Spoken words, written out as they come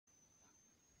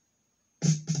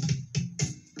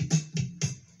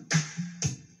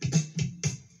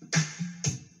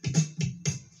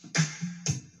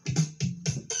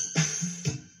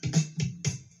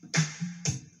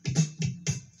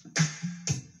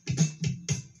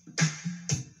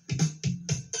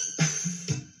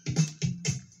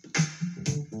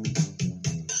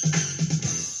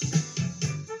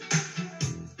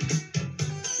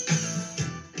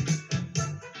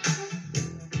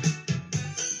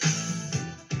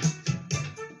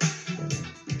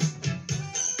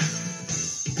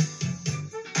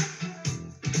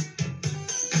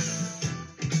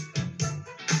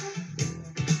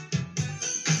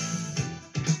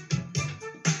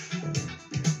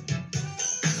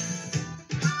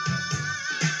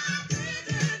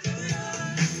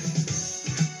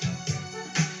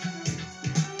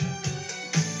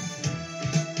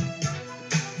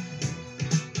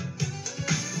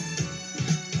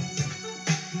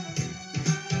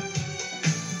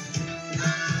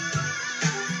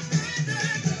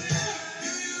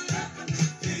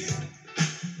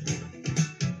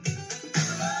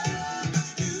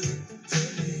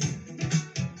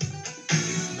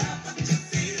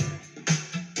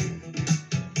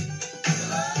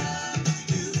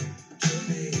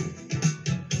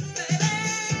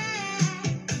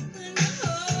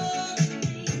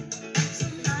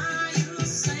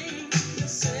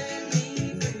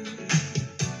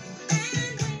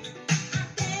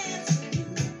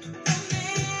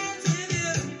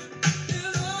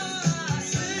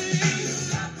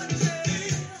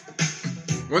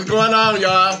What's going on,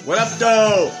 y'all? What up,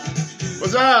 though?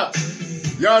 What's up?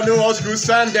 Y'all new Old School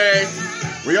Sunday.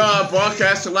 We are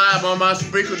broadcasting live on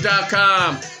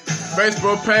myspeaker.com,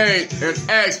 Facebook page, and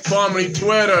X, formerly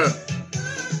Twitter.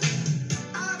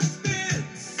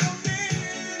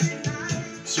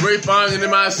 Sharife on in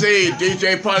my seat.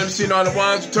 DJ Party Machine on the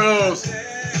ones, twos.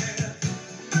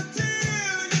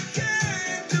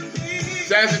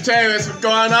 Sagittarius, what's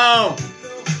going on?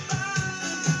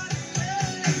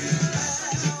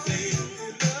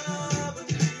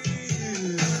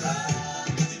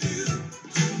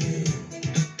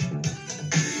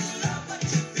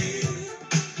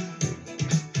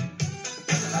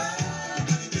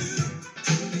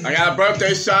 I got a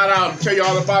birthday shout out. I'll tell you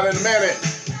all about it in a minute.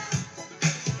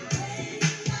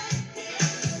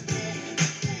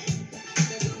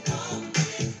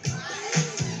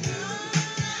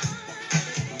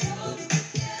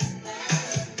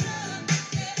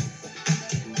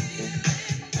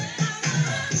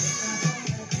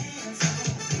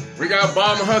 We got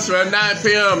Bomber Hustle at 9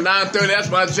 p.m., 9:30. That's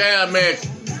my jam mix.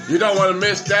 You don't want to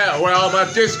miss that. Where all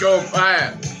my disco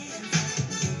at.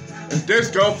 And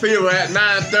Disco Fever at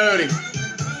 9:30.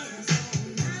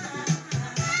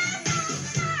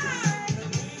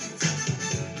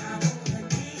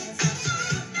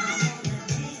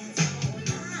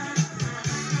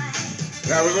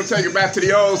 Now we're going to take it back to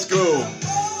the old school.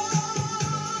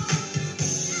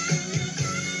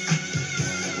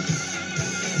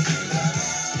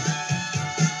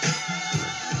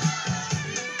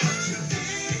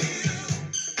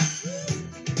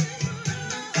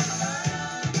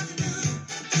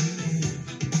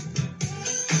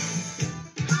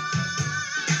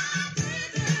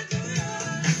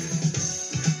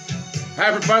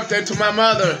 Happy birthday to my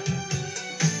mother.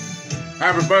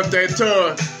 Happy birthday to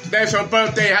her. Today's her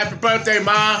birthday. Happy birthday,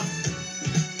 Ma.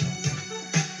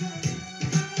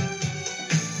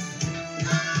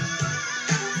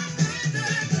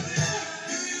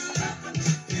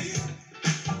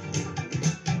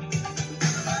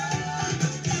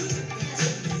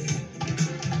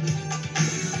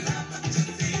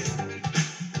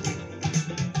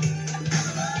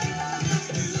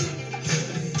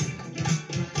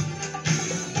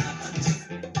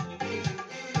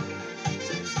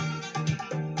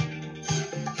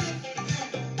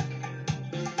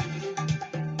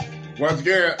 Once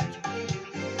again,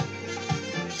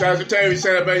 Sagittarius,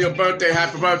 celebrate your birthday.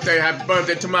 Happy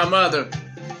birthday to my mother.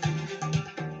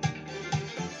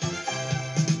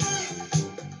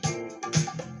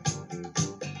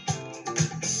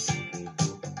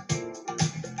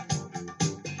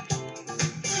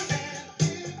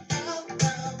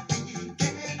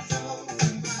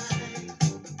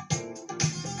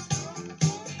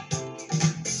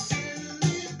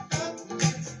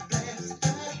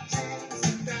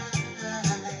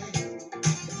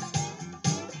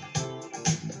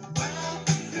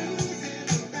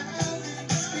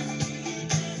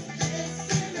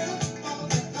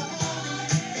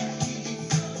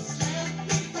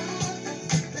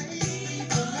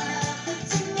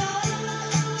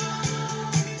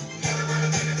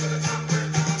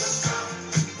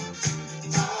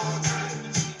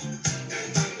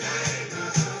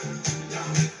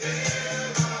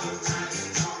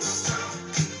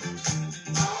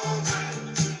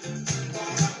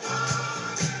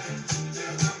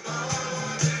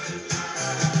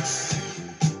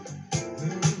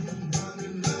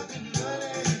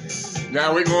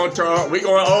 Now we're going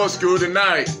old school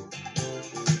tonight.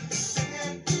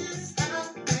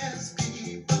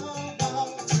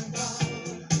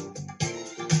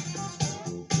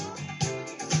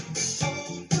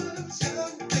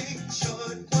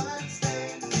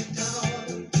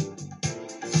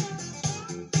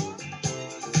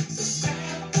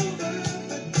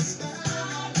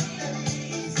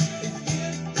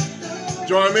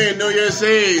 Join me New Year's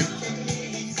Eve.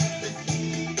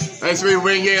 As we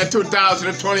ring in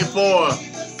 2024.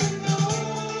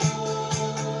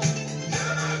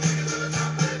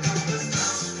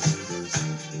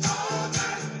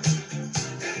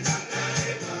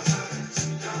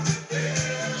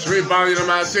 Sharife Bonnie in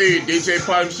my seat. DJ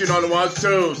Party Machine on the ones,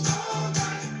 twos.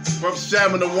 From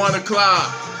 7 to 1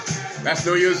 o'clock. That's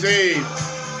New Year's Eve.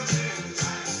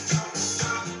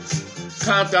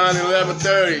 Countdown at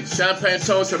 11:30. Champagne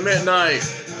toast at midnight.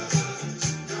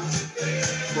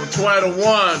 From 12 to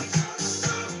 1.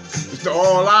 It's the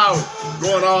all out,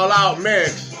 going all out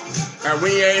mix. And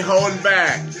we ain't holding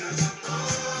back.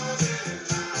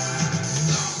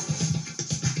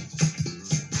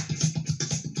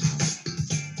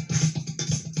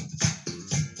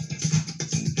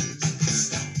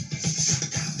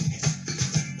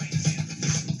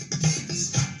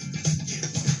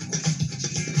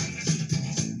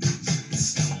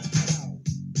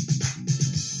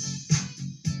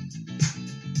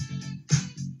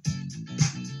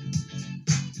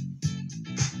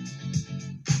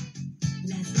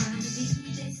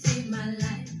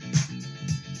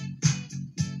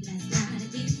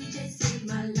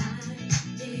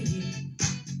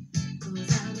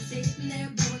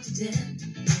 death.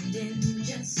 And in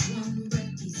just one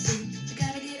breath, he said, you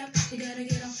gotta get up, you gotta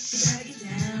get off, you gotta get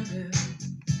down, girl.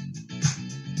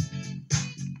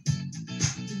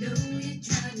 You know you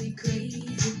drive me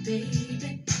crazy,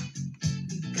 baby.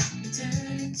 You got me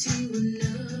turning to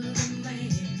another man.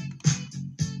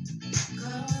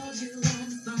 Called you on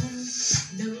the phone,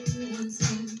 no one's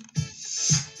home.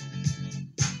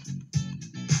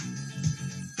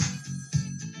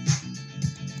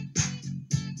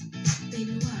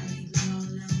 Baby, why leave me all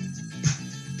alone?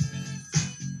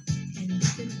 And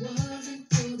if it wasn't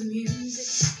for the music,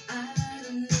 I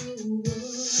don't know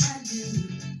what I'd do.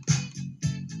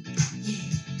 Yeah.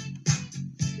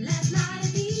 Last night a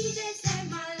DJ saved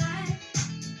my life.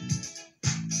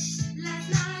 Last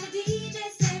night a DJ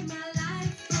saved my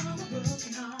life from a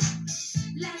broken heart.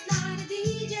 Last night a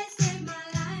DJ saved my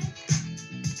life.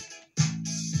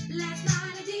 Last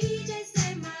night a DJ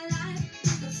saved my life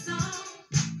with a song.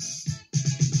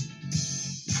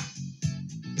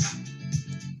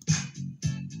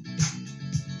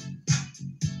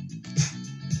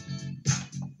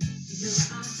 You know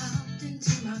I hopped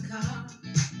into my car,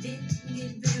 didn't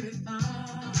get very far,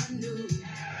 no.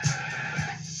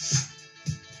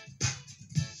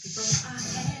 Before I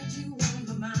had you on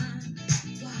my mind,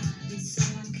 why be so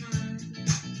unkind?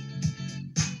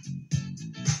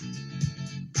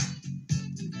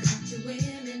 You got your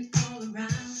women all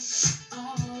around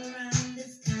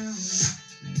this town.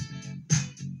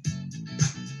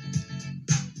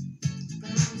 But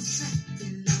I was trapped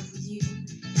in love with you,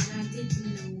 and I didn't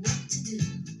know what to do.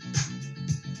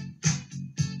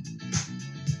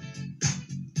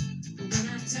 But when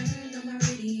I turned on my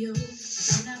radio, I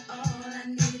found out all I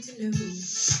needed to know.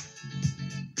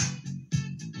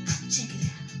 Check it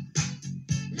out.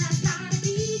 Last night a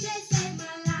DJ saved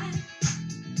my life.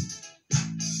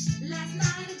 Last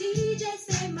night a DJ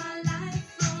saved my life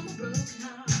from a broken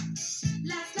heart.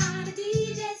 Last night a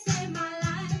DJ saved my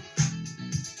life.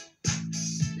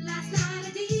 Last night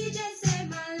a DJ saved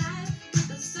my life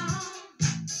with a song.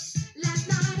 Last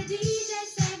night a DJ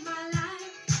saved my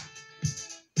life.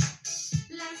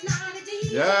 Last night a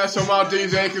DJ. Yeah, some more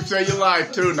DJs can save your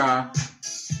life too now.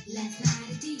 Last night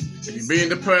a DJ. If you're being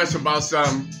depressed about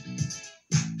something,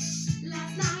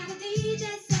 Last night a DJ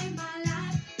saved my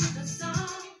life with a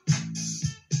song.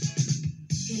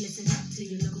 Hey, listen up to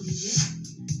your local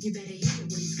DJ. You better hear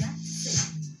what he's got to say.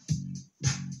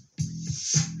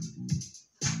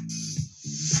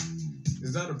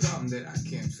 It's not a problem that I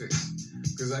can't fix,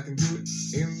 cause I can do it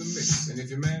in the mix. And if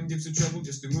your man gives you trouble,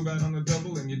 just to move out on the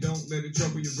double, and you don't let it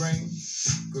trouble your brain,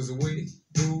 cause away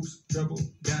goes trouble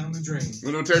down the drain.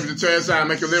 we're gonna take the chance out,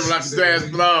 make you live like the dance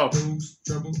blow. Goes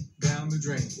trouble down the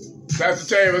drain.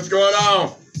 Pastor Tay, what's going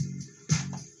on?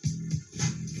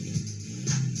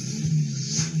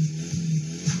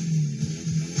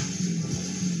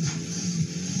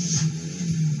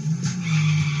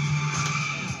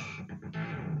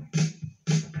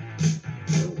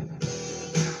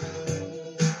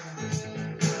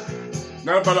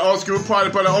 Nothing but an old school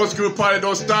party, but an old school party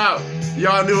don't stop.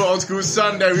 Y'all knew Old School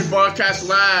Sunday. We broadcast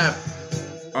live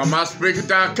on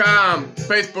myspeaker.com,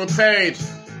 Facebook page,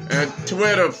 and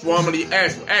Twitter, formerly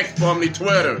X, formerly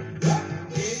Twitter.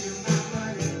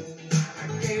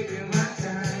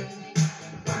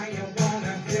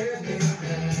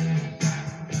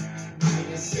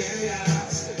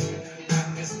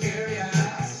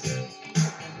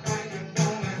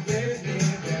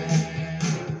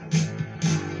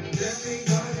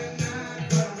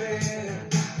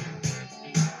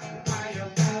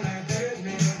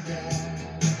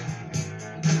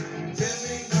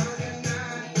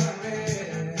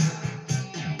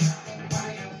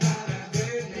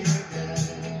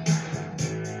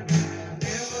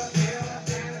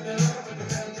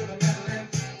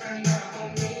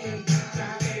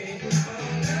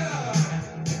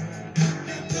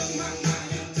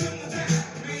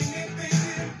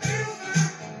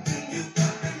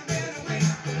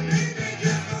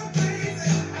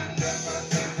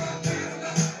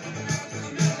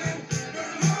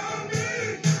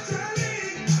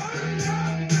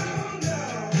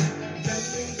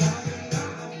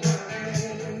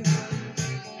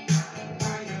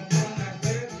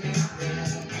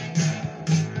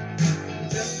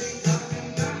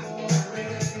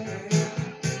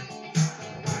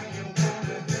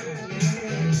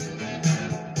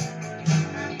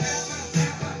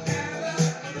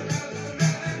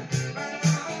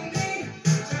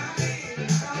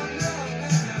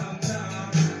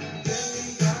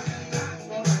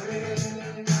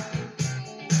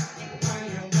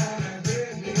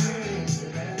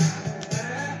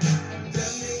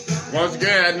 Once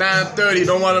again at 9:30,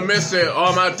 don't want to miss it.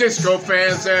 All my disco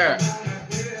fans there.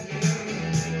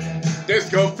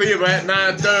 Disco Fever at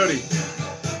 9:30.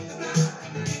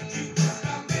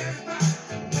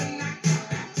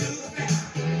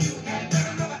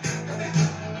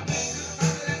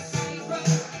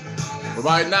 But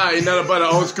right now, ain't nothing but an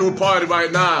old school party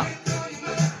right now.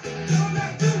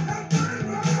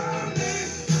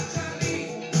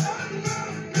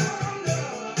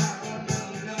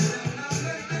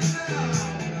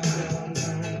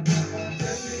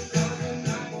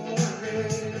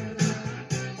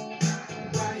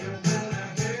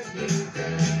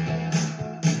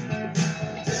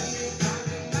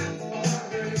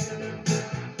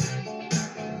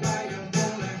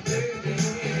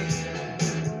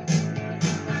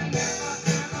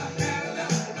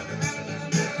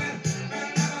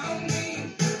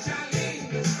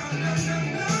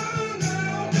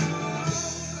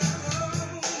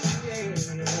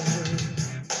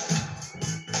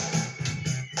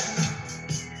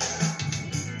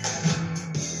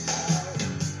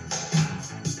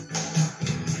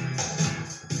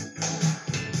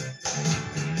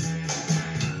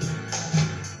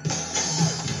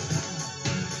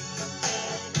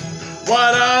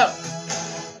 What up?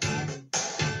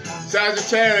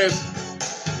 Sagittarius.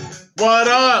 What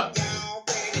up?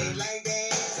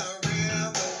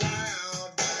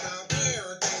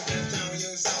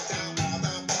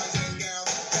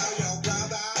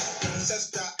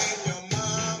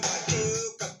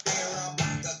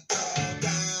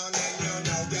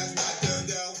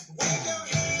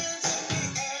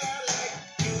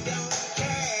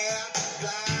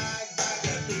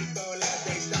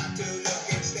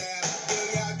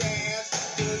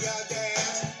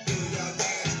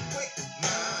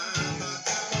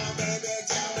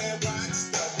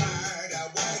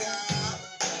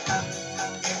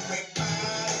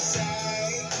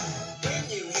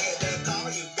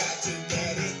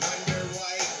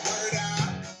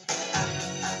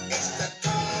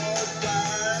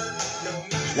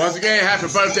 Once again, happy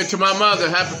birthday to my mother.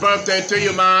 Happy birthday to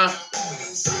you, Ma.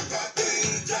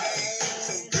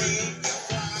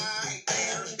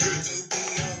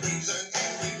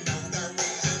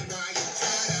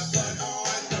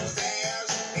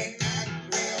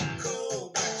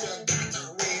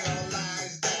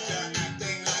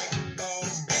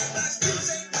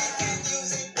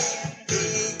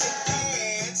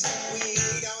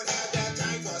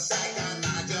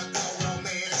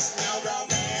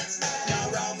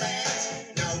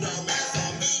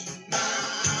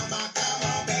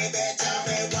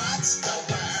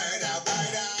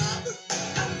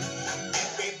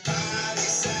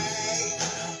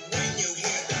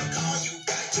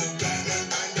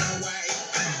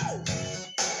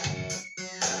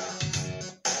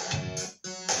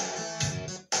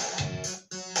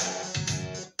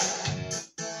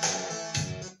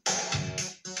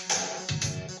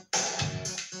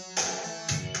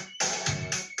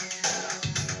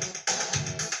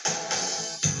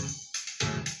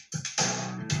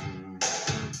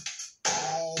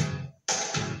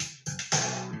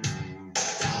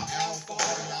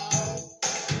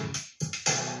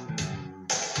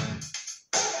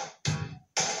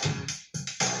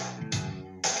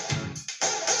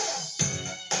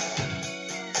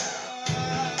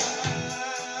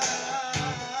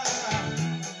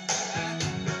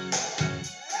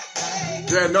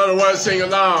 Yeah, know the words, sing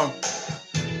along.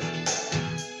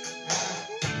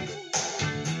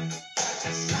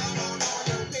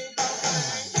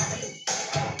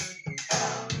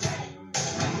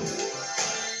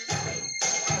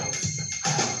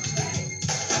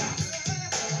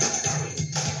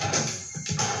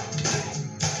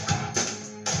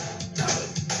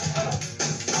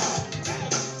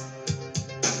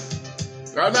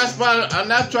 I'm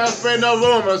not trying to spread no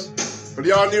rumors, but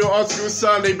y'all knew on School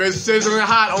Sunday been sizzling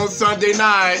hot on Sunday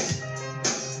night.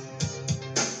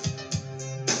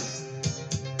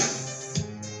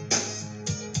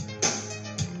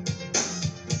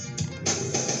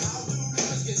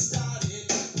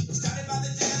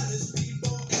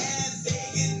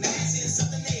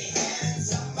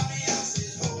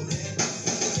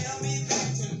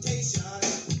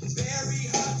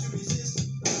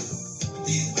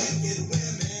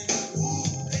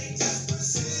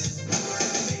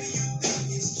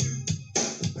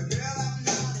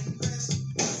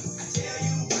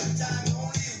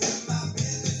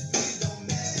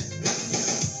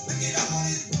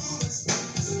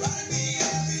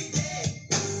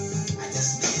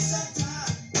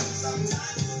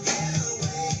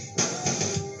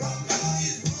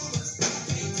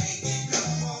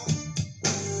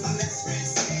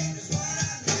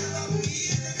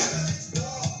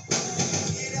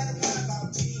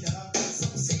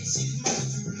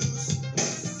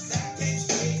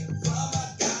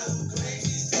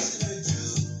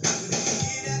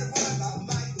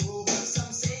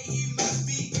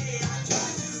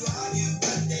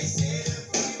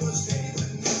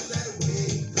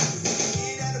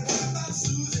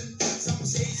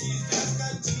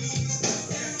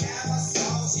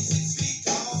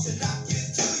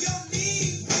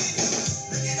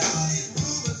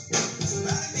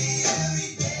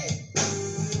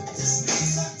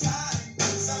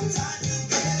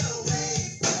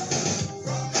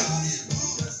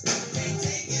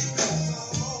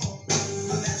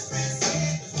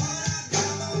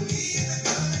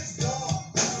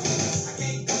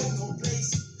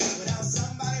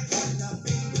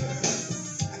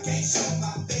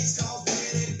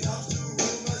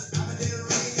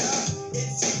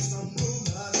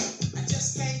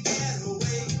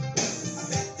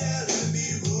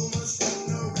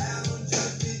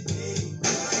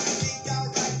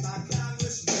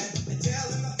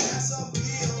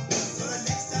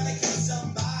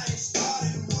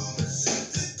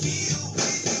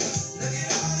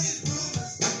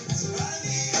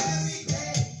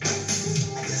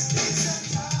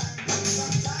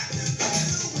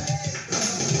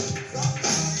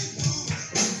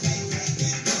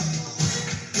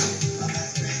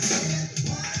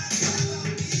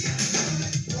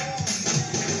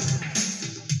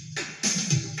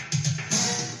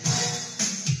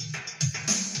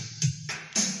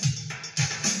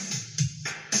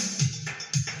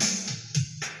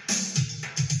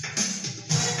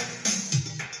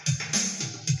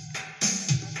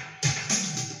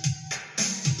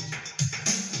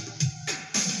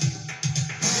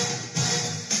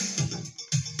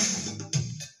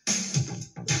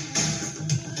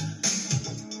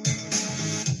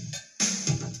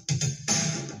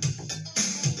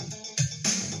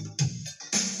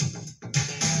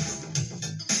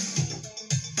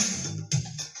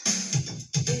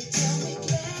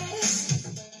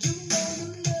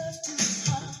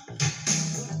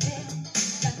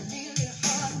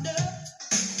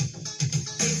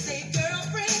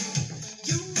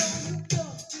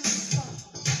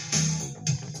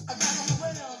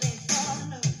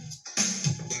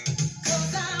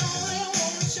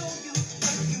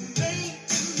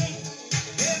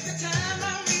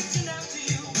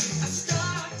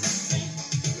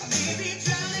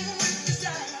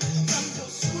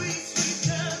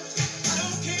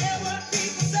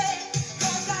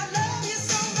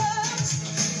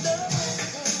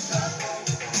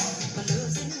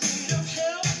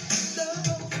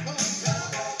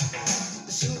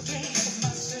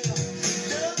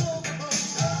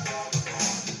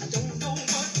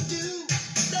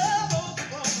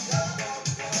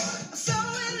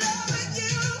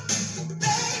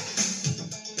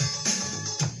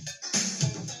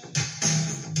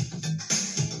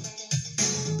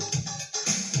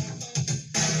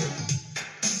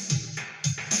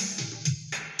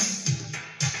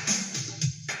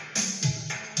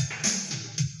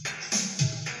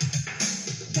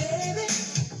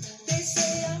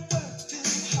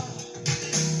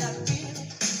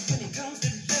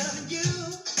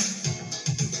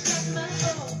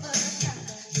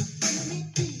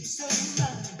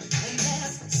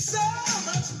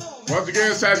 Once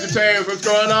again, Sagittarius, what's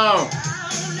going on?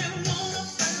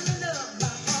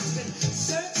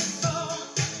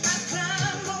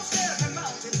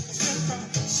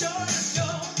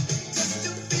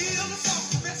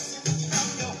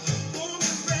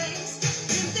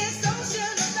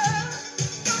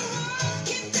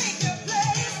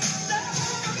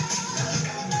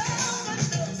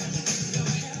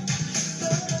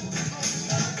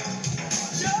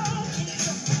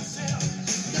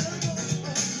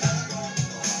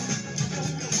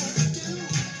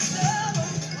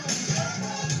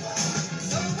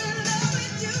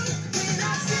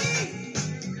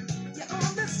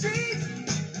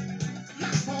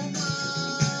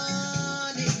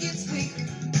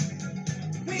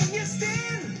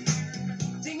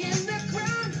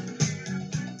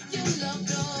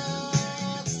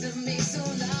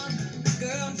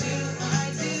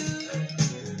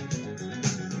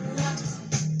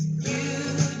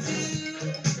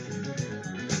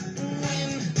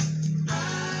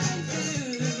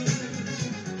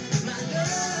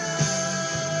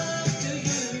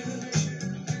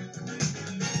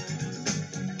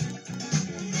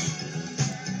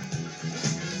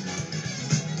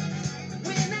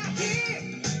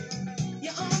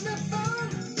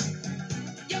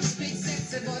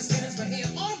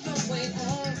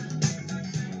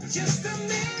 Just a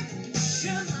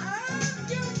mention of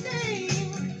your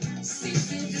name seems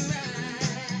to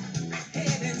drive my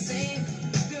head insane.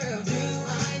 Girl, do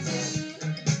I do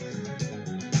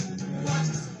what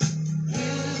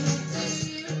you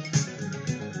do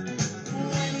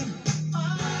when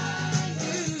I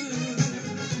do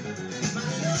my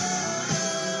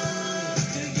love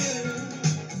to you,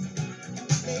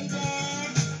 baby?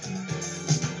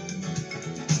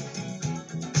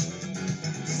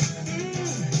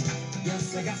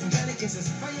 Yes, I got some candy kisses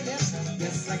for your lips.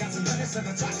 Yes, I got some honey, some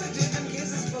chocolate dip and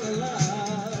kisses full of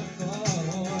love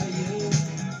for you.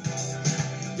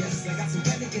 Yes, I got some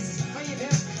candy kisses for your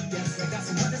lips. Yes, I got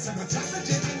some honey, some chocolate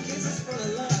dip and kisses full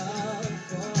of love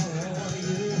for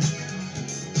you.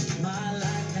 My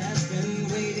life has been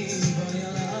waiting for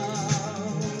your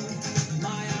love.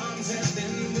 My arms have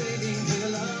been waiting for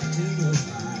your love to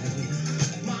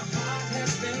arrive. My heart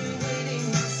has been waiting,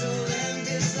 my soul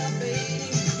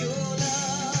anticipating.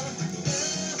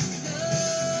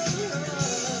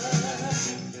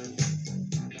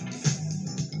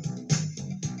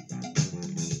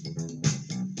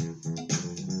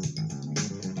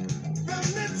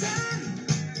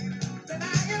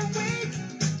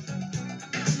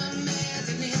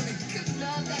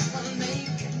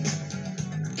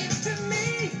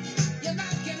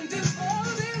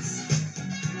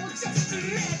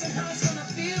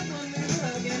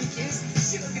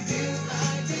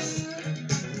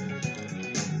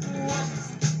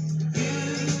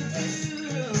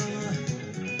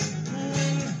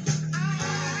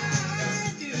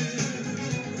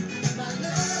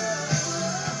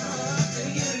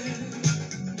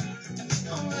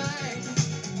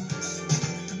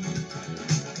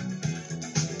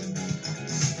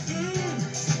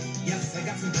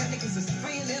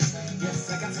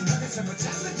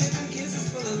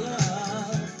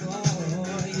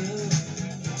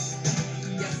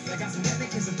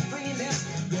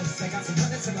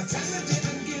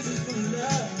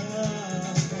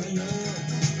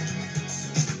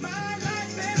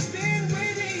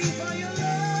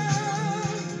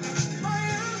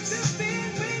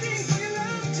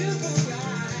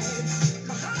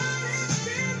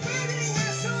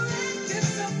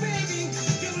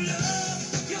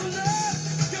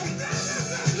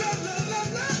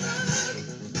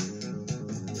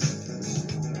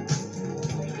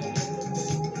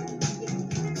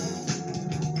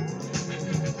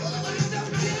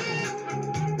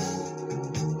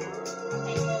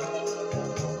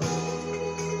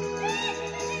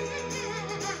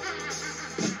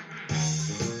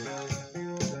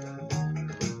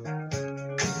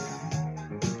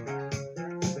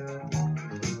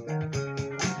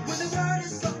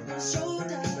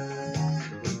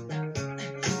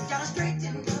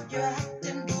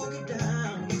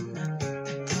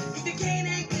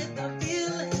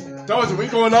 Told you, we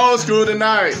going old school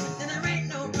tonight.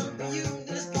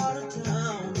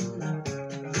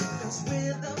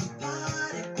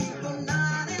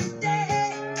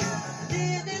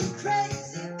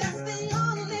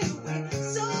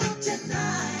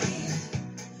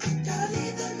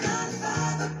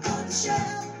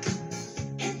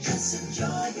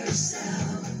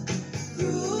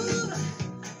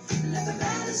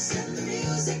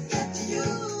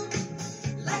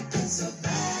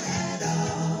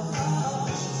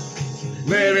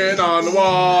 Living on the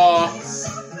wall.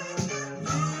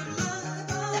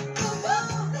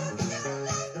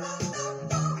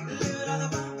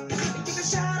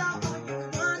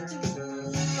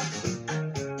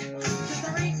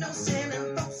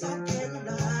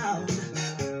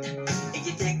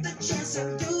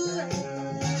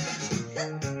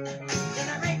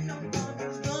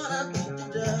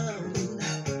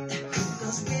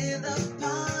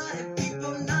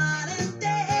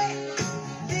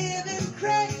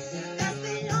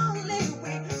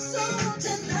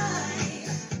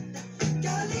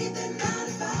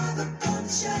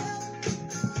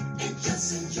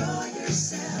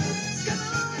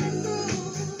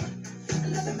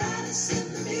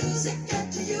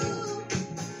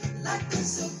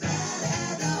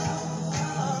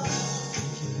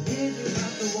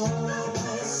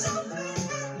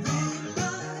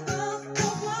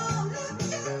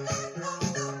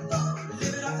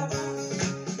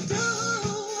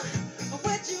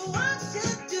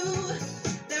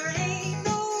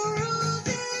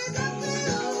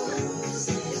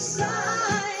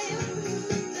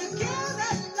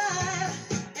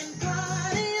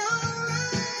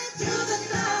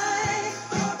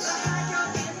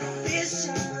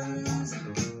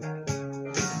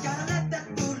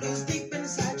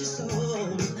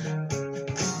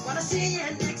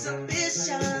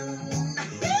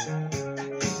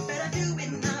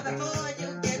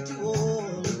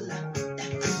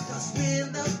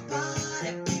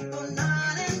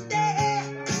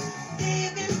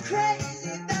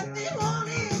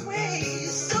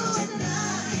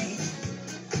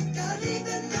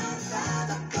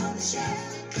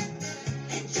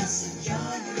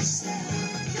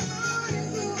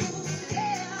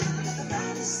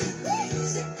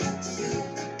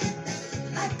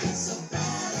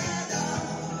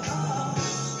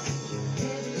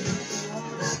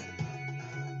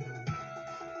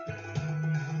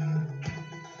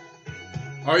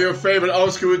 Or your favorite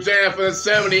old school jam from the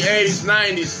 70s, 80s,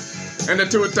 90s, and the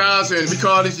 2000s. We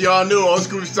call this Y'all New Old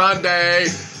School Sunday.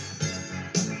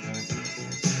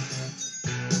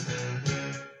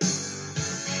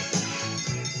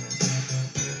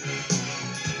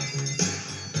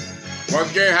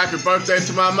 Once again, happy birthday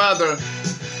to my mother.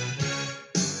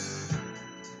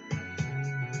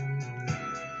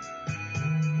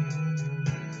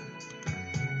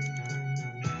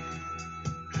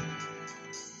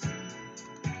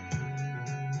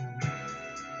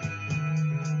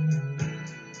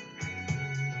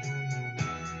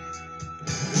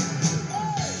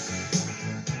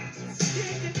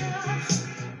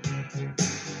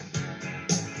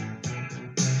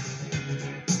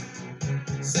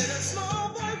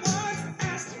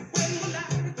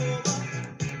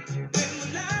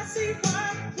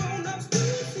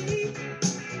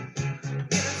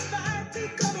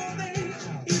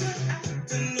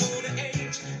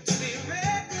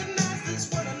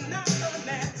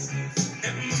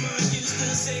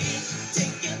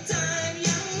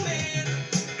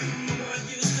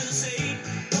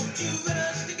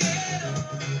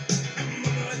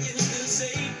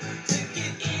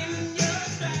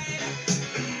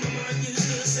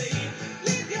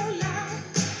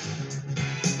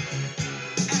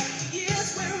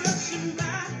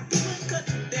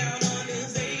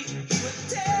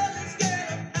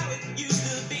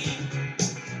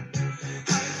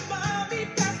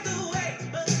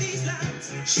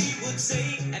 She would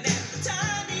say, and at the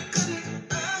time he couldn't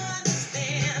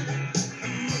understand.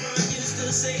 Mama used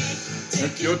to say,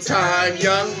 take your time,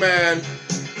 young man.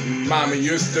 Mama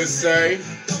used to say,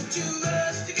 don't you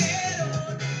rush to get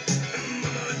on.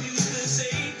 Mama used to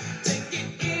say, take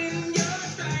it in your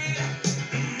stride.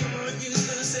 Mama used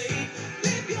to say,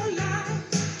 live your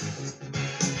life.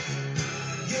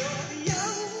 You're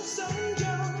young, so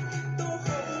young, don't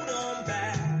hold on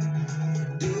back.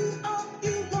 Do all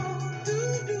you want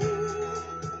to do.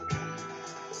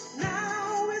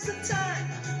 Now is the time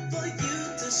for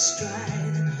you to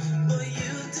stride, for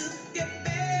you to get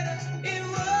better in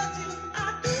what you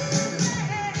are doing.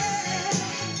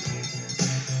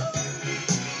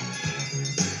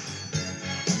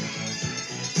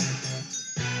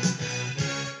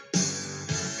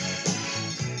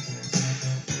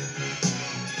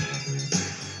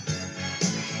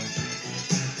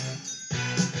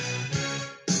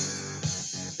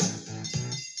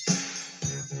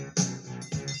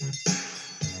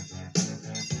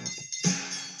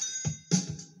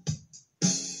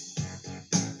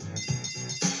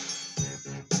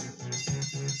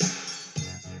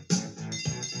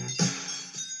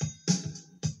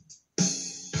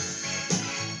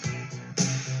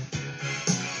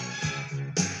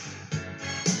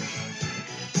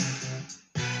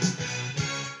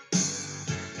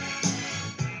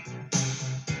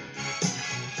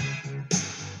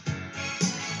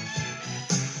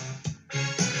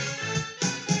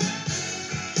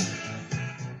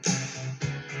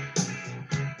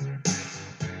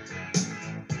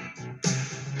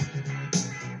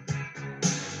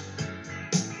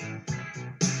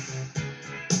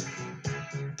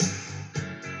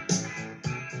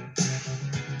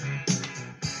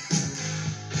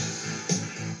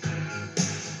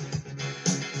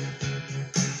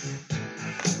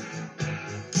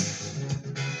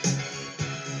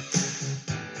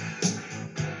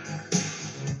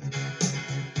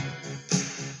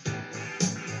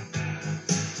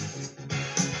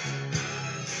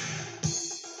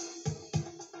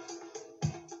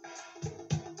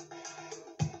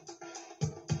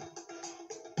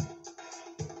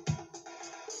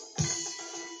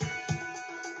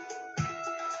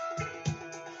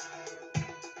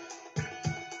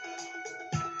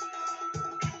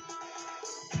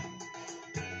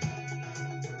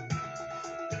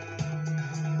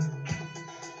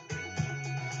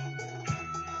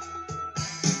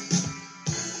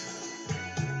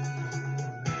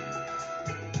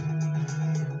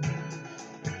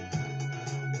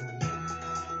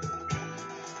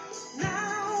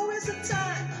 Now is the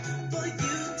time for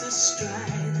you to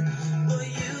stride, for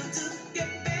you to get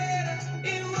better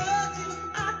in what you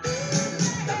are doing.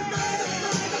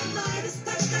 The might is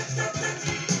tut, tut,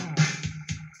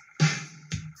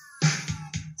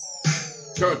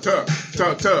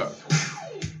 tut, tut,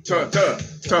 tut, tut,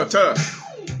 tut, tut.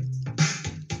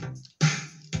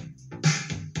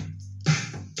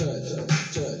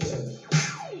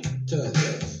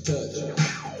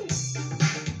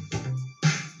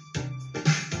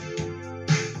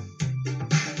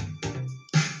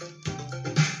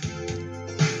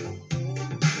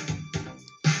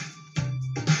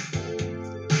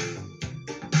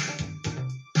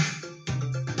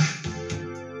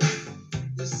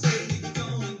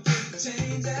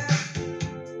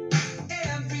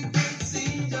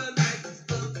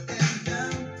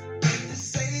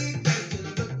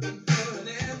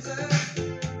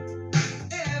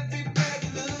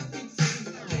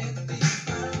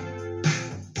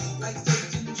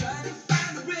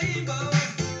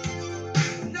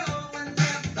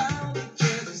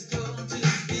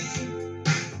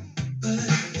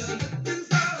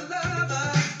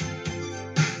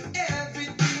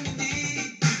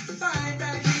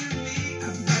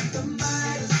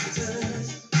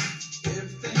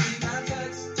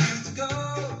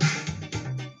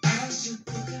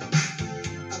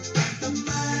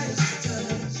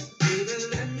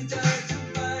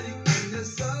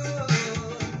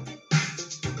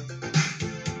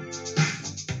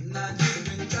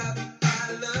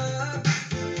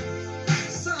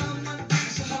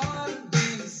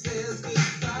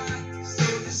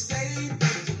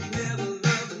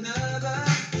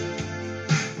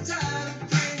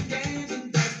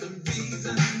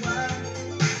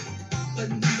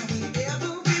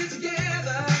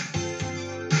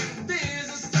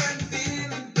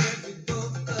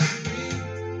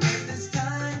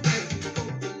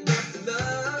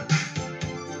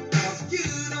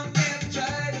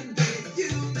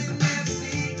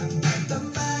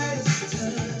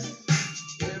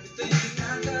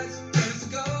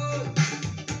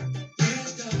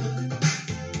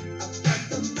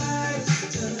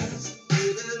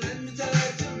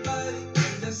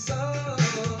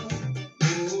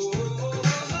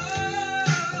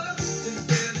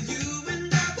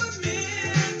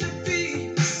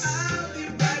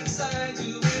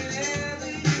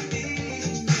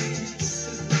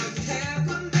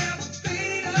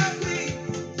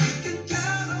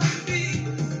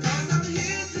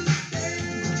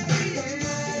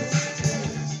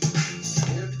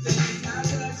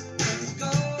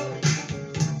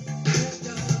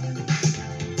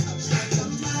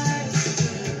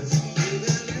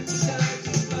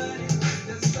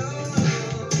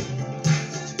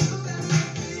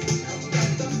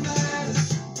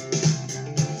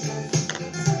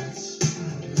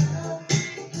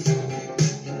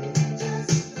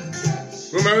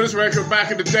 Remember this record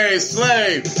back in the day,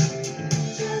 Slave.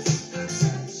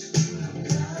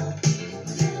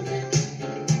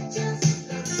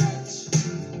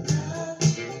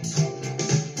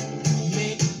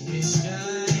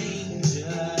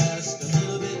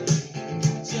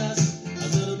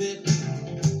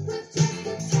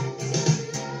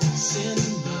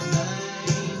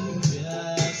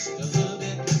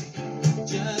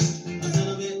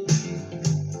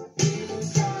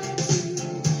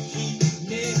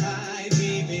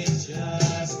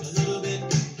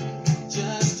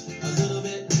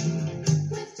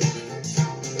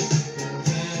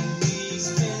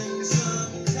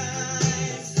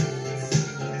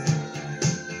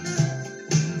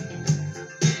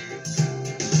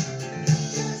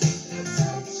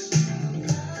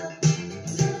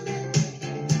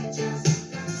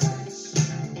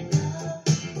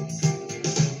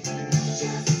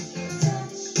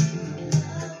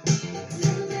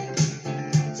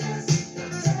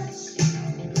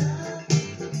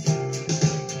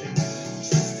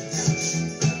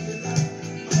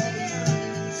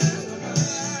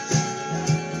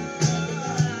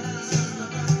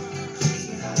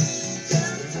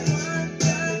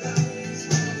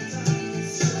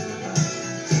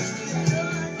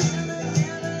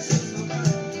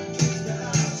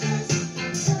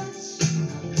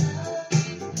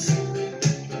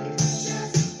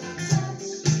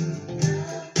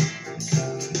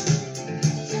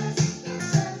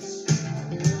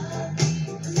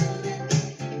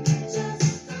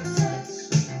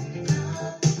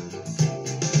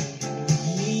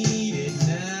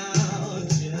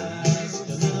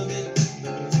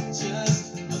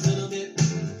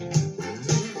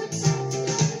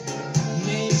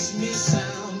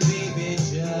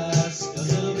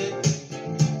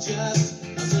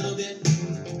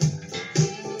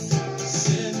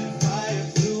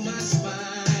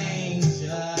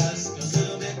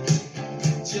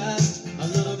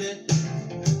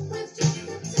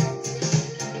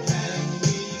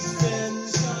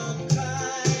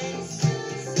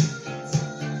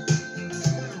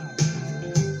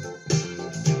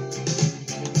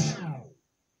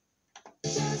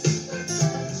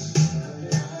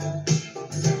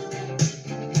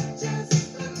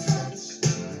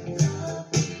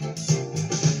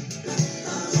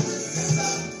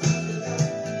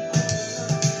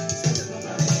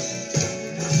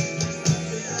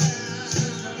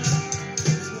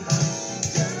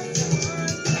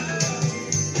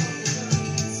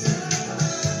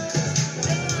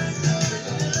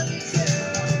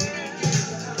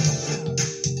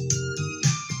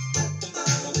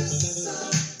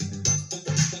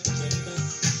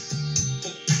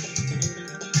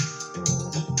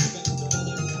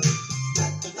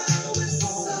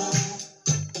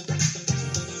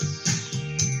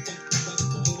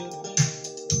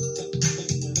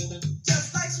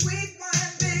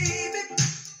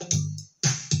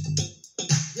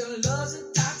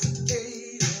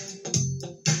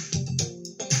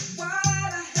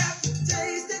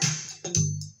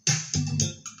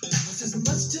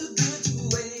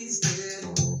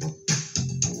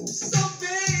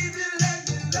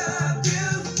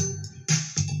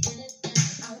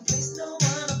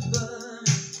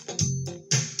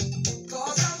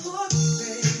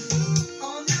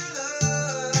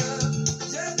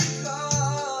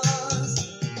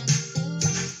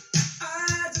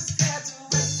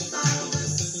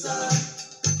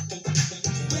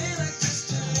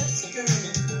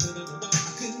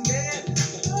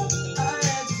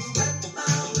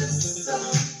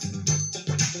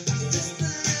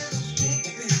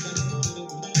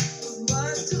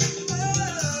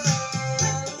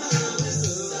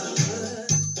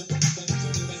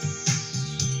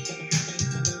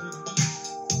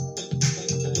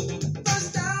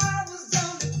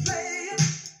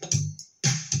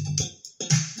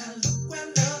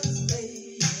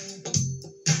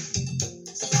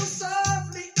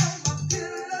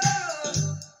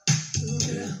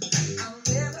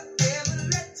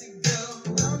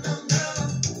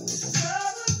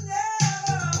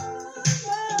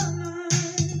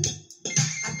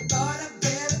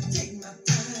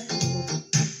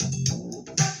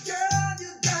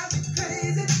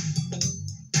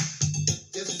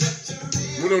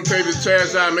 We're gonna take this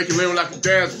chance out and make it live like a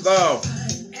dance floor.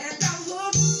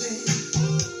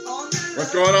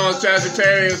 What's going on,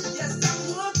 Sagittarius?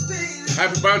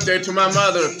 Happy birthday to my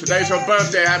mother. Today's her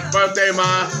birthday. Happy birthday,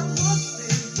 Ma.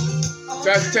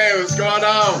 Sagittarius, what's going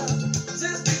on?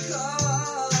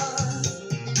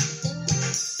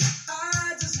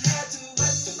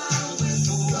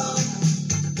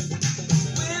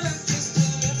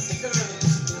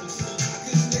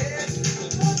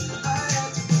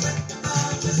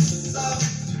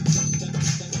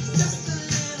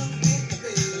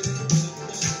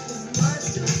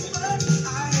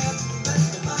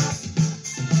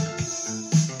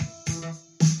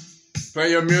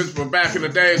 Play your music from back in the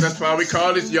days. That's why we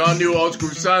call this Y'all New Old School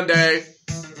Sunday.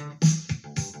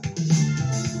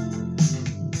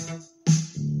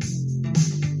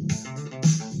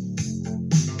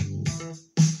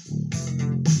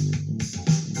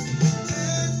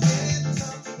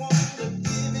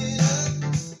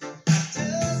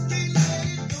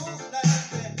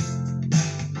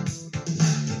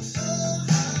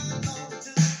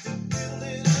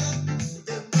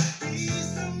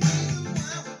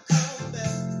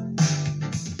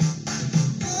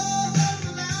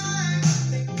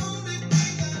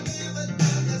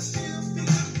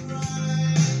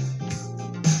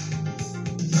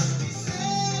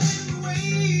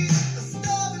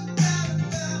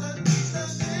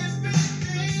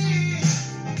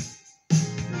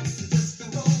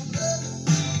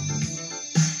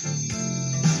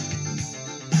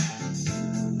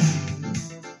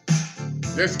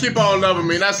 Just keep on loving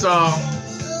me, that's all.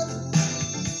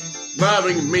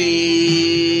 Loving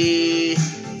me.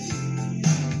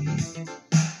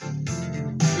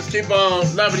 Just keep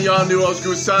on loving Y'all New Old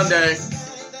School Sunday.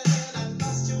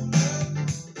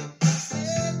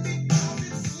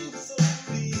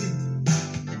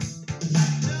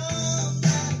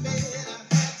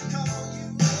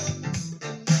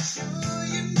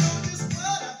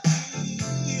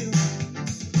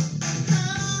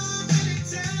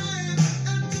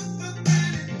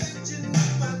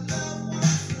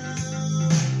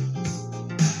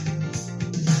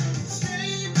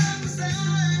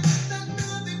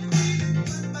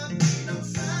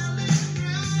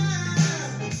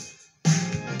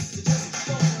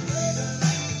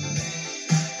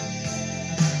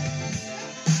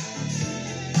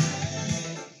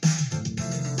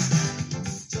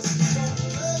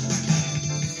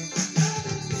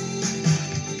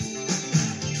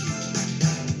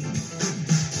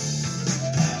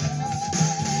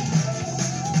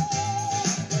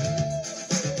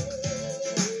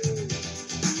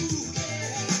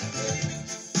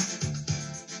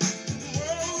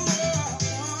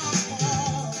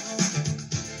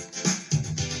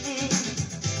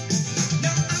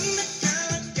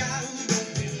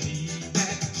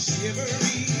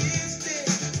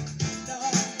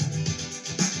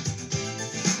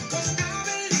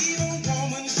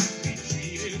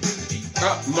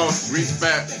 Utmost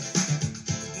respect.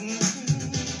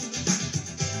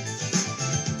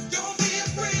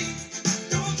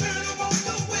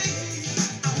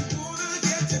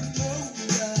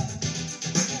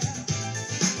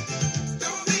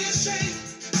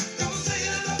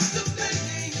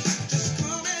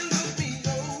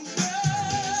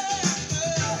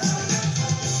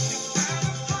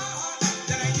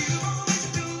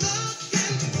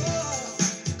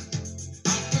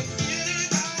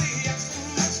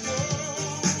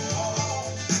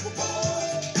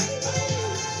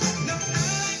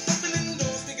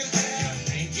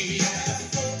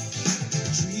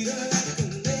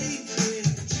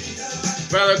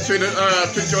 Better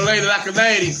treat your lady like a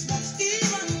lady.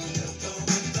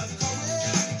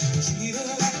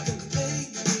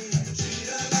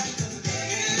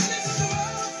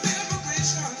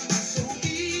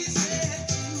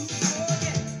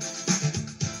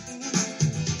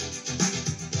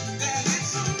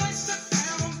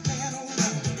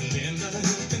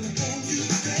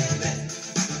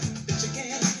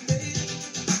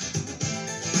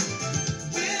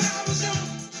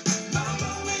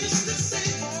 Mama used to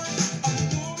say, boy, a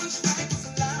woman's life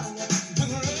was loud.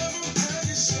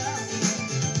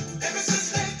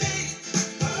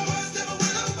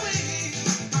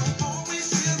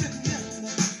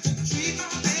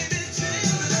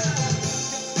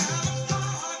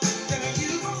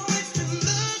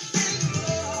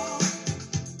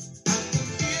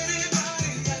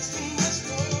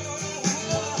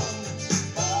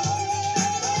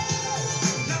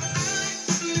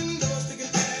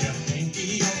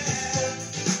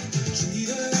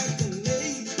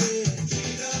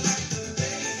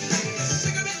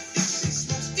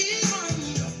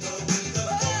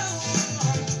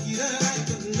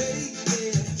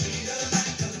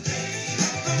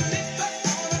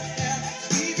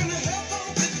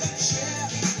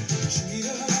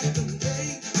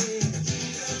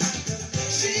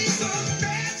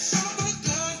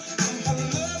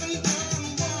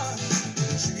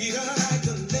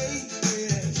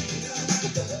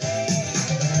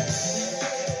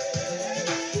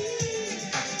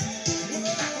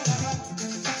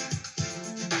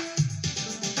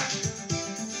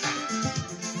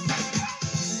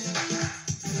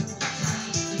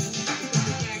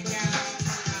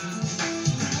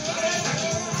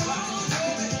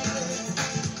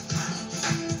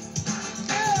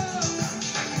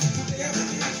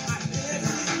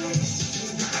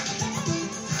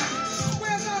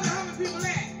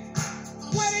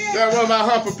 That's what my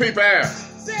humper people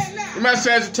are. My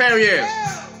Sagittarius.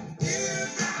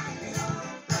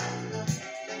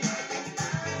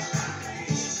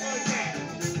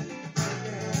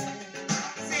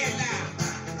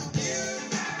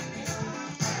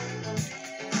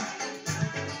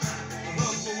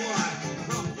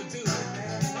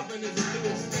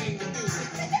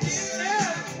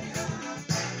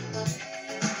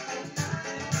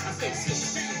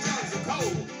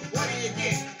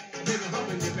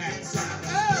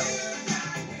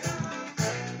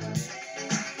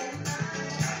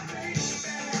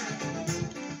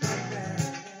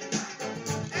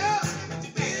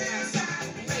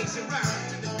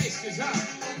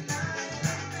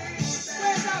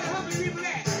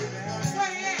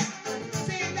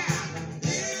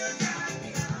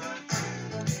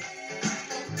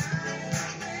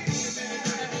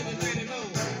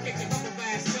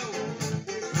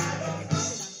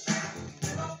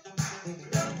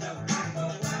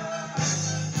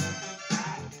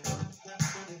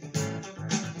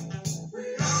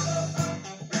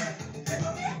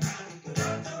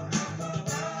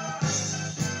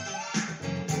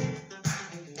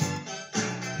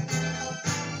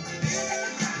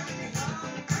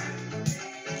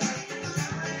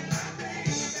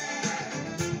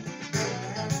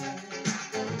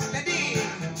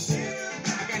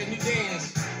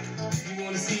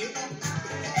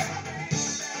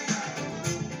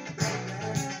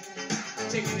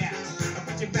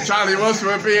 Charlie Wilson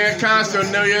will be in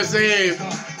concert New Year's Eve.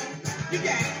 You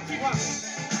got it. Keep on.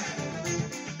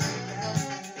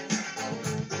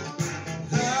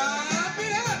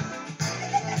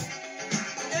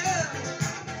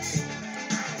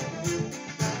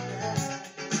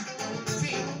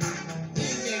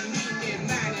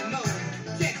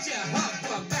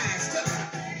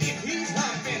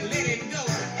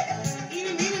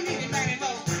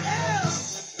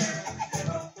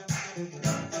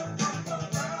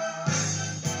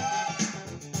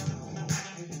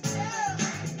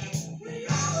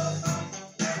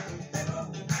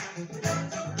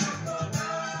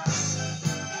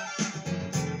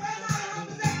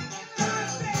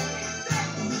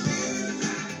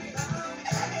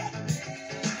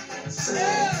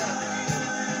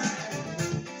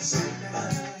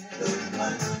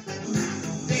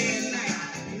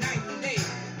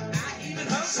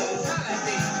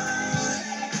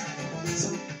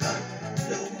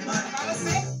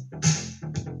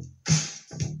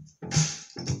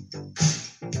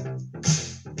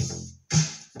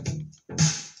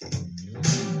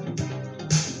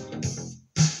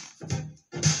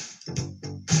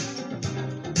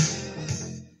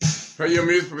 Play your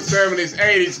music from the 70s,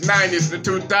 80s, 90s, and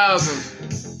the 2000s.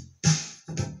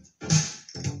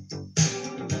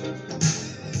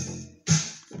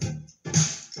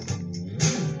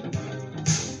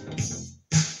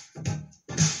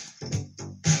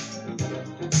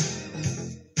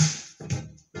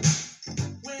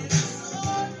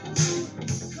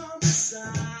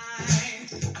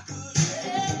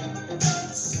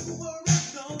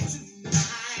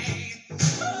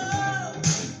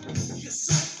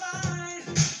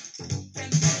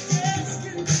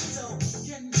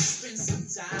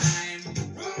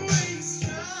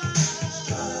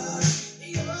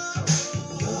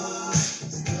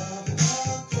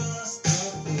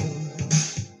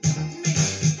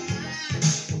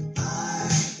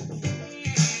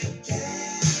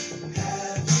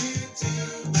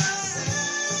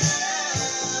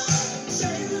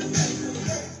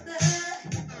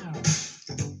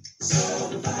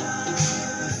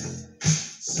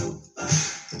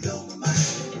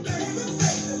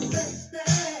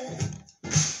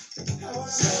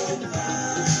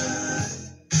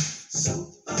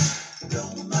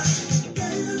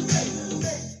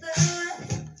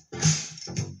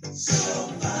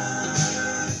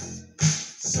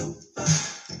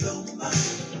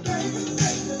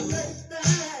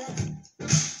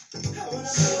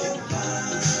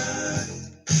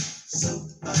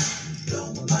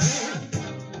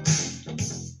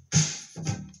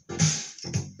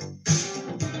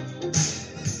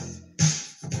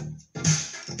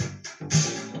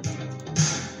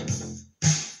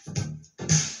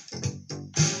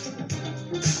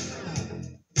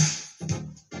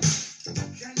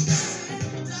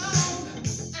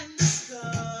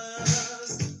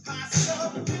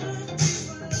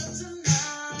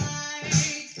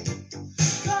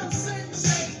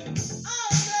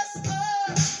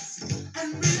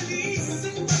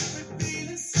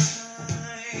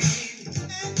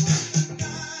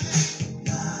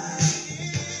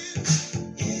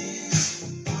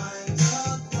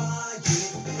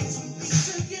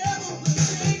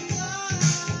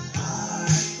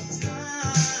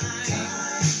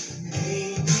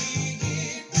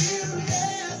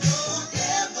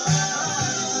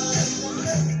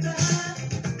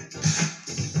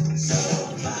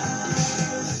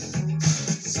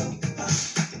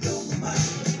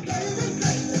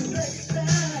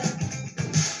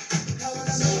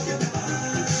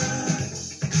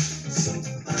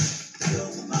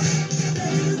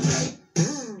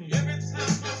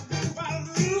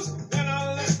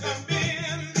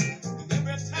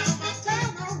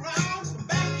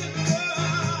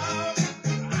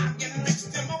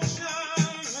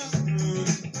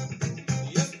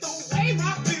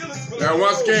 Now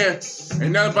once again,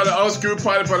 ain't nothing but an old school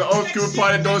party, but an old school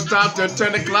party don't stop till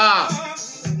 10 o'clock.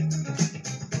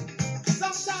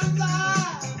 Sometimes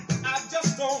I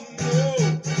just don't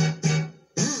know.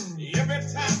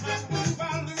 Every time I move,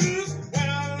 I lose. When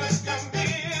I look, I'm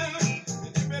in.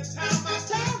 Every time I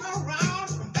turn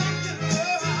around, I'm back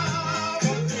in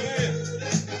love again.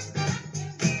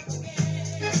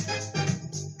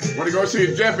 Want to go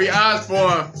see Jeffrey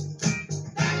Osborne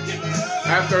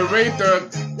after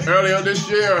Aretha earlier this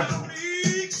year.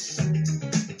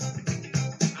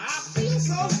 I feel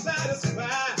so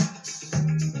satisfied.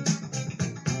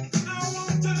 I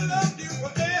want to love you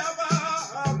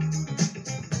forever.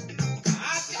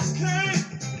 I just can't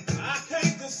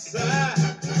decide.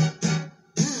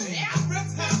 Every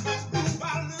time I move,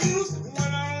 I lose.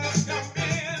 When I look, I'm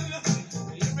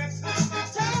in. Every time I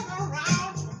turn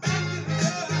around, I'm back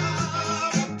in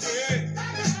love again.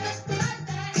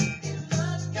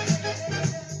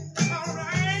 All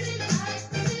right,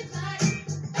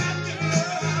 back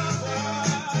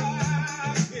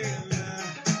in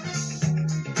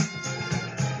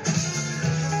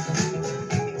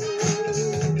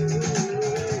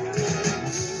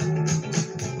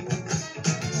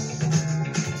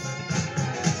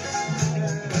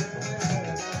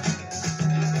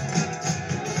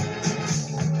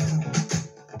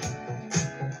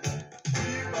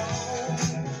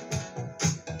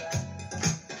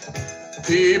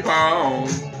Keep on.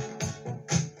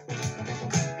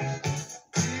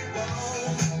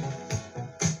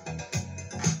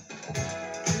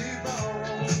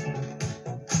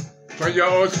 Play your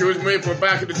old school music from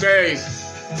back in the days.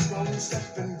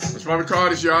 That's why we call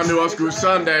this your new old school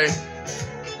Sunday.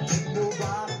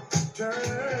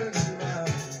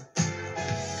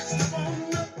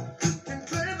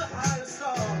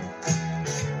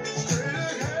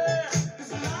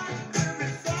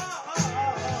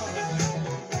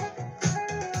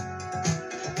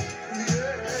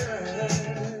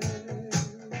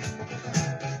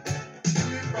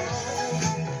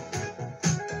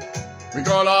 We're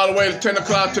going all the way to 10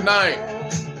 o'clock tonight.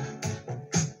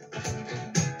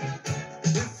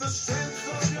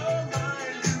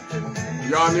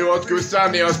 Y'all new old school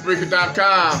Sunday on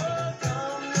Spreaker.com.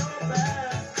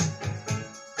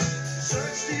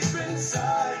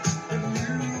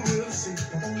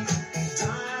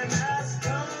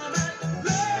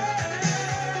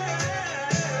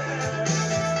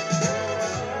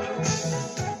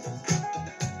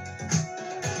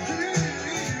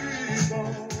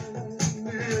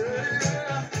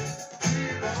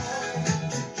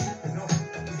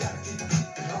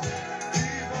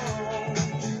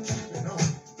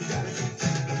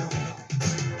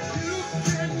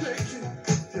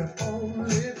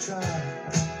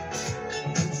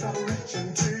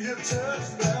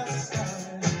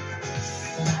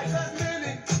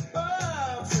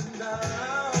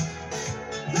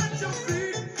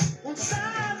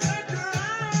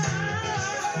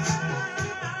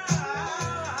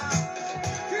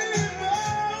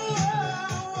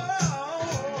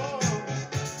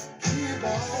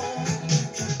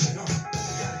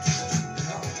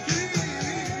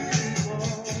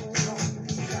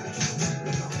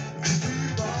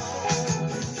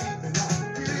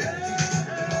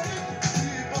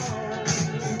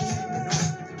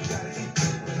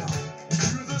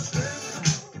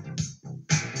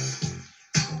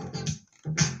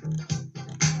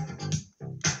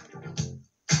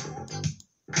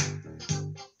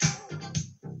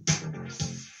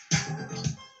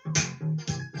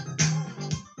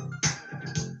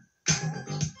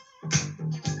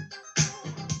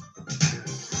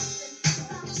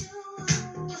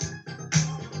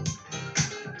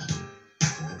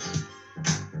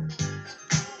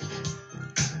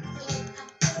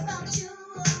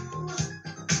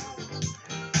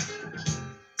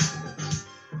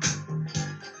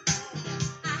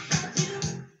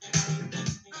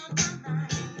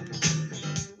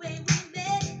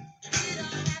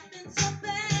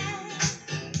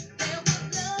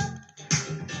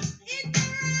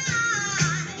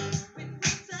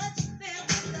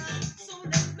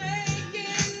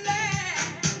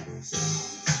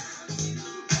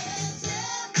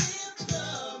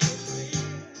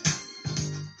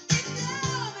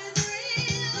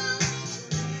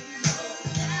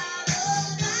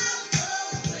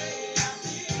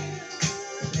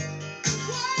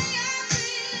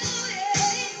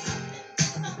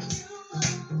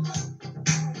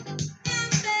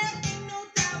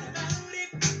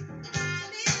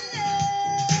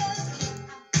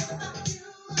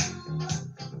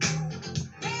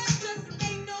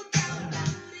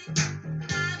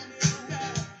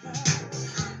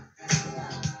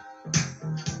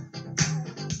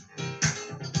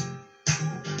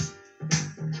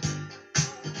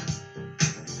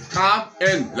 I'm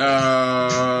in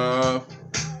love.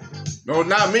 No,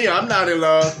 not me. I'm not in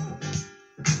love.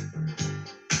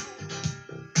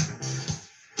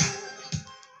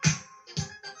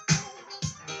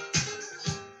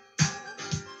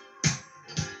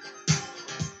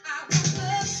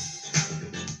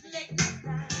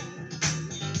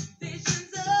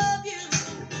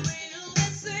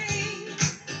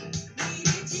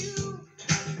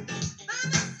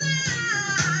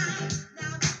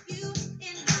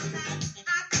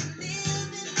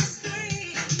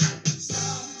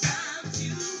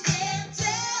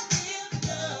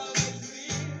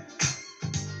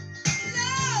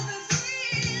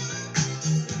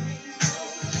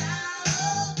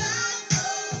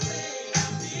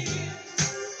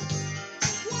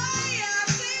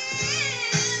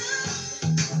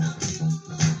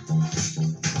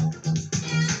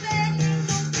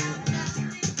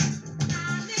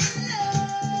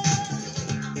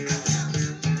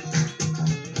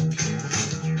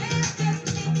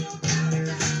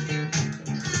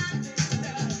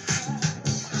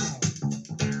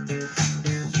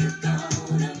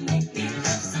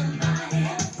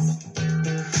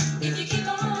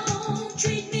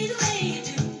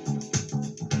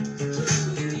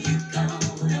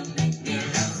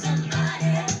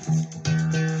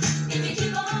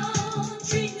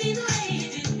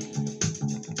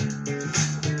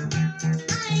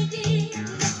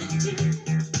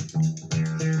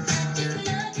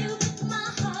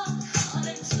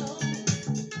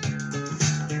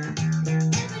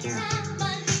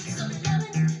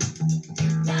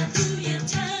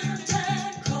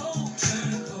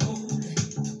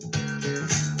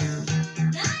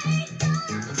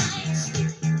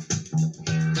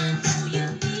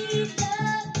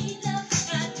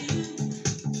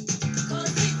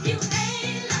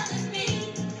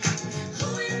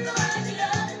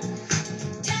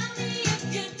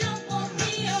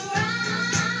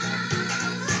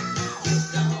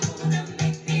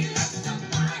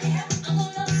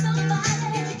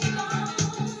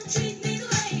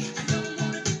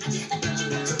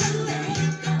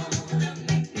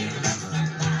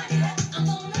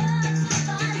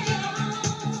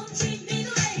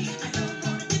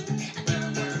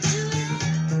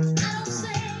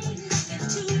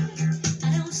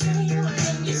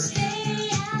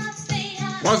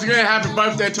 Once again, happy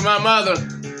birthday to my mother.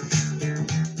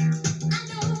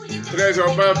 Today's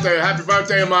her birthday. Happy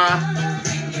birthday, Ma.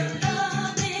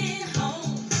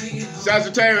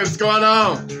 Sagittarius, what's going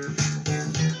on?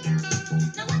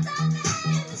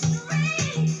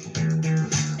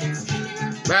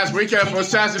 Last weekend for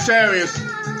Sagittarius.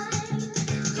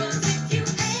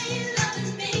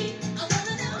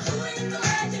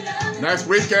 Next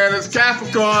weekend is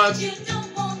Capricorns.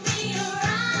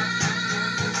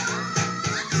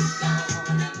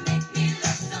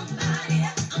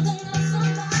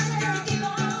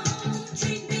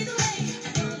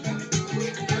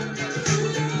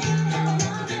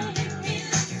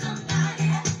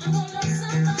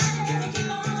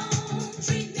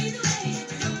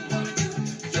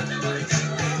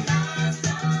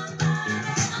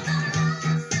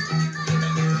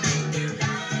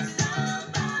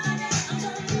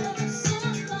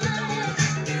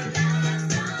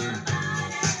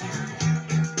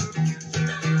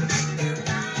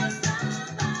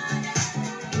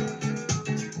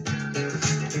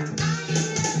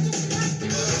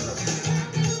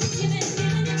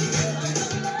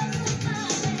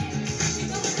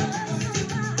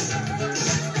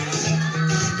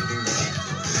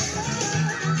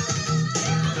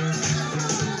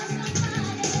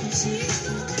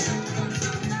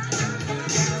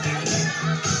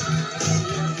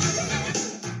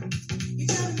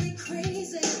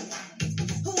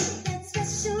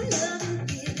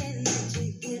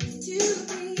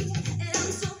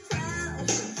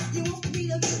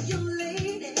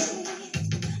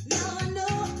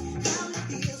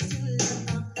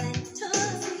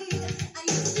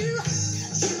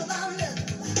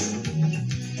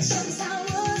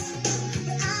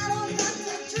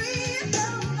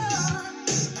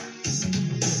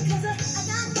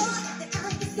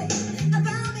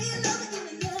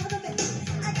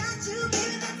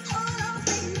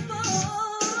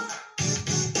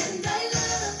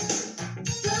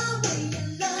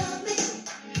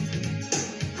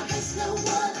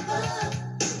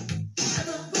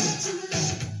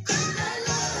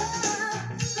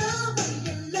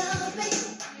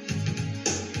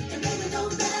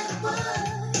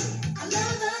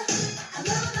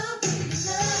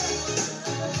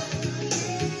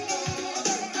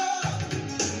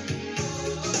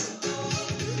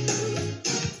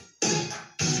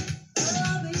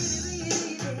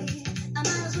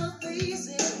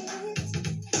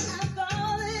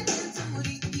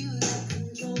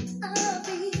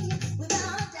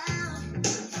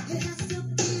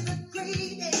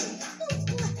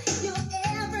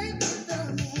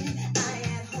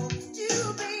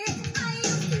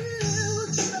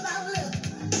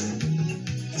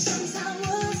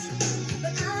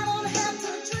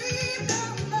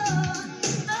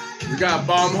 got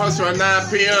Bomb Hustle at 9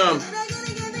 p.m.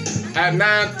 At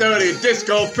 9:30,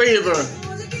 Disco Fever.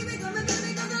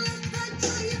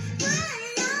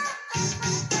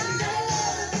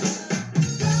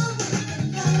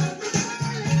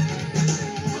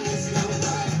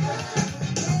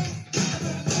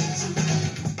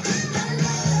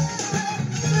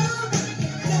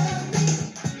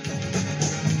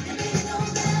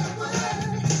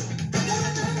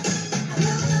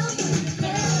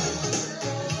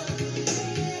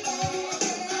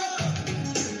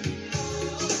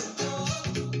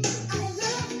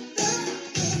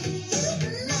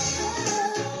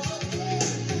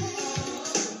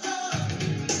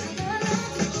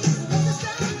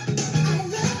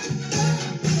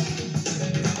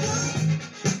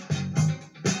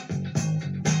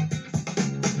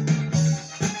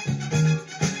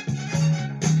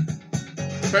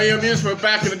 Play your music from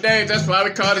back in the day. That's why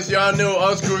we call this Y'all New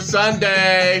Old School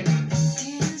Sunday.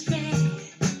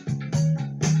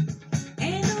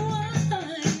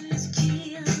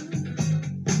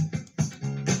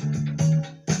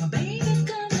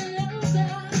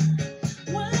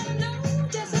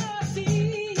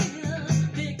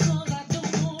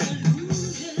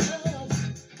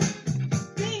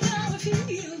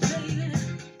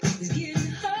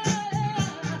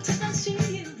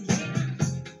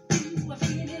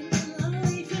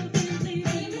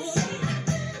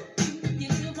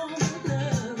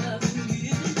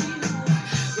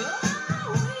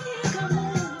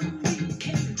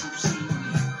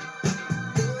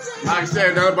 Like I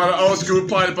said, nothing about an old school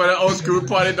party, but an old school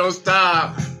party don't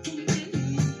stop.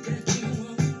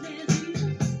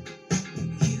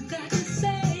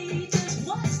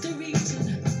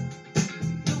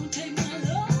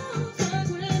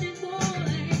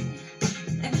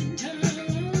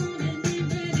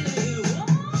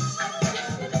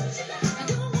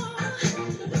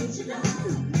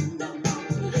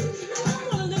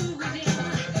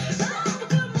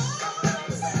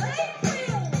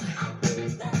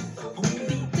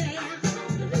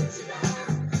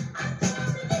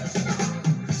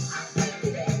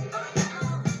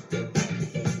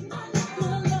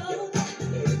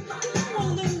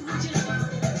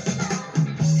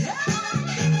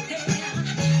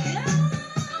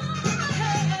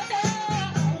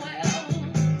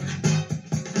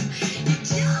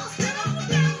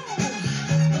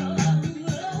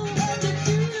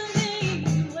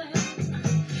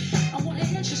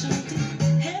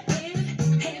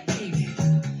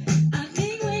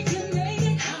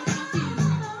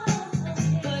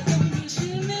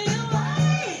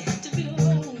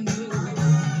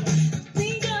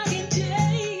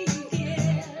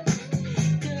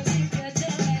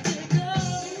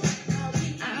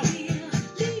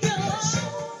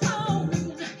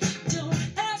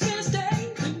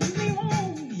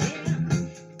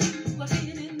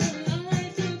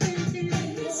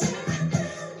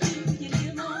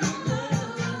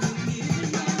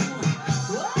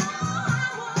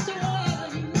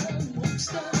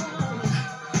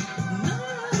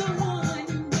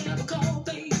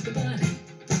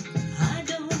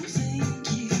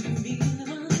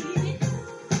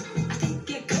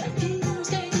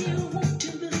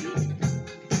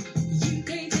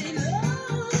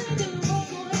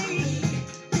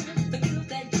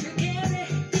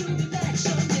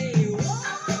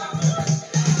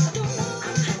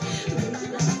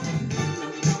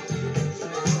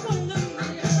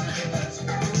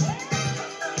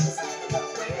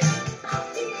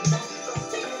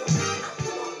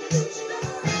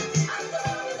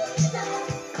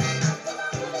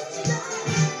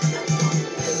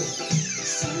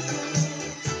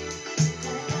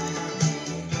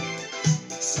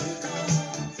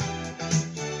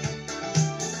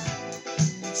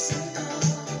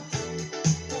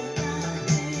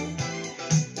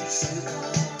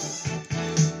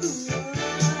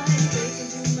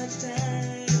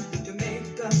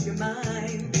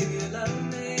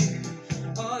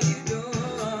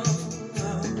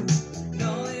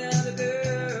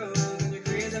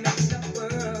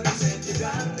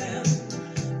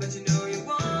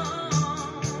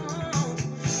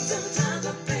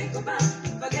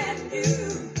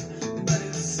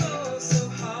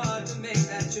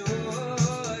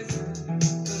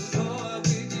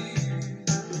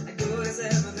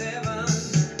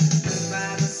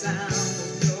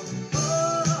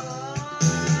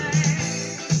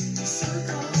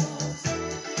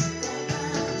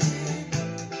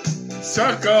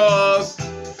 Circles.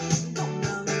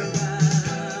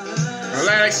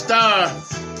 Atlantic Star.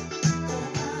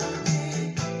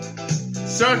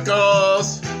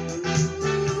 Circles.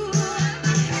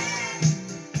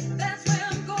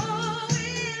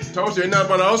 Told you ain't nothing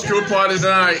but an old school party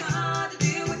tonight.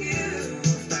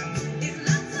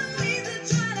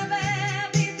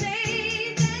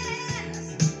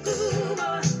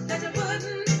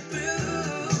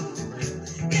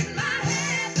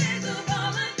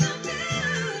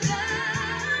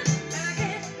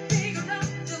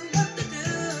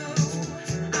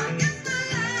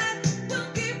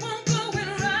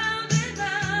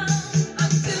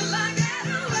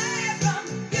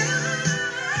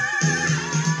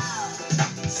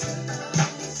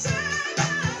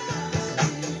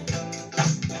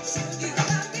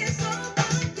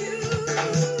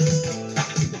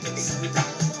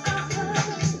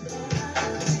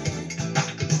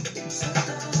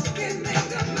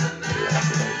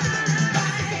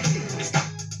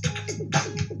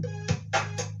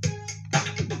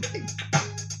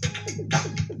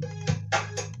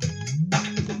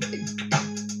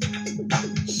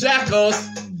 Shackles.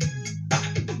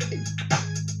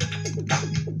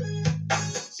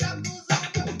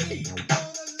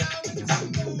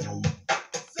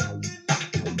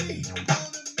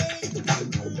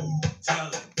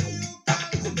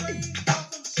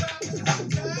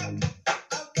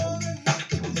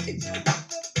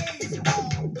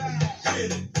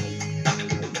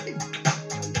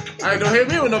 I ain't gonna hit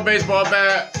me with no baseball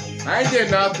bat. I ain't did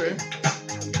nothing.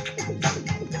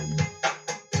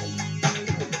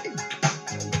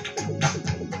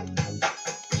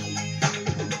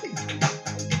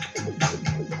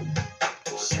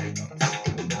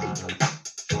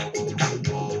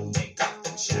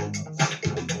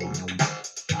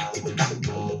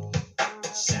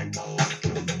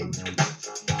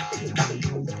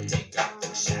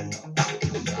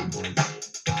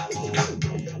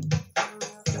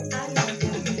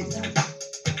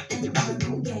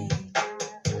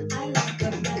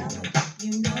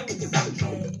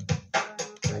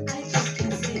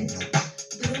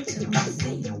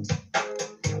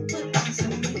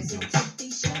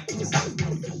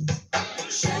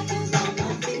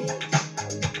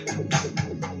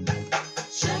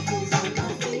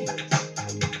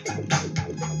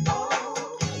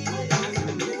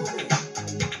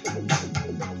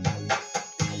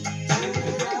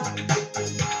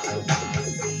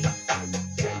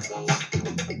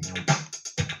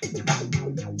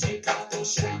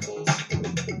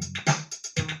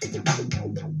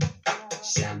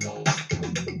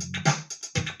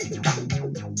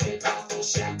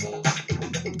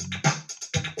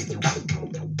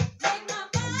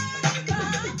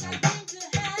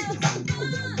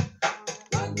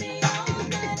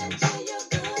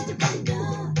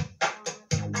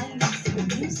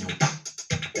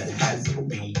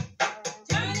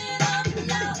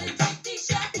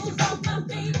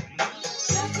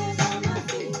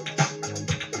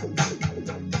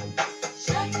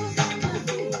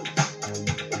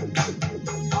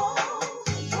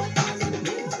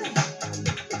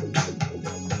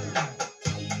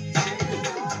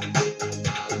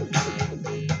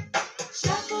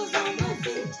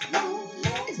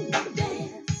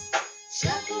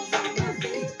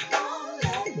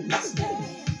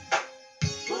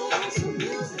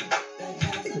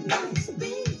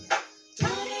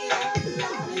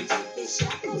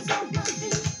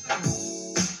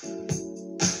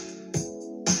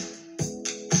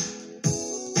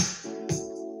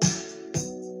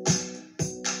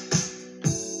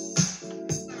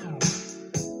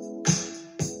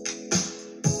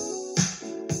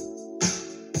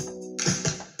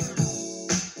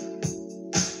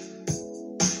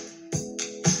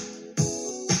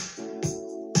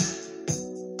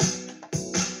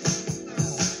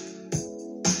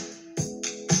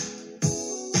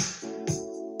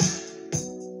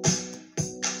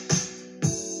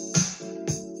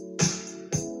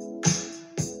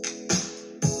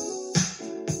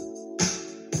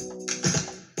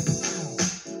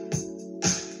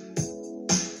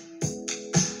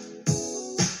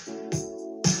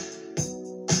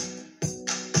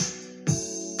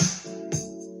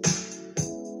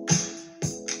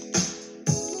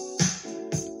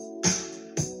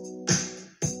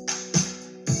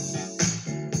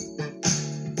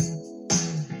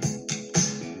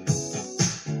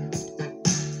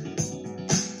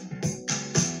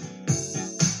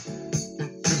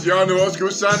 Y'all know Old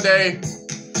School Sunday.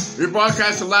 We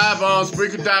broadcast live on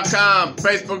Spreaker.com,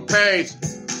 Facebook page,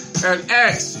 and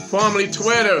X, formerly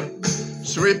Twitter.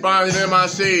 Sharife on the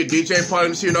MIC, DJ Party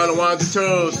MC, and all the ones and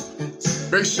twos.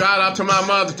 Big shout out to my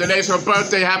mother. Today's her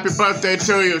birthday. Happy birthday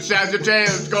to you. Shazzy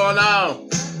James, what's going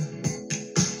on?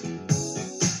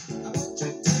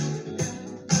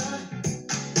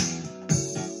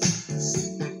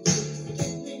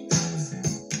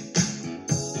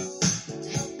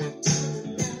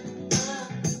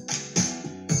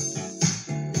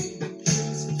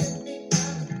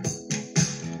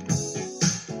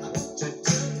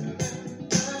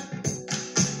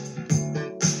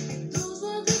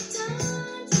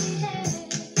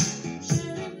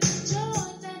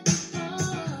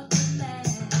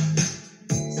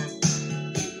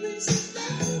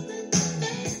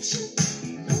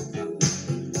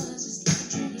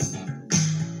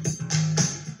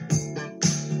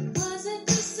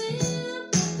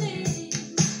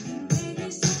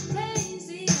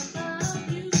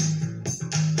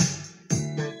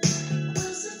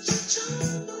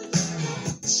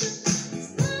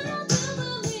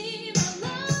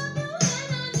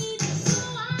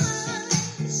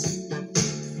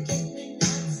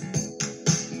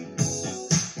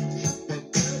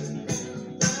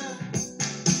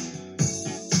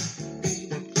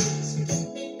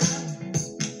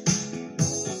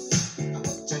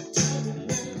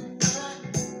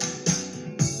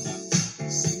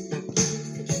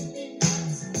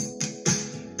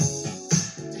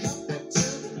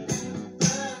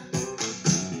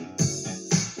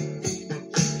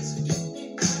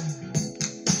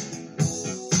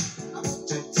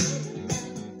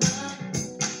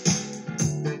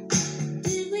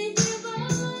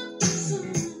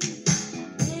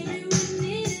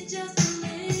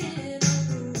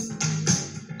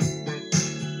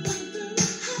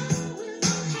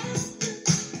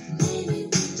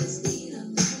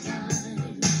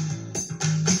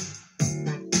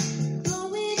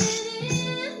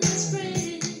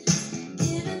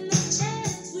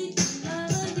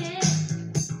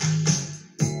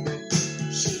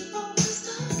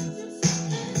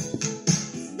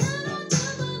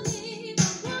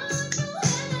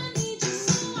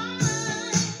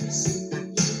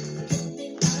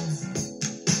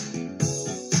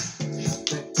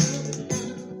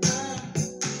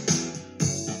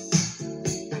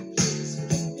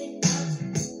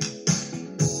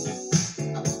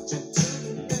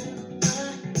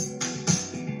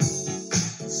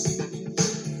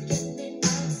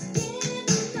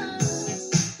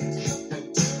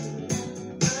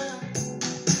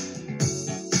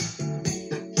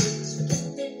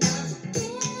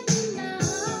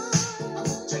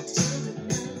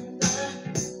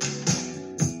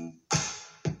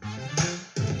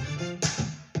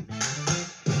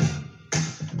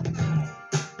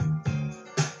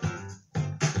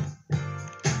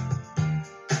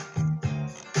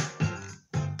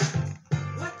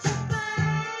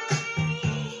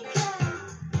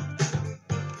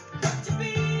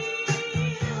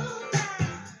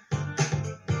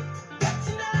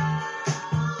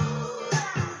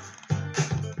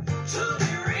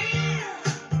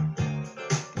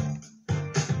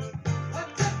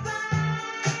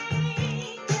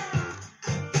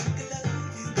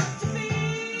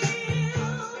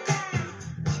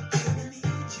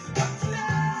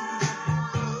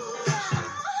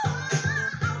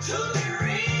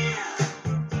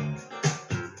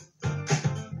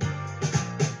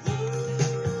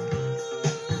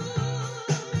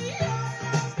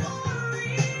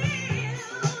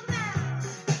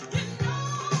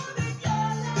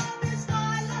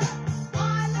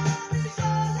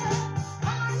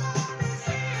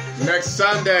 Next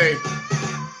Sunday,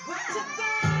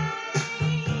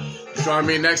 join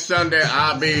me next Sunday.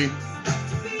 I'll be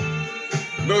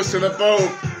loose in the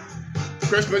boat.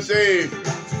 Christmas Eve.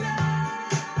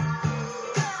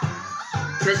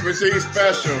 Christmas Eve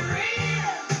special.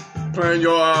 Playing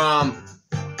your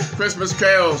Christmas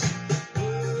carols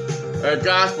at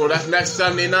gospel. That's next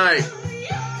Sunday night.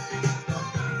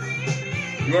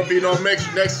 There won't be no mix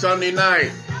next Sunday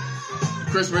night.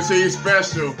 Christmas Eve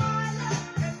special.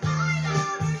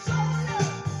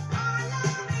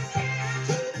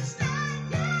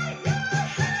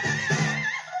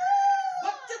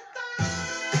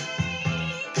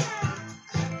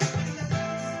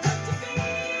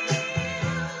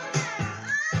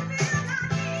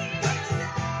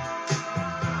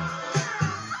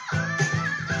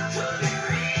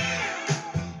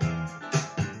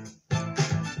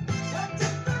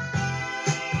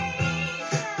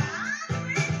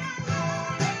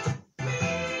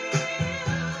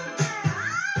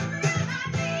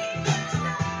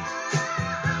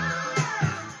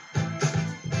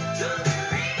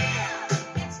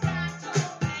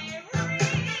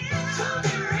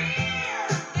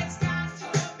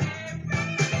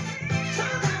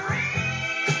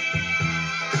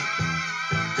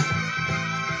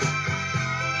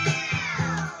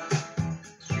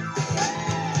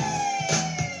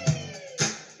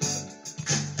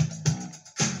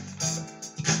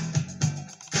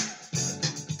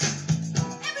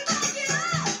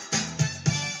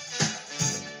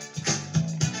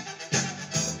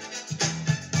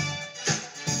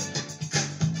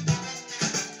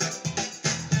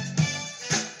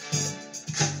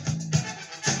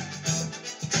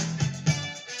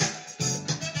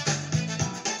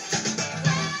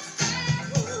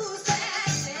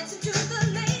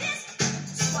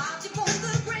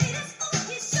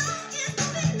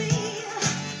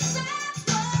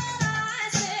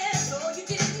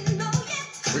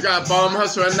 We got Bomb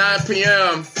Hustle at 9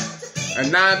 p.m.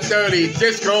 At 9:30,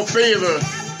 Disco Fever.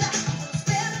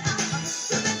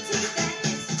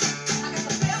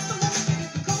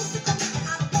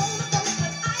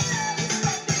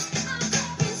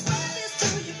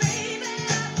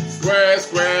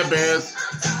 Square biz.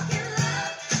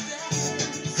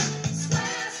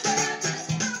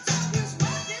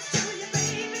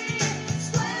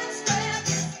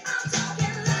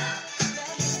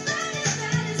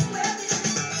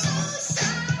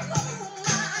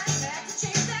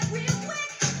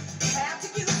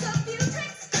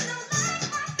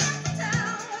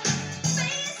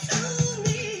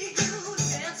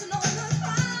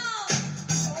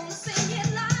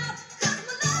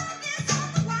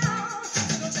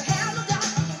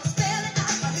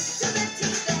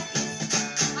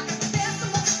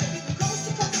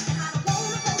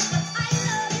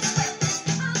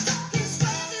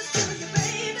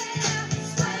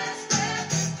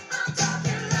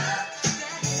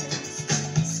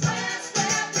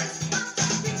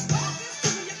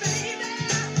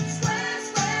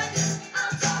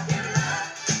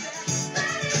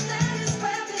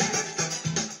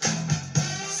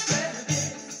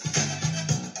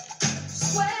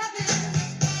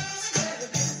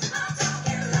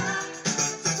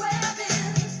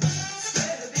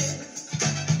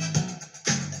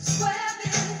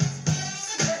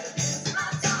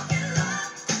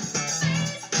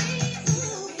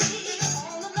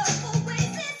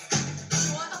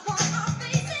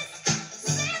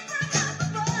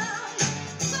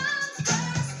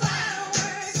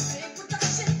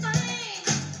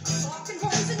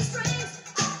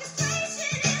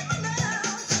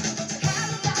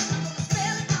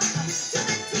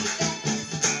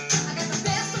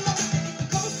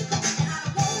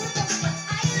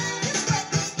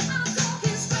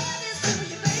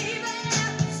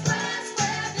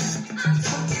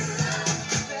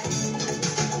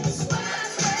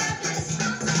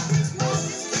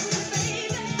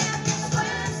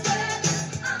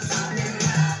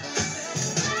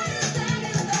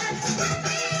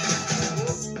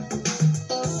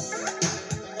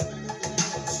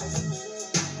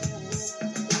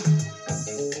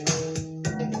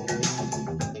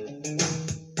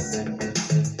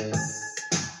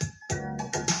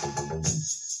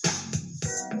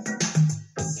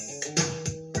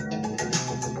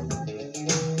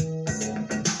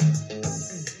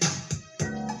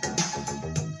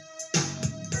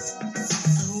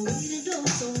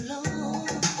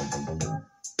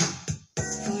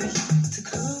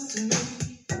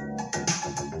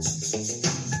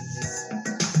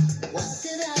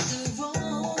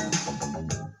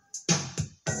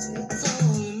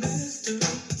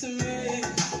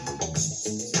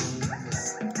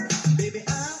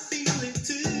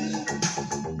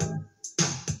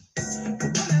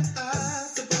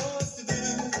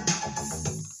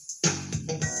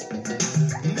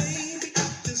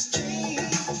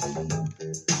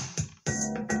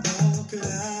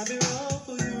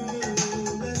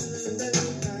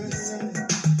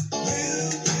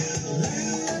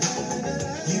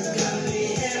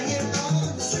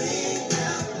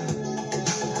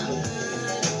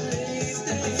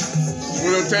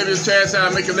 turntables, chairs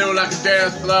out, make it little like a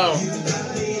dance floor.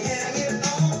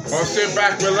 Or sit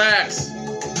back, relax.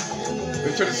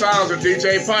 Listen to the sounds of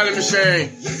DJ Party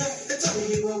Machine.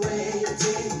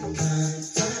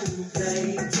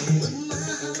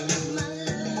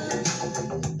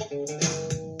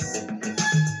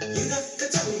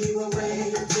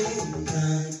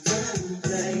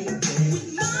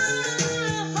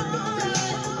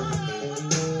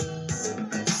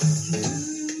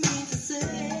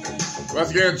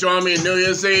 Once again, join me New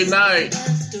Year's Eve night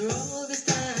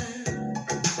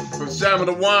from 7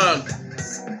 to 1.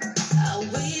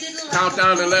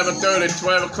 Countdown to 11:30,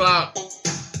 12 o'clock.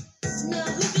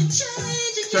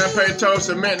 Champagne toast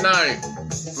at midnight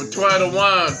from 12 to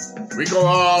 1. We go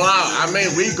all out. I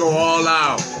mean, we go all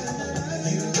out.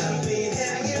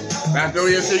 That's New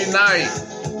Year's Eve night.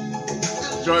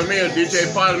 Join me on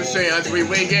DJ Party Machine as we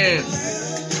ring in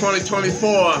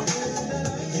 2024.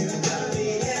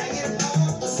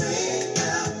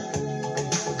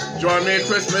 Join me on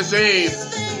Christmas Eve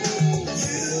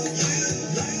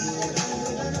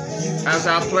as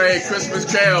I play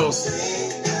Christmas carols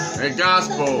and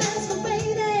gospel.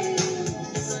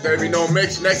 There'll be no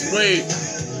mix next week.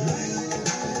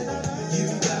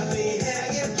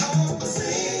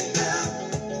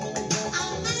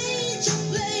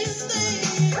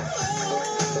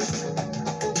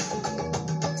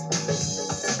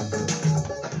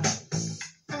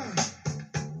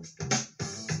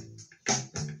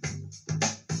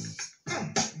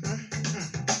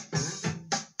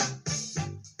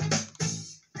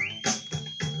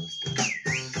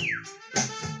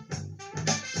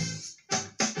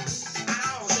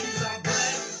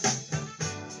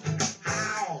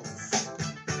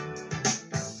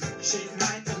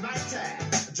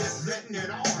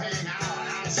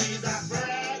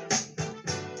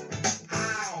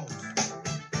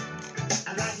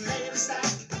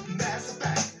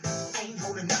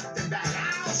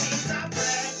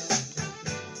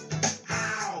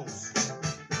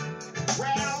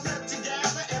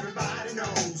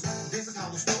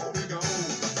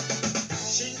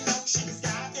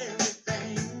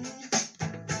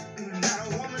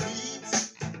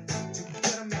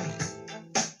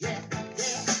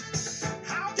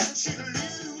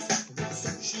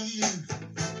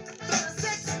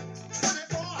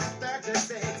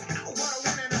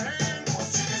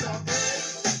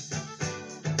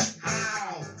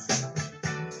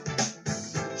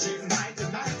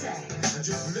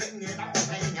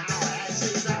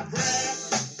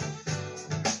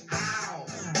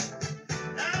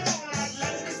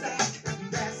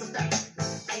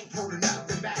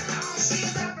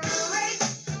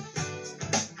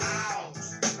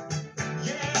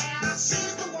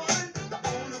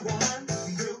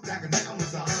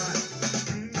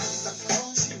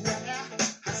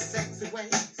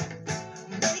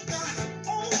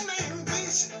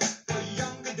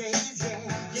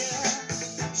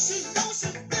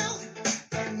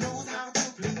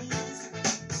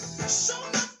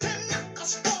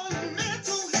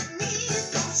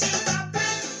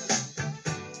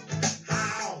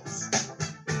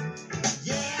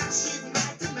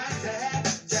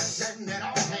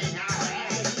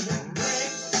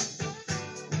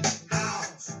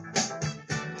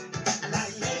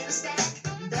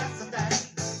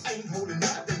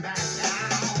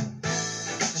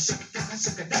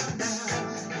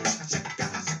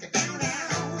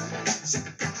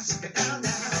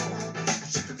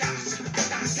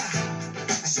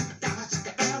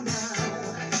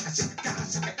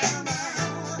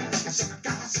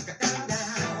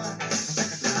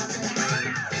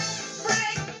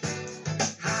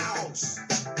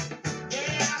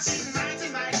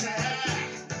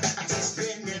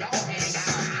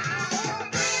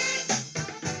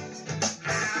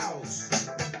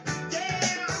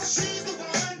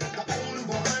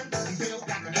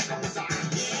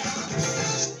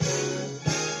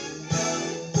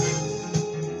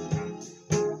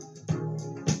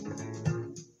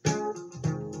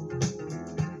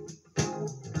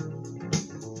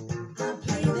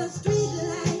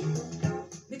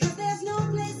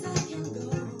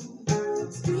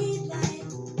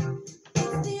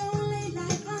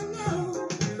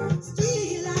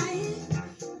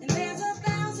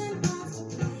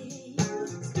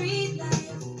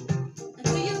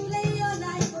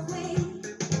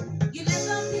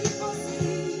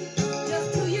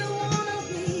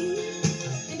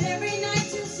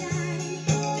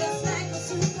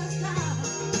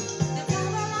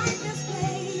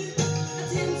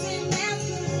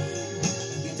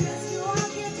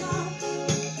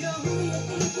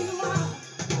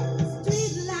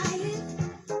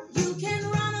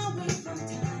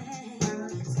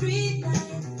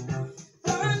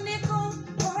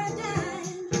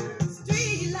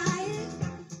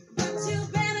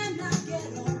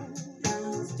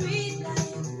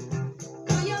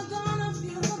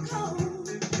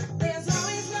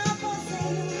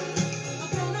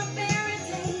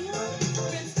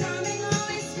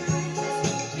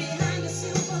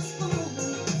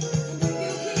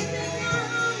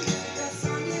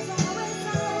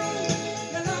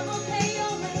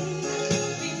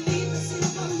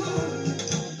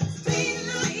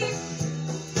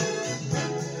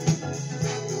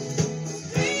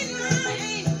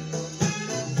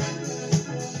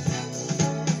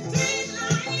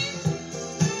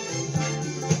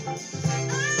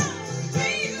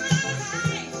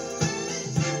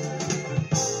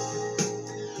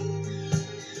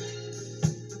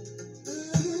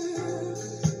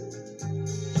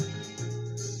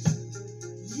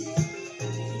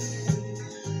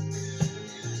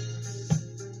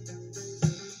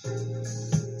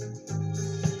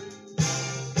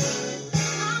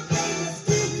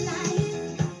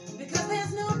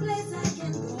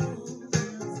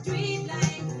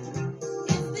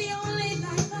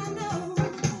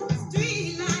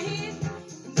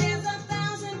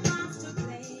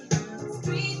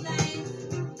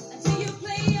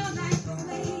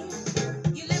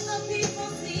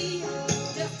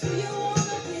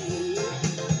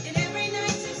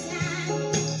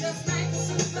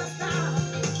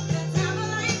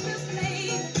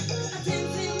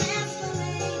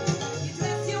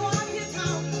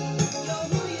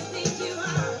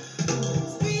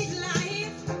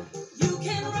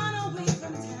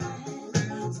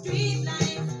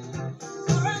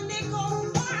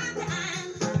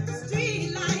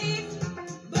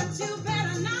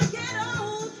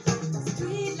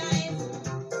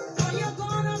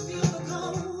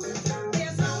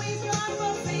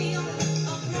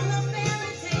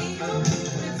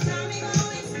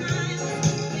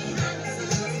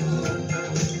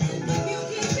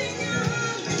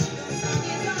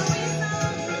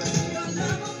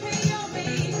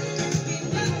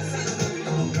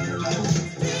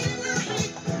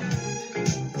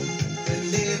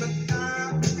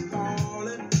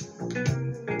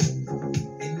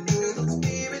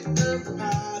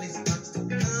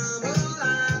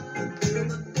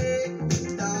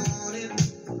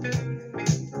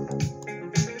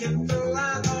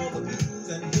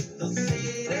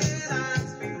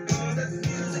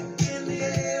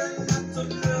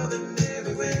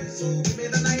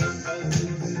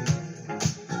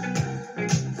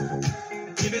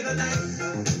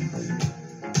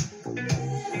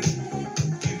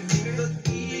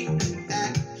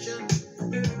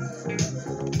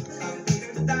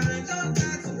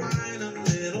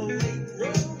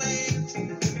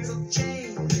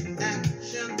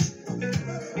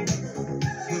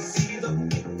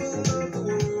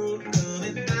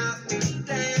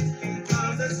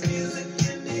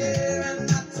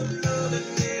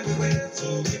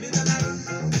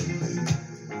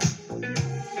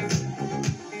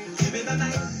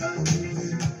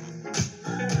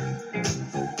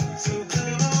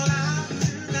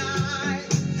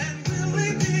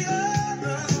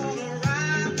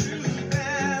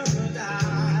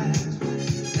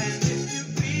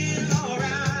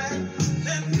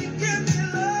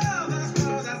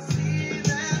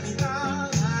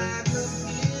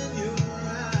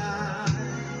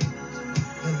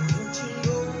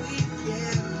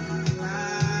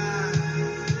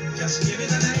 Just give me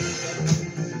the night.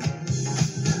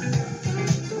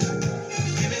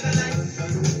 Give me the night.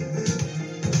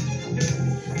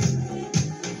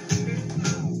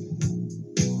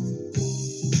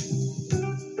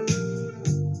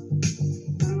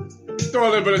 Throw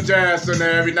a little bit of jazz in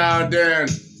there every now and then.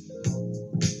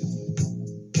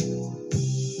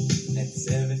 At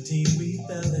 17 we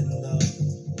fell in love.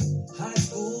 High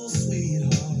school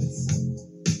sweethearts.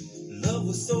 Love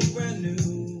was so brand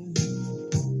new.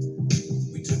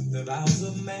 We took the vows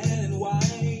of man and wife.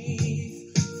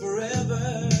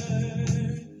 Forever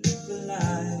for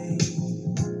life.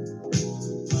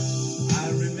 I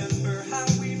remember how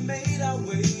we made our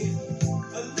way.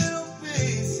 A little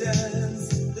patience.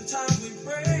 The time we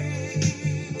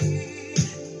prayed.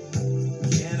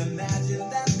 Can't imagine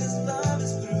that this love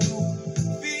is through.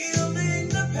 Feeling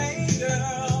the pain,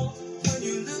 girl, when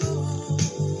you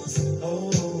lose.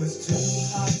 Oh, it's too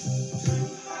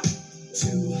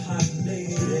hot,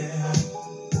 lady.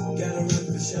 Gotta run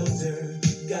for shelter,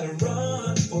 gotta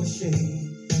run for shade.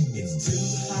 It's too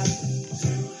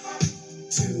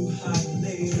hot,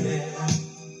 lady.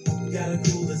 Gotta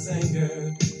cool this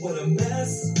anger. What a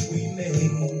mess we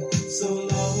made so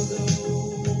long ago.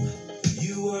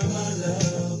 You were my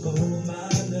love, oh my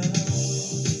love.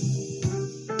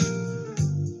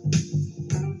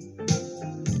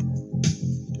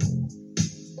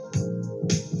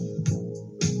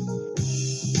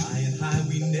 High and high,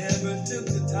 we never took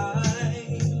the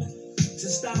time to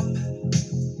stop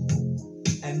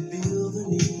and feel the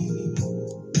need.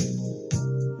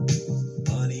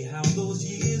 Funny how those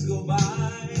years go by,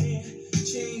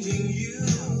 changing you,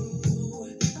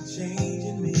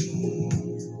 changing me.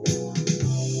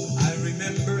 I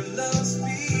remember love's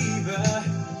fever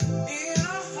in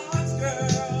our hearts,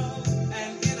 girl,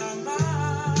 and in our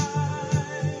minds.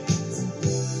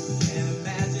 Can't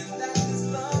imagine that this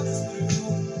love is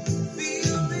through.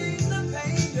 Feeling the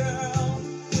pain, girl,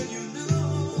 when you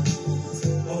lose.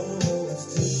 Oh, it's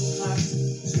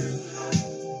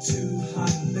too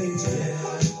hot, lady.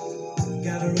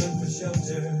 Gotta run for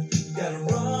shelter, gotta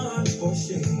run for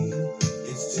shade.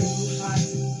 It's too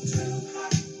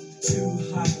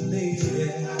hot,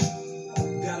 lady.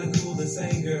 Gotta cool this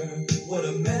anger. What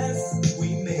a mess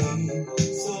we made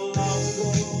so long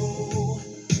ago.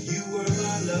 You were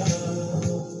my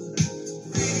love.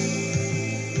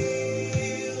 Feeling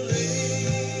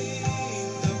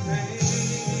the pain.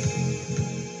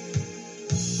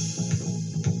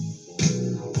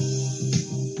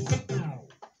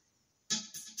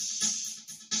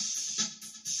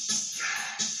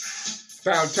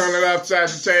 Time to turn it up,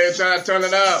 Sagittarius. Time to turn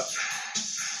it up.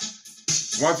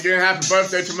 Once again, happy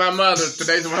birthday to my mother.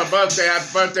 Today's her birthday.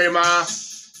 Happy birthday, Ma.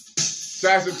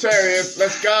 Sagittarius,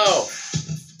 let's go.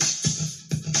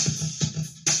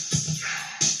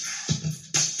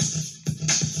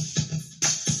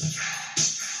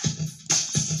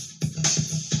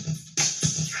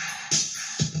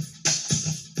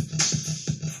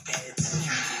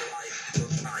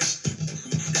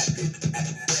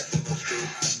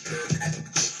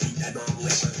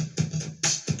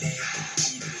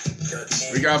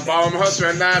 We got Ballroom Hustle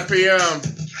at 9 p.m.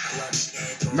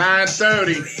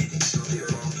 9:30.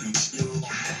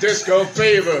 Disco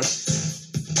Fever.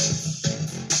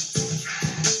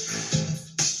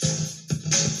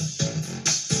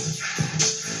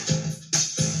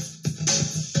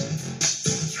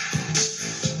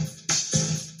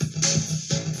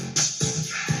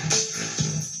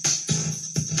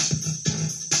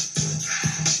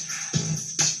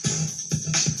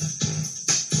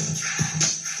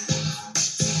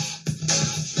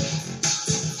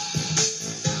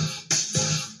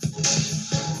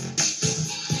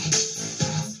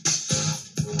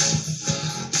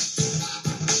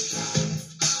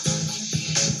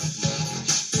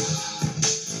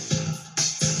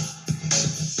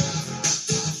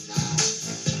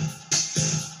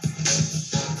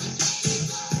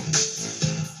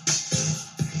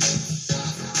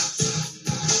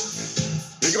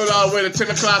 We go all the way to 10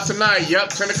 o'clock tonight. Yep,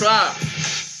 10 o'clock.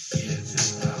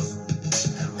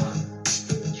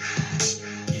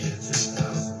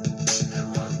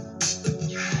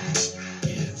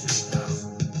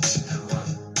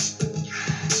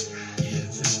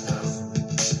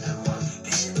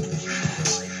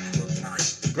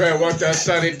 Greg, work that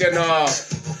Sunday dinner off.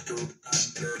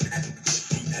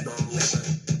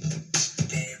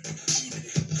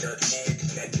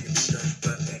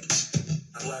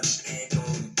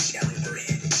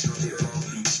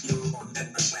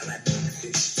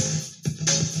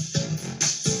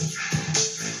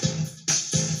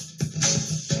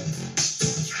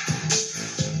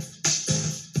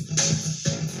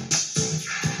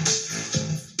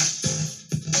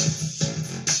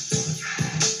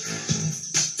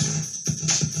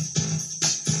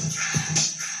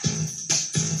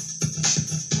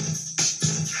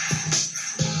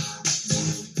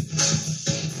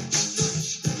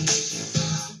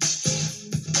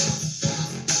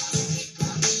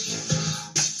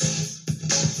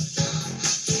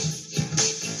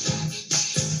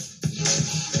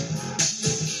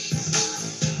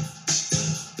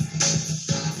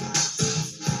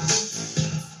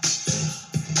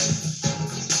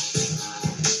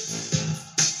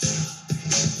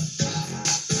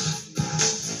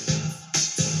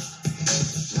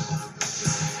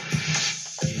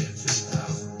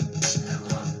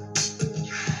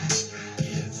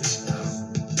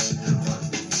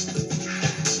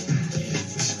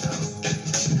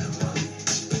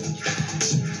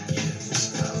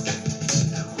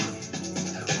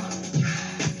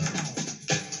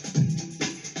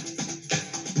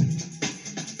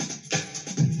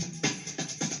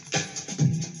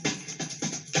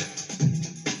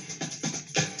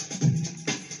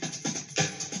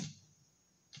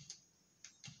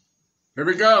 Here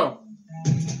we go.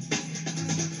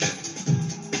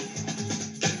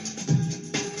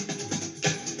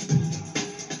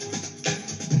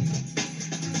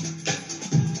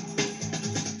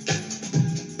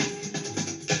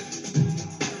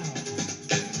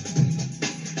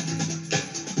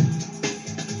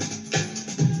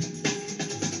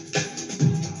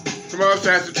 Come on,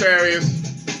 Sagittarius.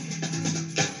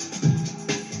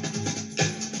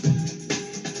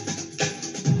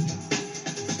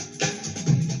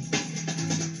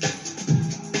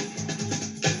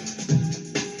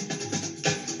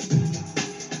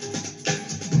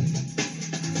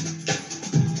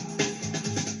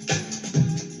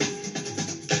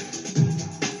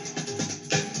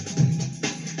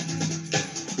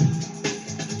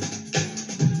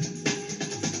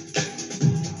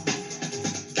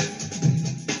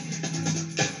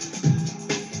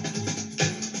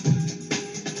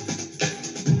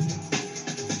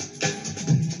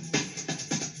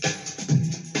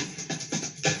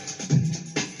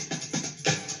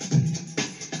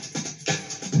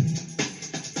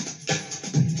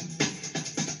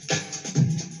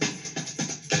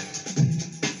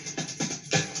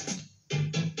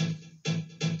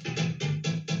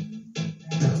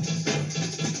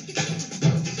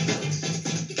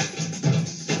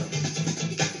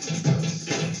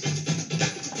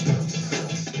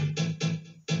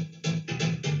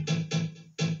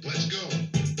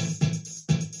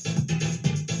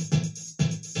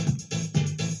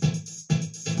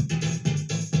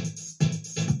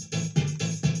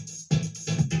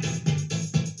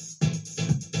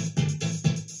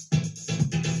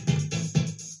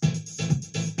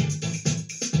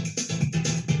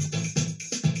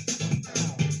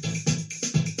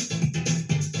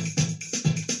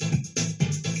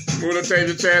 We're gonna take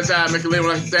the chairs out, make it live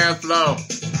like a dance floor.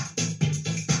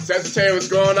 Sagittarius, what's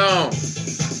going on?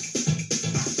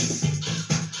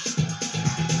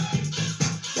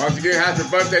 Once again, happy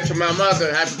birthday to my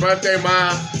mother. Happy birthday,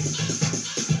 Mom.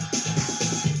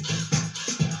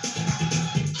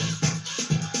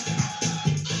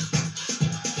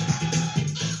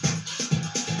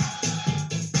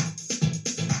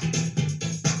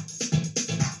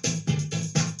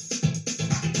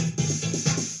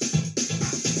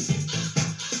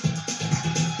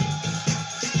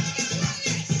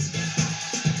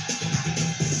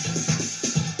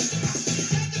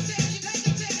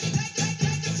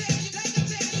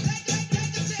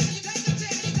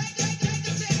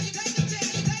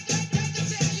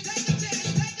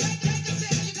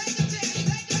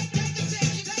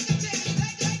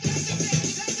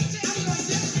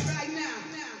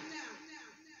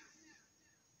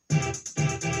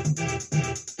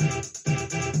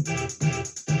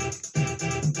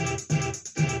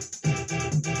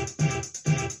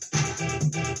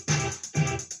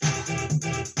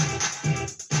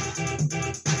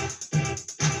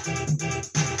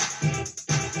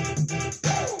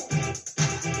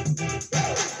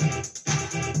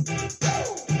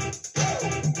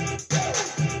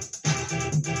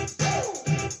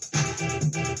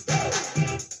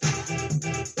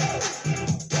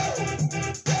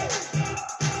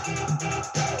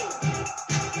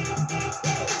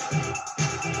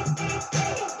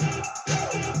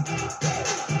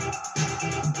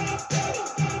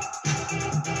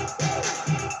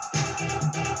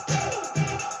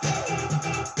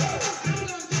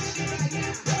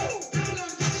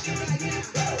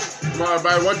 Come on,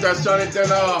 everybody, want that sunny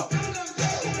thing off.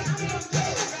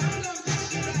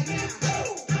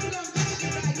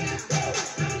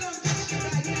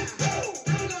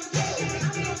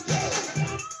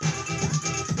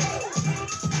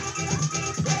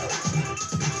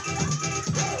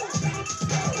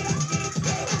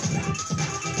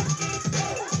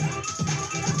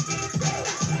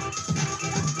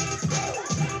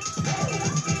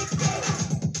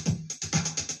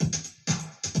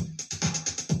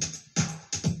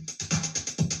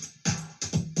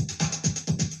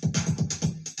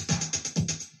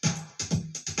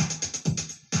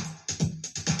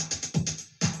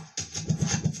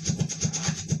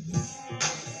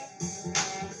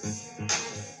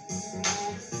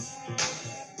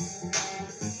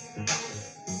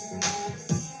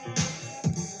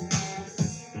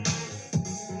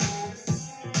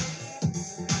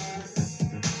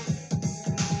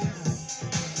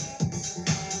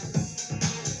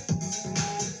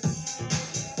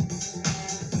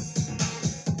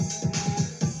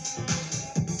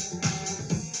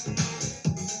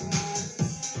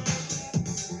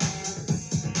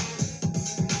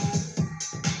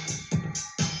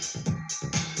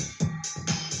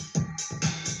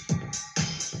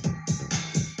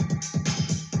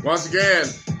 Once again,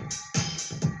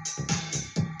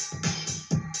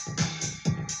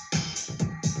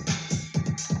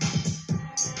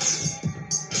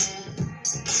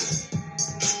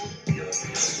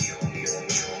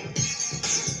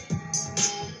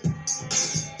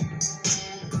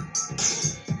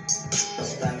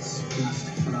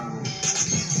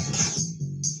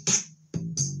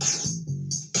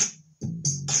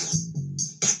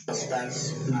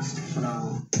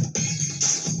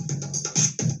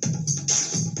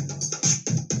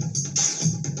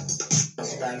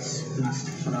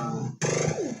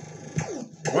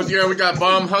 Once again, we got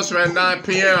Bomb Hustler at 9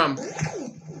 p.m.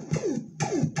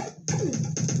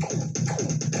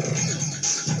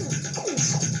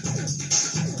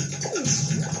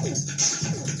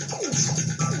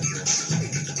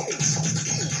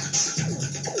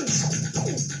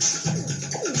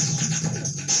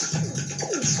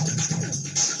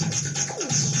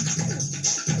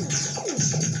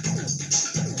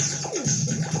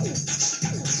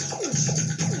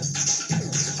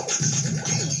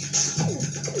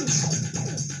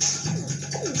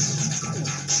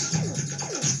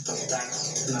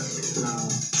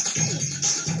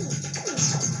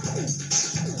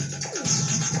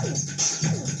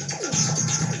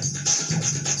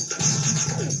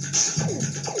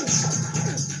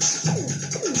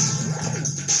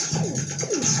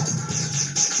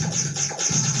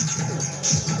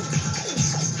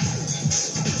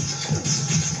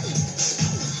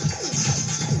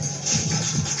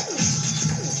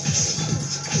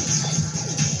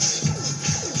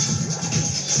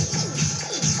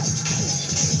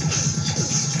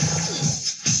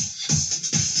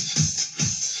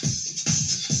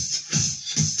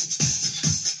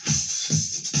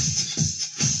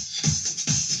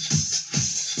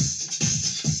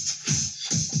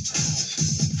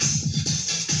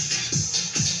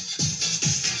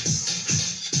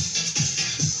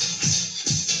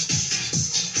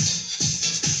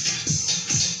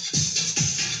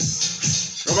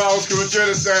 Come on, let's go with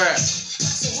genocide.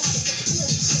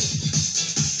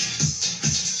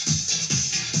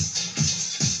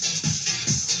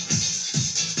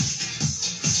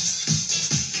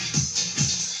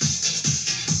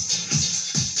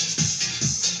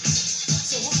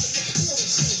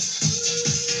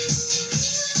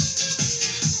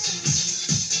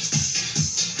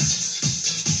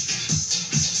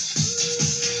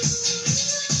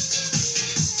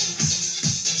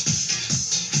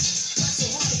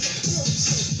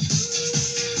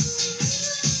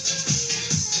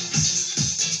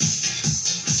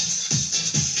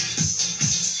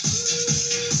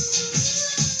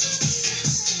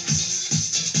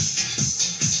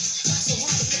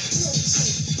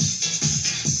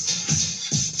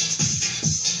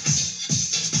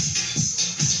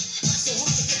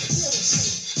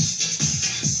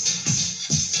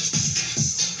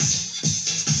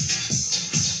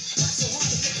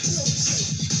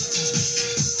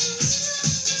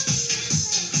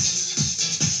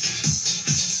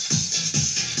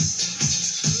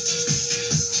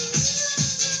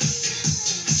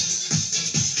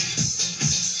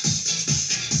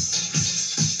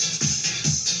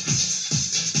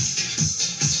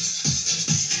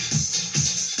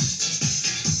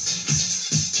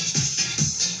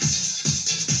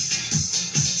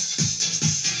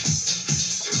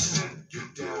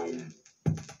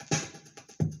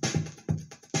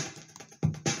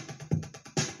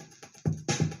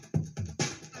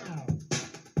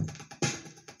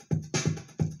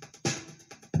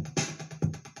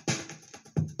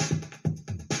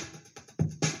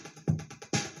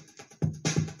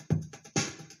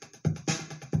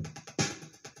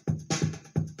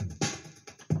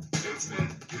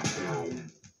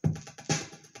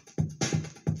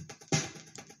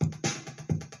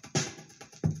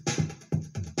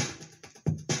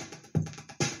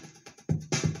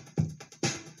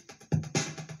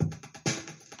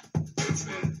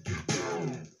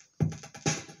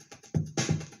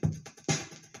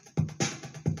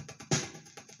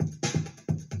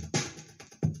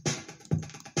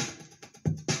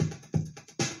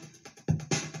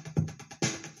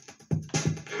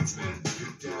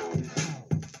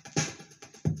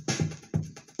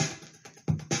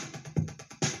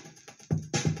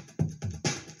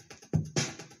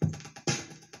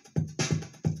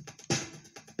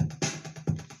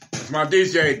 That's my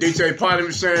DJ Party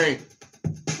Machine.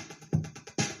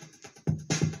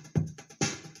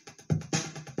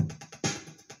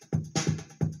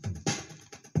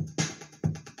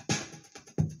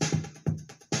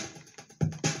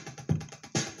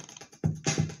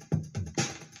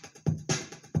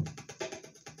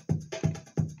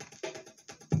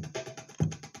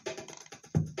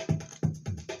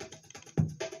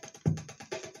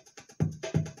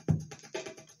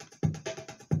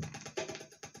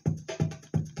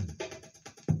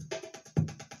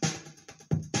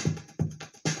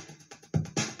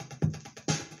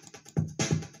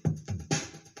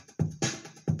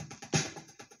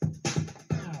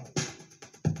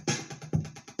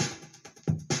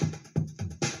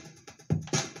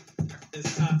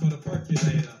 It's time for the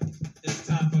percolator. It's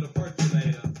time for the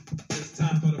percolator. It's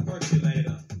time for the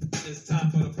percolator. It's time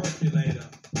for the percolator.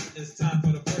 It's time for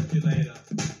the percolator.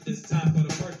 It's time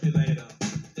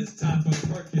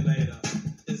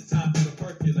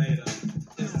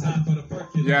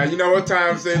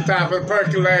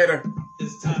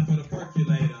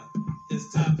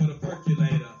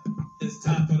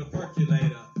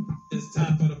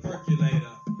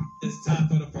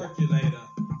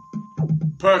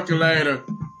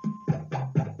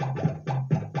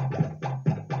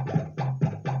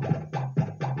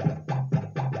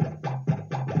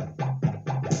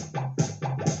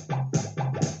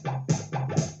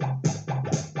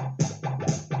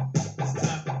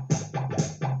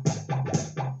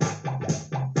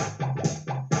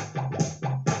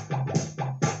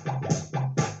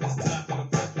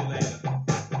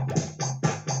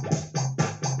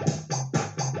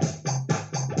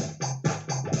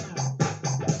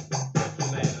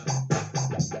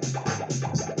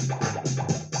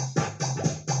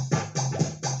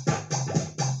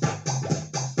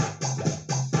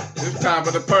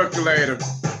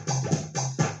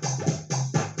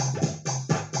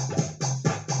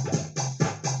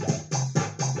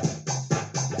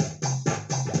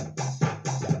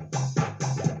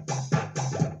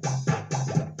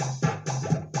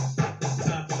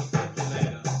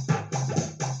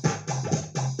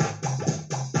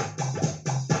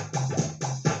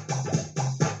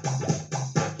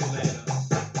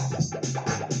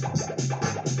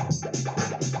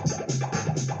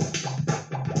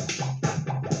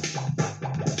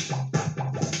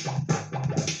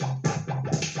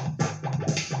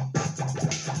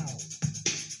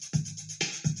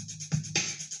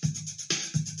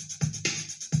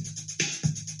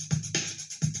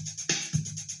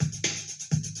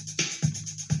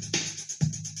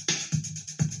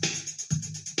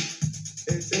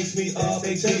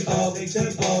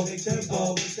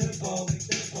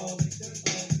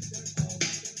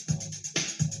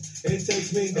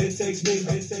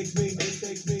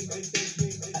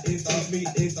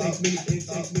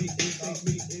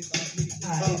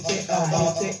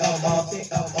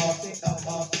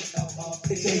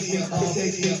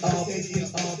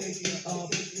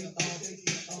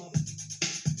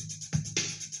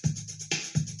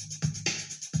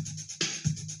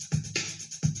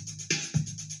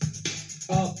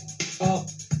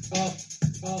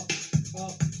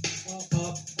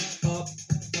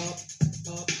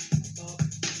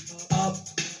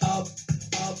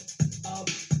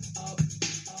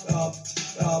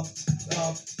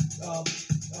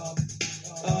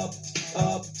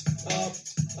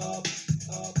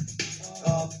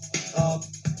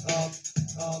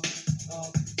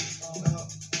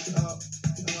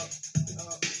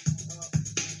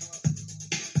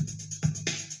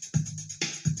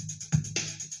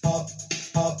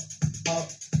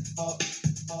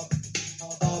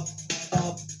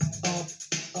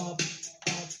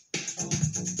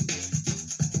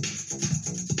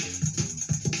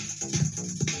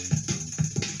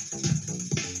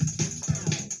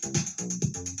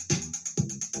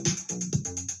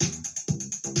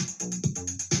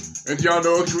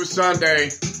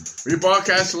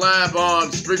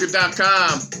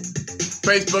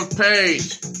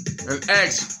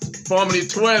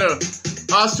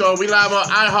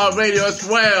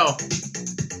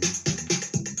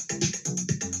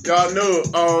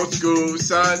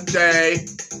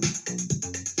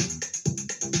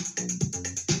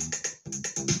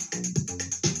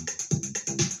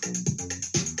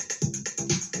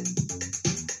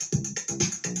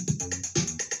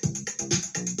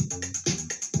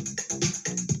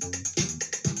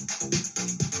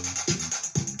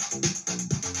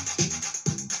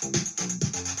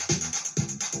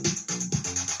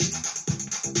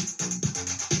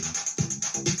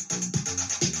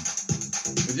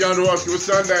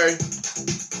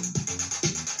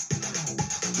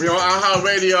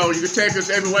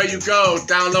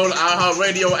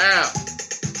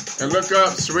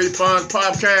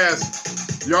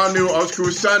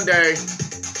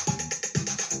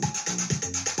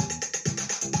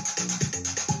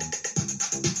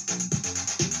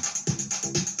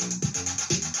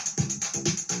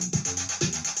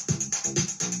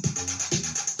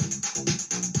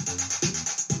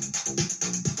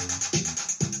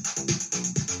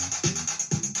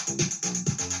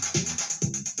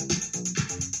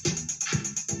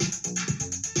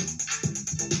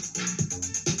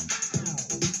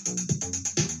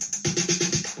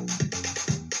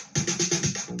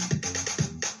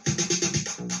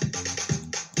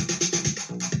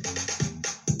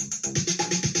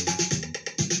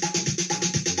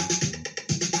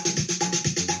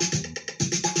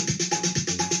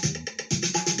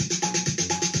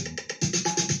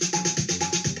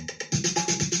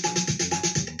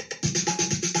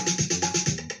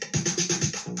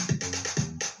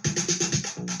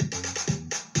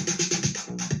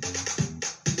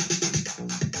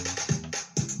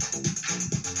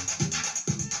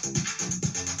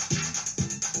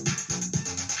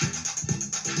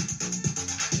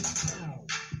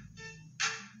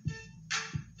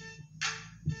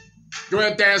Go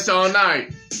ahead and dance all night.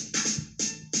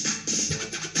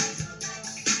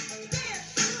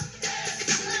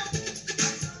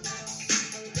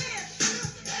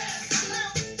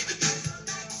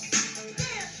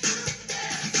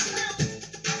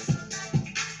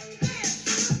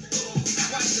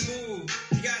 Watch the move.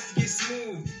 You got to get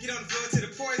smooth. Get on the floor to the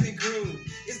poison groove.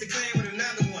 It's the clan with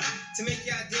another one to make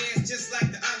y'all dance just like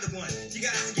the other one. You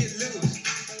got to get loose.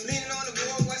 Leaning on the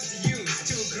wall, what's the use?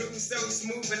 To a groove so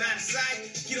smooth and out of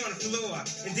sight. Get on the floor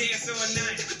and dance all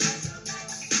night.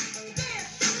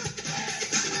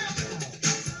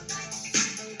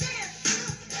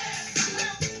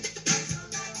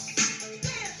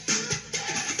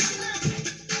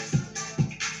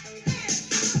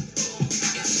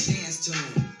 It's a dance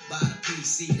tune by the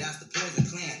PC. That's the Poison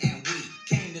Clan, and we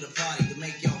came to the party to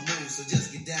make y'all move. So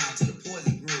just get down to the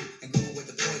Poison groove and groove with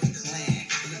the Poison Clan.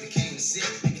 But if you came to sit,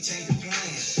 you can change the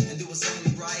plan and do what's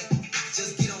only right.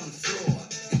 Just get on the floor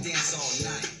and dance all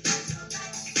night.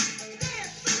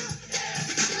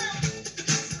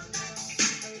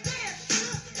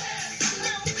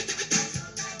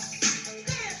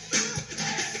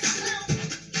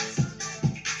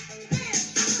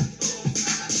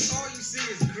 All you see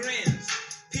is grins.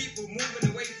 People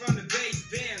moving away from the bass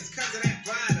bins cause of that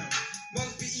bottom.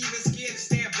 Most be even scared to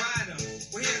stand by them.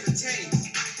 Well, here's a taste.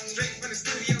 Straight from the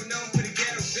studio, known for the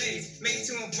ghetto bass. Made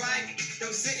to invite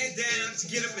those sitting down to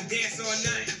get up and dance all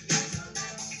night.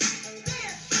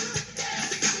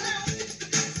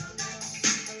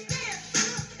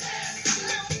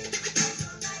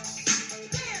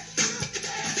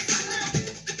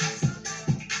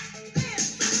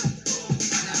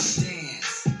 Now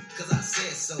dance, cause I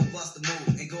said so. Bust the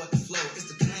move and go at the flow. It's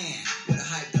the clan with a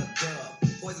hyped up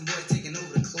dub. Poison boy taking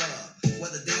over the club.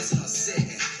 Whether dancing or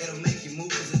sitting, it'll make you move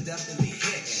cause it's definitely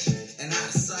hitting. And out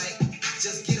of sight,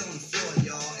 just get on the floor,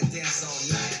 y'all, and dance all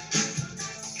night.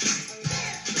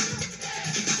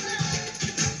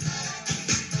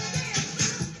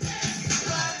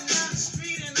 Riding down the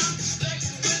street and I'm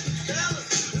flexing with the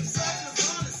fellas. With suckers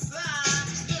on the side,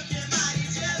 looking mighty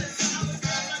jealous. I'm a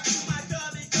girl up to my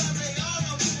club because they all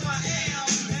know who I am.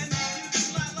 And if you do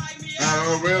not like me, I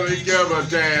don't really give a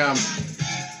damn.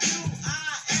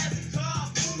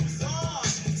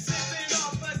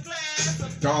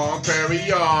 Don't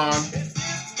carry on.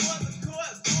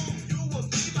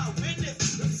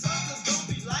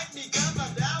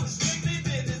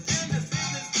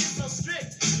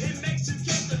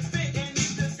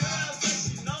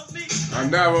 I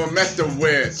never met the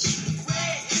witch.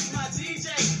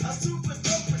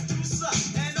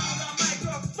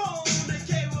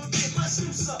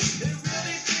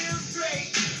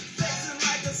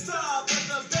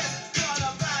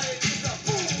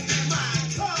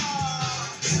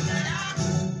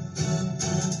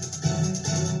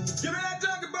 Give me that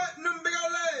junkie butt and them big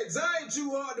old legs. I ain't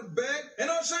too hard to beg. Ain't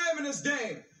no shame in this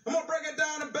game. I'm gonna break it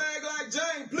down and bag like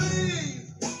Jane.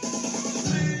 Please.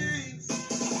 Please.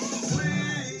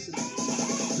 Please.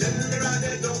 Let me ride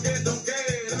that donkey, donkey.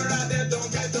 Let me ride that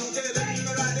donkey, donkey. Let me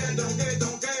ride that donkey,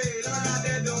 donkey. Let me ride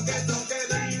that donkey, donkey.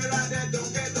 Let me ride that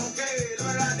donkey, donkey. Let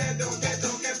me ride that donkey,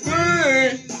 donkey.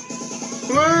 Please.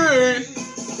 Please.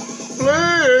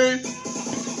 Please.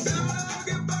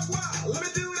 Let me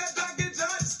do that Donkey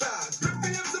George style. Grip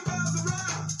me up some balls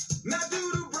around. Now do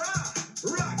the brown.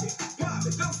 Rock it, pop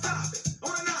it, don't stop it. I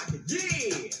wanna knock it,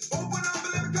 yeah. Open up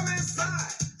and let me come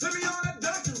inside. Take me on that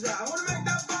donkey ride. I wanna make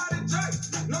that body jerk.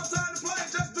 No time to play,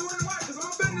 just doing the work. Cause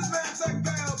I'm a businessman, taking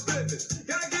care of business.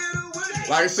 Can I get a win?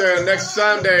 Like I said, next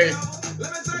Sunday,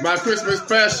 my Christmas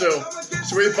special.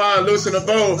 Sharife and Loosen the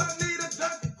Bow.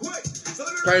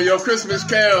 Playing your Christmas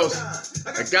carols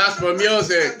and gospel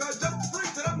music.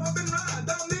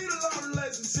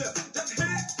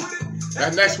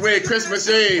 And next week, Christmas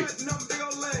Eve.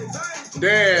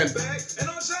 Then,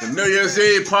 the New Year's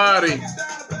Eve party.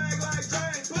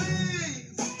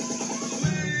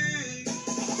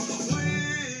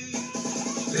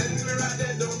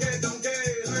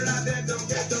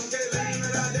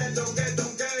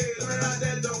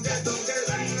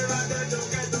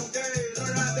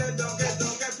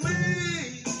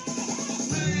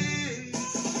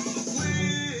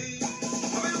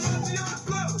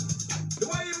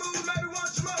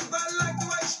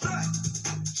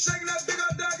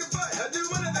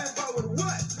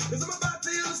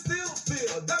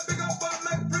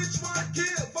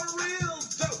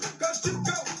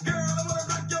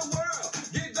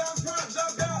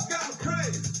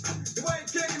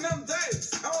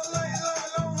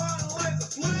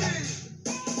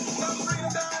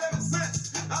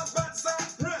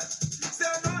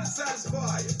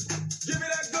 Give me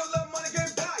that good love money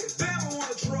can't buy it. Damn, I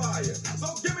wanna try it. So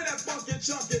give me that funky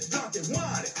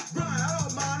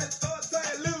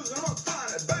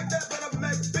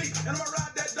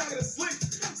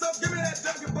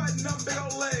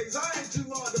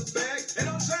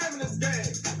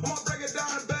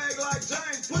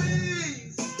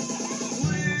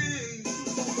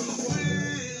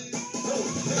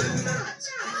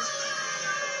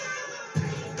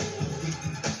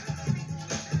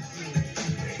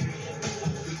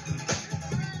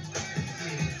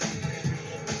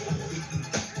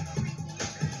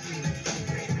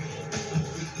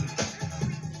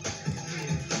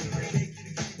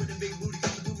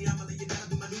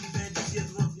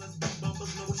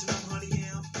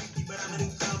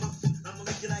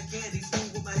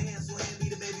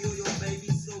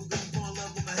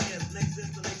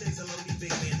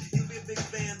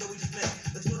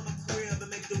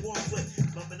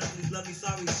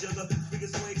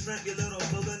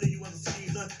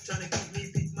trying to keep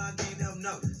me, pick my game, hell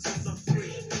no. Since I'm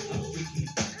free, I'm freaky.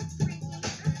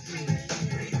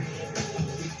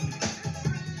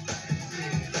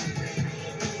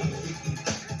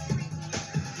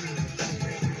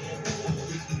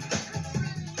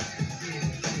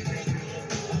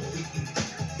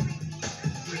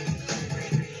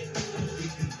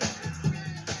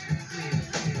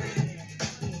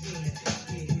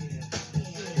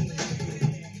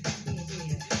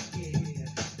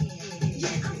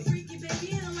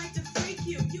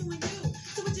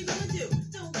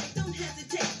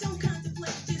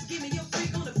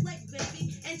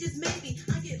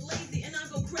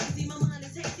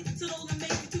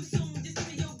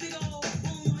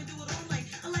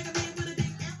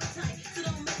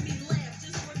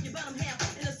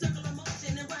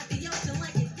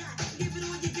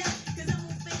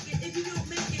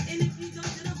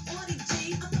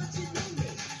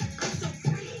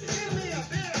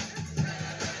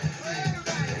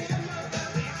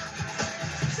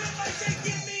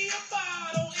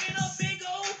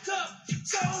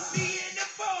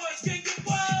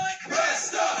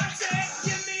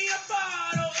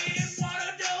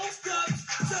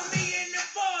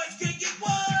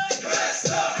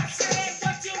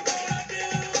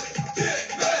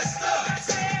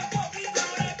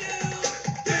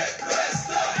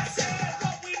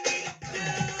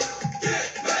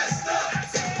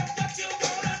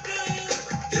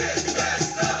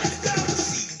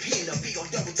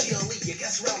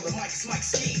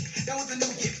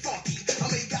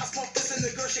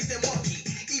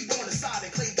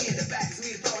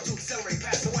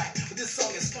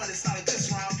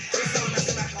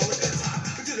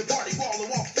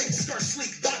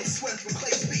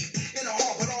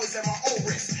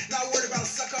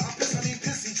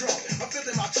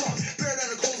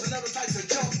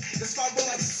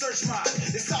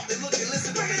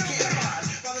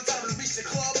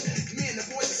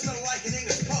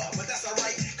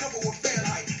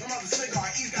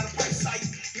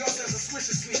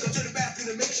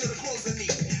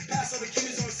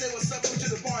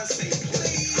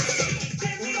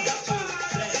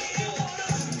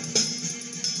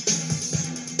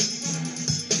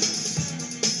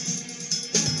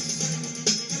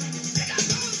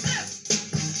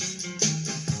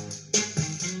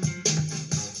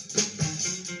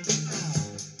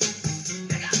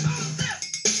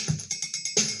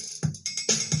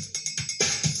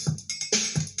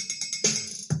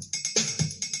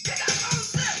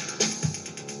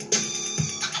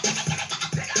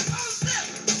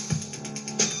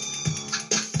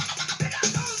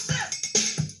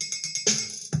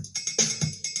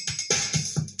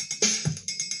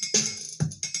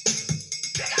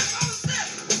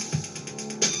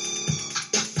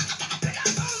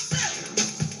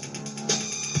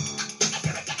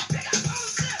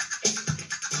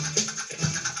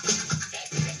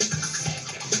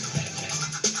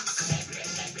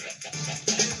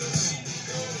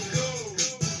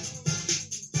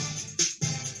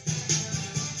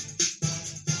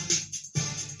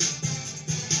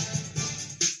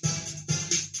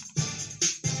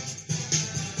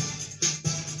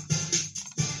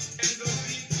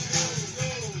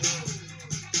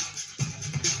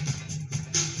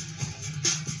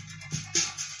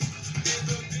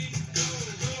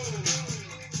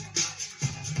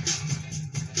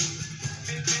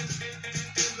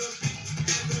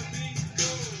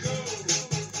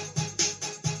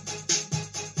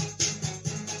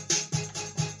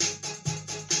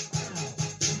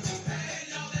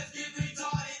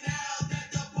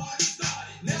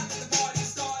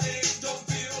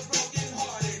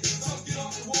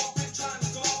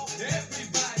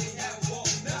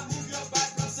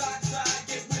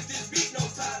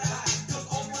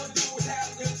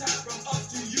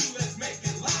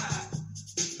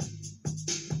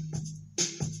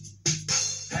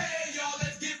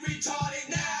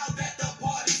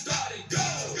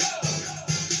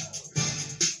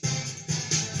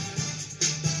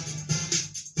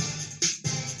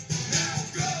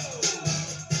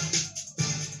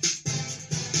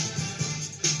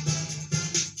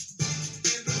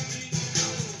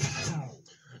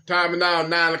 Time now,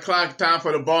 9 o'clock. Time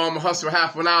for the Bomb Hustle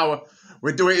half an hour.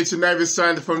 We do it each and every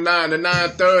Sunday from 9 to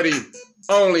 9:30.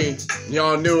 Only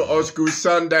y'all new Old School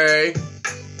Sunday.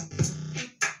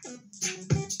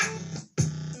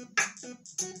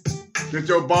 Get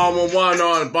your Bomb on One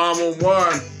on. Bomb on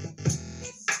One.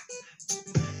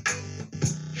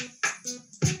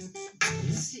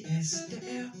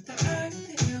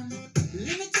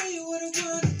 Let me tell you what I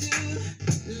wanna do.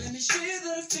 Let me show you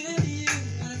that I feel you.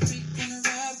 Wanna freak, wanna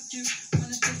ride with you.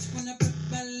 Wanna touch, wanna put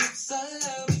my lips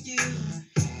all over you.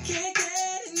 Can't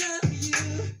get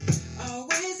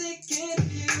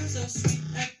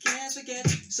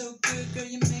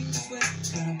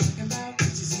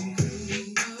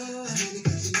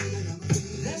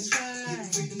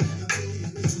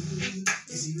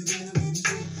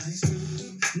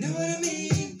Know what I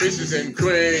mean? Peaches and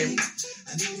cream.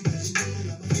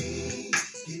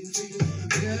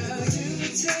 Girl, you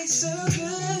taste so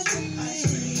good to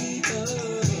me.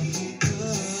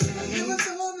 I never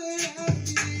thought that I'd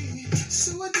be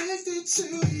so addicted to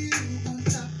you. On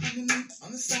top, underneath,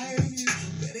 on the side of you.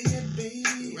 Better yet,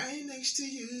 baby, right next to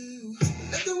you.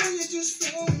 Love the way you're just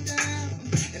flowing down,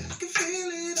 and I can feel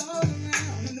it all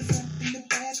around. In the front, in the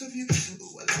back of you.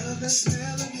 Ooh, I love the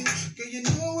smell of you. Girl, you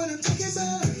know what I'm talking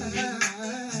about.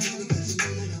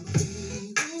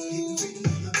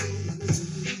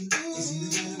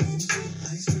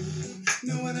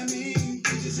 Know what I mean?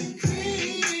 Peaches and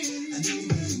cream.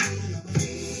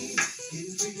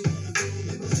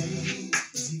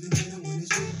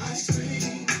 Ice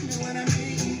cream. Know what I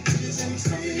mean? Peaches and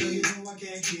cream. You know I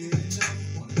can't get enough.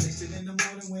 Wanna taste it in the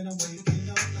morning when I'm waking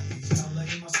up. Like peach cobbler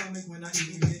in my stomach when I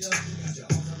eat it up. Got your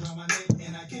arms around my neck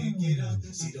and I can't get up.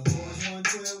 See the boys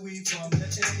 112, we from the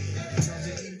A. And trying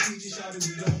to eat peaches, y'all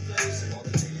we don't play. So all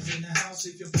the ladies in the house,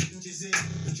 if your peaches in,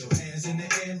 put your hands in the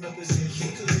air and represent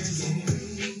your clear.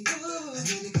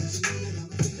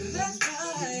 That's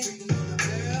right.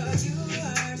 Girl, you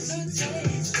are so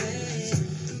tasty.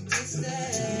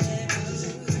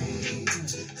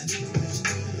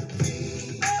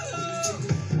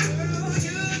 Girl,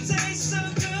 you taste so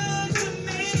good to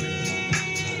me.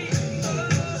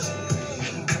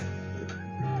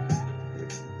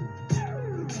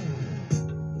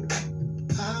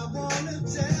 I wanna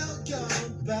tell y'all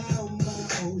about my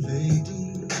old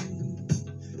lady.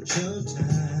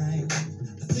 Sometimes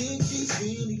I think she's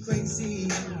really crazy.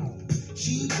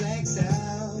 She blacks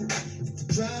out at the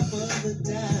drop of a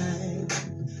dime,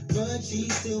 but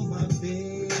she's still my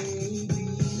baby.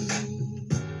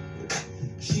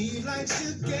 She likes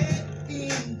to get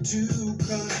into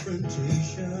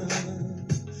confrontation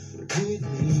with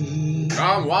me.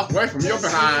 I'll walk away from your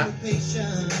behind.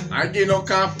 I ain't getting no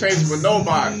confrontation with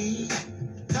nobody.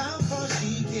 How far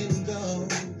she can go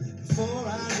before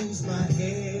I lose my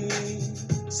head.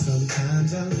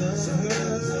 Sometimes I love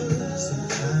her,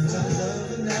 sometimes I love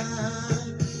her now.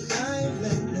 I ain't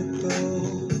letting her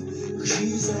go, 'cause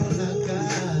she's all I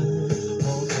got.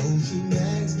 Although she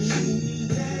nags me,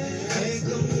 ain't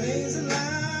complains a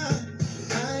lot.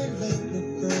 I ain't letting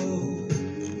her go,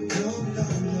 no, no,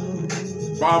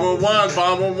 no. Bomber one,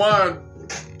 bomber one.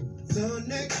 The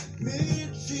next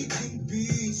minute she can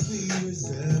be sweet as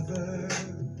ever.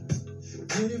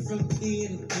 Running from ear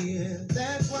to ear,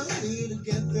 that's why we're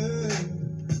together.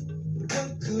 What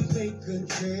could make a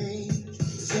change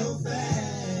so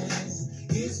fast?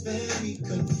 It's very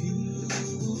confusing.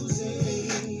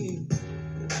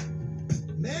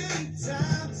 Many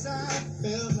times I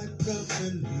felt like I've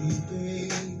been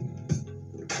leaving.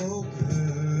 Oh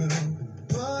girl,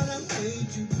 but I'm way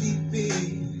too deep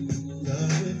in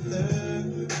love with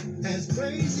her. As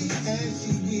crazy as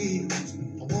she is,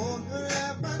 I want her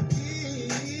at my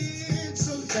kids.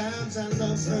 Sometimes I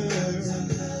love her,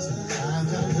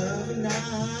 sometimes I love her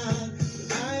not.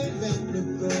 I ain't letting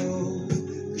her go,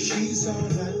 'cause she's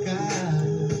all I got.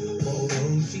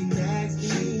 Although she nags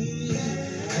me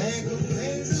and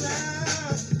complains a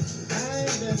lot, I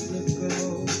ain't letting her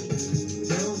go,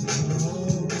 no,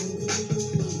 no,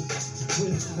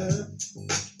 with her.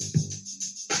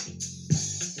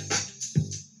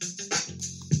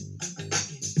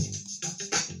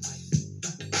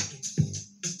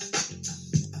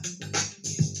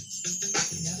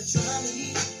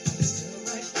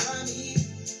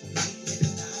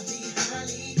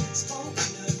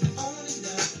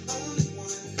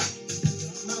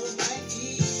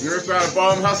 You're inside of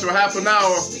Bomb Hustle half an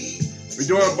hour. We're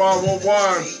doing Bomb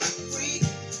 1-1.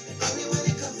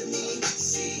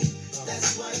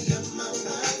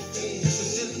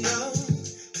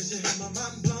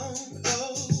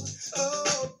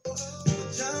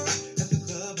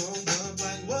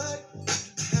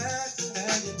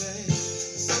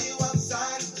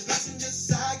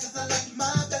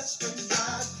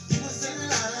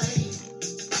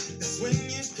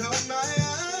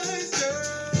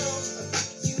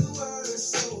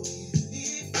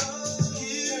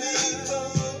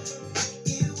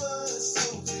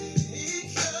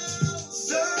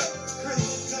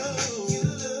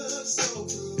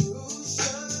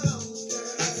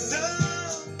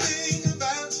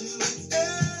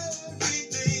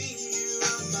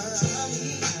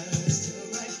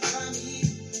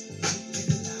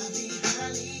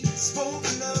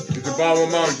 Get the ball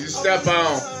 1-1. Get the step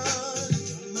on.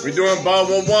 We're doing ball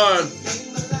 1-1.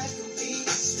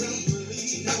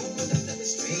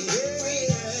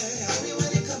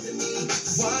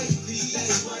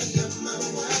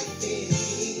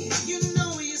 You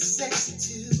know you're sexy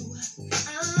too.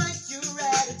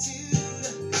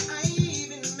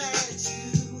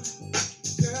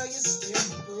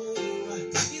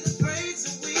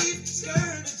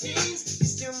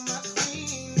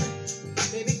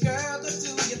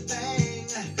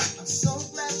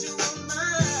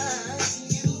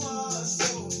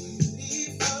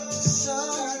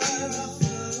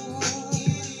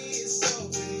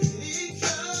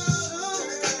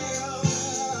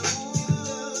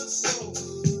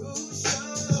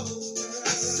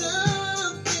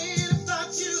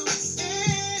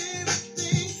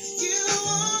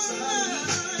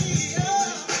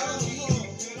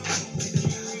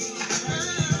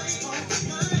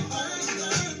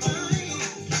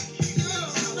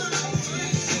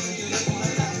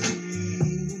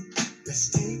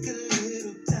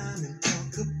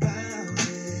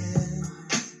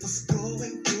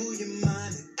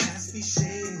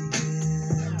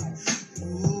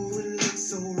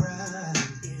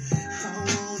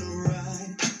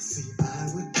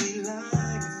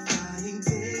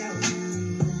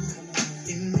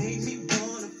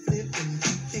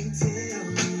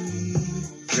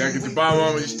 the bomb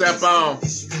on when you step on.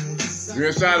 You're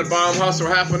inside the bomb hustle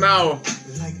half an hour.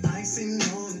 Like icing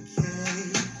on a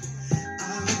cake.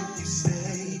 I hope you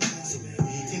stay so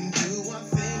we can do our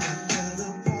thing after the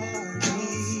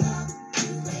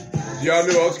party. Y'all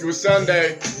knew Old School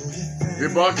Sunday. We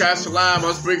broadcast live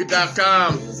on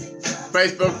Spreaker.com,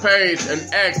 Facebook page, and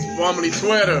X, formerly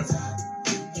Twitter.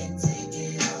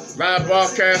 Live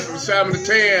broadcast from 7 to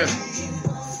 10.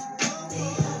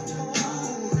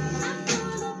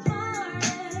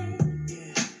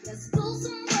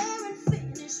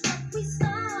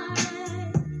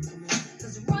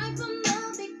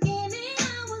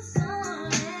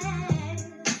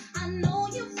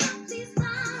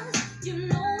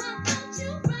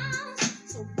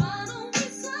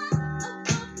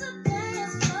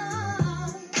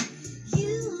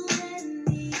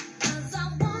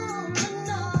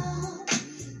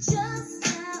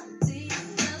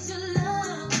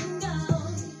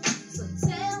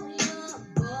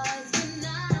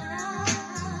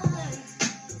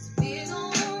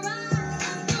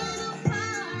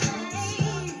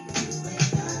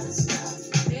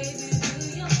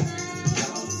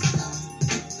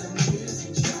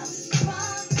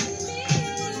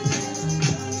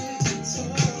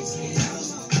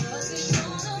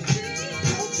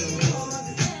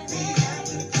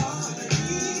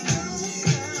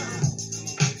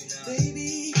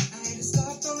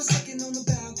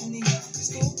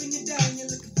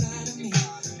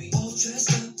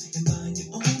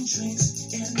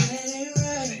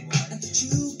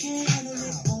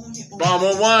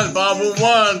 Bomb on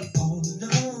one.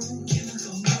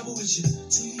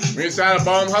 We inside a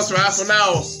bomb hustle half an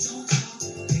hour.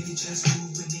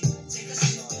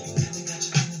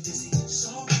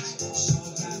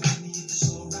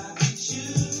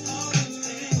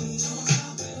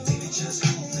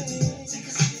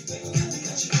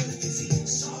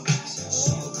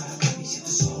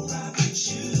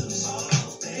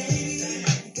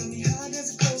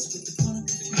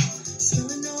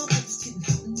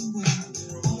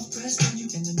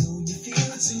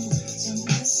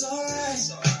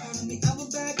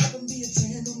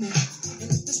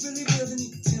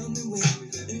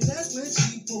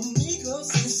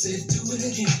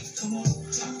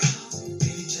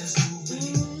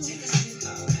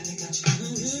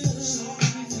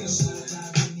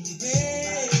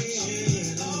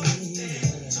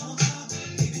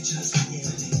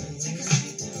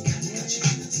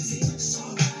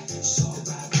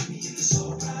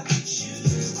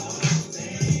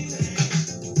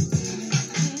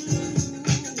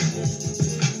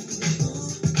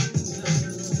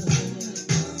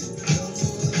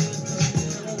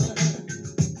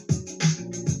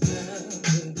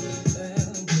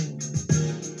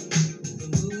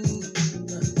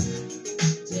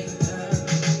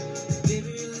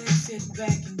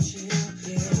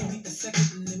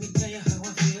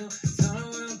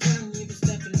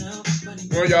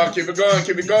 Come on, y'all, keep it going,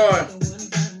 keep it going.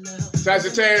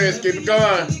 Sagittarius, keep it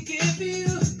going.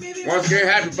 Once again,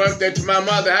 happy birthday to my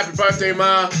mother. Happy birthday,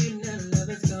 Mom.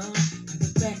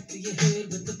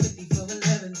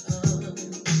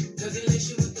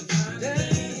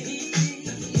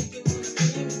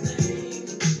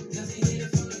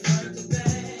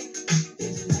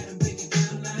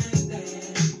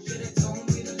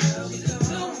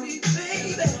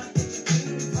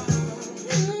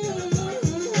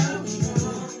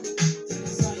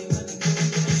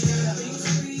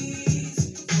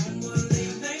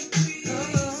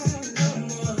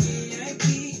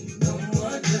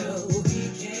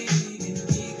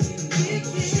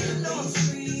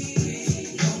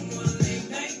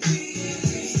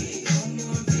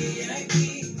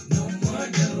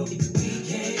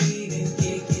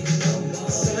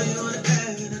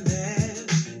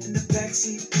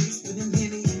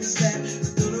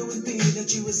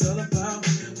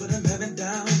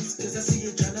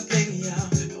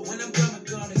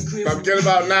 Till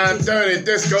about 9:30,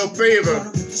 Disco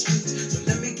Fever.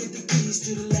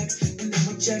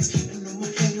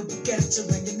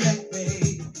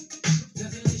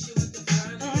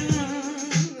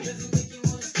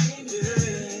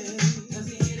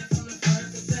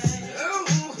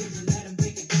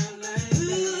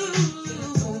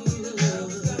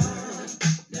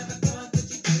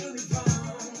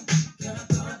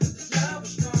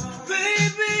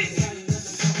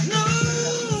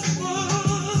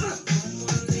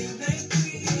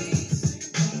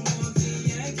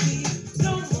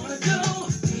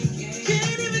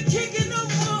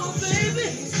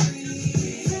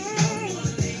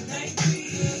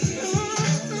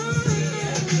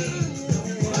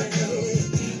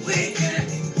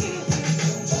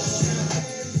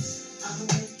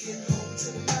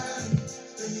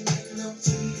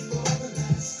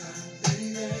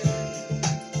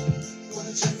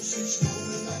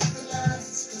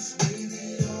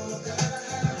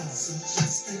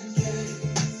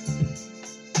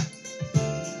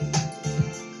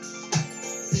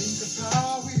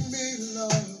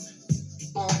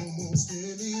 Almost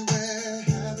anywhere,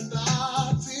 haven't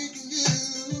I taken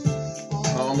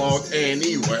you? Almost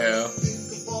anywhere.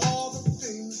 Think of all the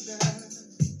things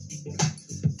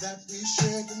that we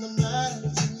shared in the matter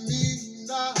to me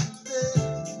not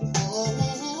there.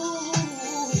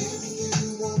 Oh, giving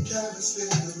you more carrots than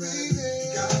the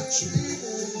rabbit. Got you,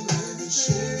 baby,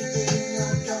 share everything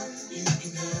I got. You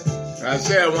can have it. I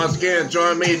said once again,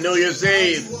 join me New Year's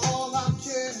Eve. All I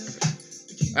can.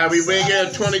 As we ring in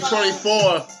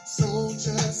 2024 So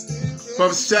just in case.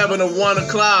 from 7 to 1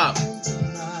 o'clock.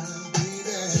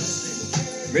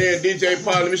 Me and DJ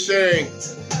Paul, let me sing.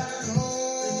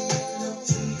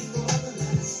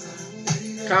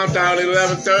 Countdown at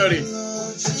 11:30.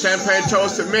 Champagne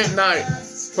toast at midnight.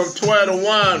 From 12 to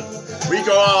 1. We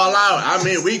go all out. I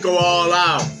mean, we go all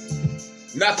out.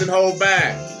 Nothing hold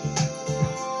back.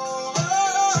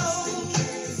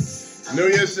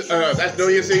 That's New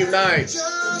Year's Eve night.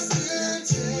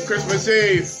 Christmas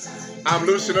Eve, I'm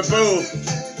loose in the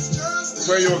booth.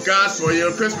 For your gospel,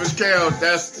 your Christmas carol,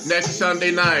 that's next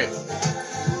Sunday night.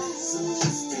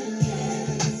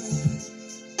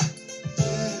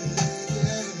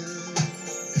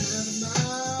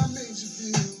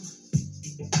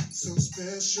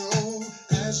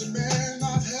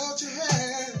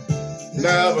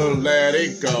 Never let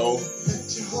it go.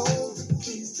 Let you hold the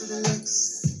keys to the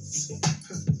Lexus.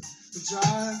 The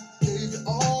drive gave you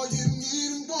all you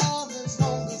need and more as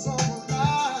long as I'm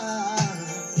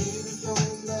alive. Even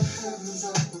from the heavens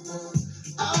up above,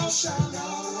 I'll shout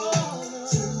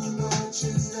out. Too much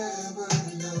is never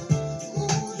enough.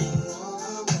 Oh, you're all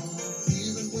I want.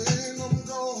 Even when I'm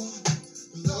gone,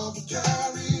 love will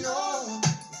carry on.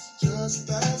 It's just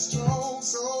that strong,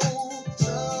 so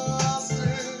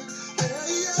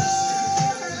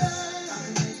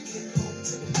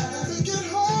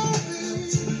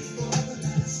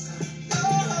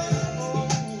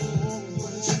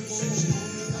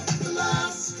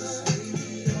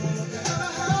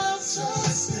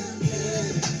just in.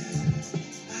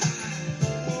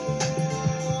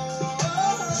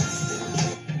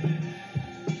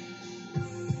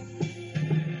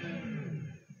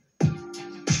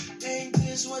 Ain't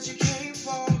this what you came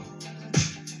for?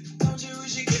 Don't you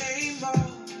wish you came more?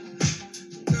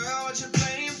 Girl, what you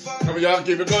playing for? Come on, y'all,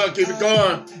 keep it going, keep it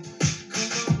going.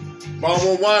 Come on, Bomb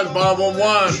on one, bomb on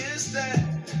one. miss that.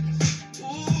 Ooh,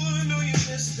 I know you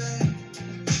missed that.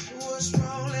 What's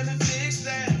wrong? Let me fix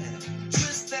that.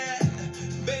 Twist that.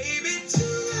 Baby,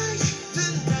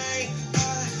 tonight,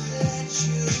 I let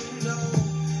you know.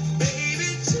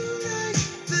 Baby, tonight,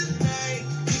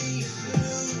 we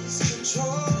lose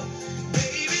control.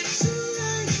 Baby,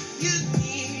 tonight, you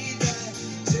need that.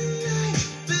 Tonight,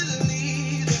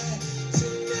 believe that.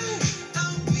 Tonight,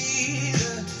 I'll be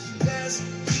the best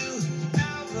you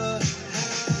ever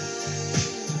had.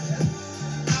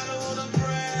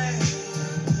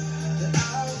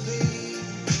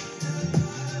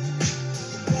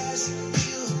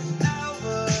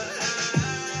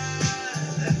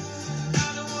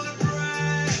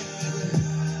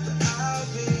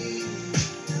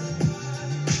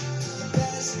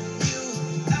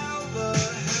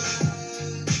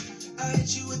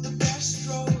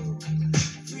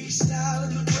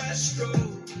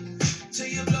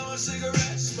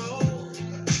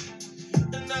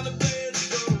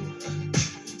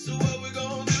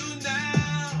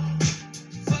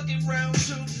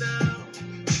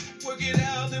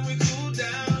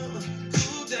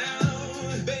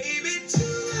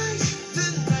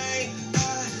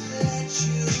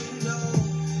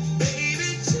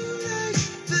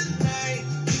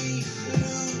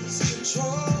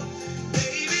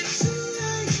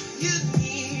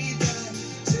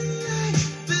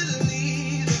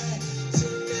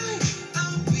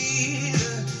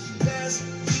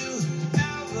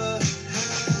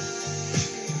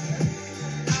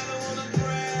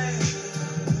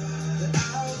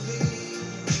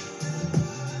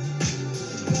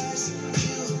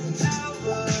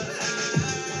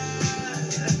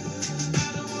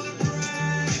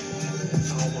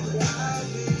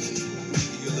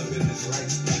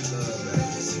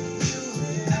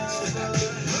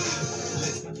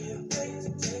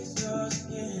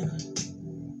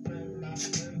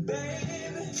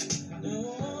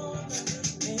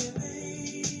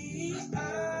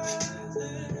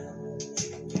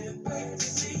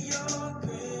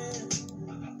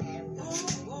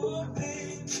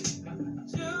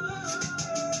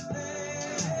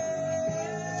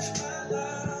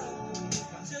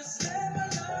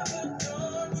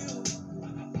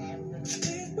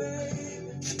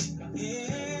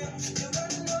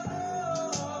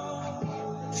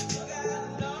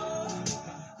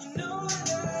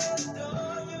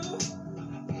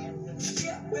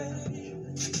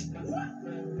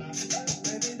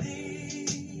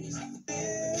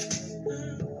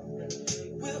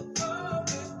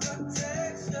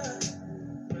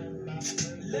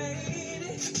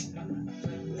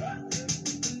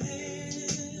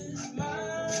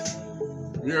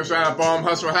 You're inside a bomb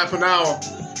hustle half an hour.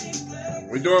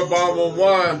 We're doing bomb on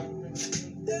 1.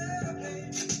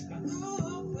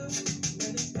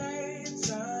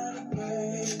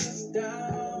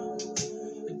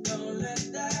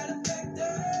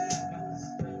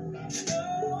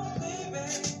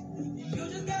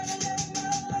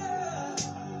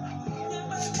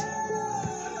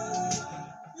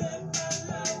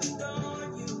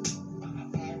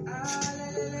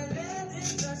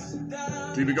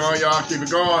 Keep it going, y'all. Keep it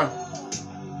going.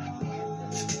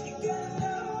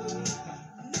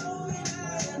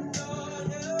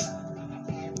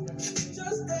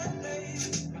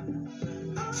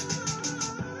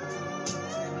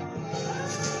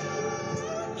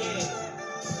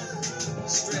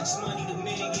 Stretch money to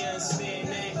millions, spend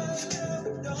that.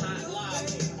 Hot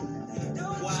live,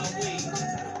 wild weed.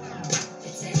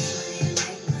 It takes money to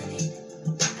make money.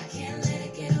 I can't let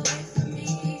it get away from me.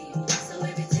 So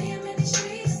every day I'm in the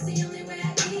streets, the only way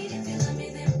I eat. If you love me,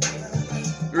 then pray for me.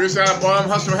 You're inside a bomb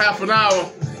hustle half an hour.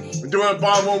 We're doing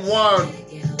bomb on 1.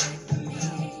 Get away from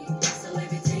me. So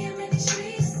every day I'm in the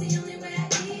streets, the only way I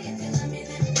eat. If you love me,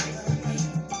 then pray for me.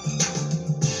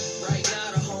 Right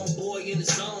now, the homeboy in the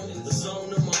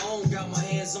zone of my own. Got my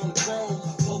hands on the chrome,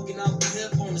 poking out the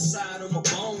hip on the side of my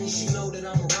bones. You know that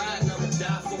I'm a ride and I'ma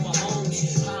die for my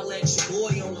homies. Holla at your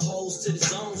boy on the hoes to the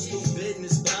zone. Still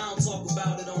business, but I don't talk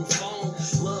about it on the phone.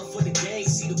 Love for the game,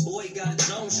 see the boy got a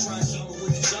Jones. Try and keep it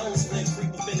with the Jones, then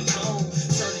creep up in the cone.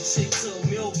 Turn the chick to a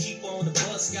meal, keep on the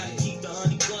bus. Gotta keep the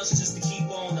honey plus just to keep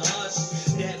on the hush.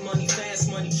 That money,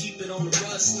 fast money, keep it on the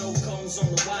rush. Snow cones on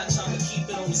the watch, I'ma keep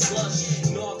it on the slush.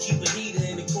 You know I'll keep a heater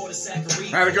in the quarter sack of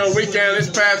Had to go weekend, this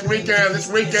past weekend, this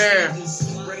weekend.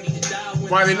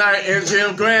 Friday night,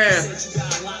 NGM Grand.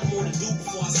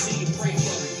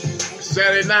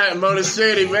 Saturday night, Motor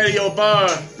City, Radio Bar.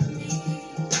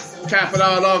 Cap it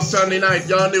all off Sunday night.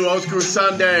 Y'all knew Old School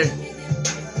Sunday. It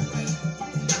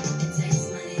takes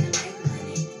money to make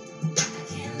money. I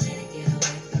can't let it get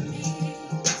away from me.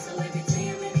 So every day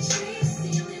I'm in the streets,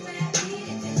 the only way I eat.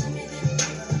 If you love me, then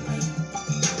pray for me.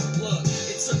 Look,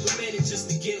 it took a minute just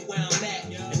to get where I'm at.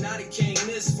 And now that came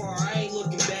this far, I ain't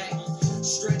looking back.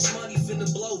 Stretch money finna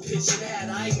blow, picture that.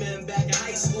 I ain't been back in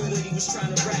high school when he was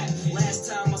trying to rap. Last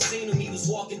time I seen him, he was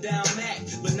walking down Mac.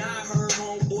 But now I heard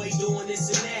homeboy doing this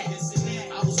and that.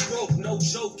 I was broke, no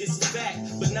joke, it's a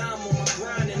fact. But now I'm on my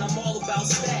grind and I'm all about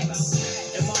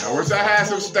stacks. And my I wish I had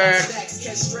some stacks.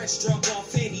 Catch stretch drunk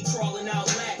off Henny, crawling out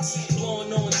lax.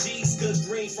 Blowing on G's, good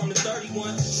green from the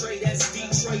 31. Straight as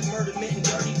Detroit, murder mint and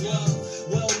dirty glove.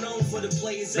 Well known for the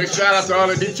players. Big shout out to all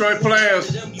the Detroit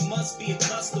players. You must be a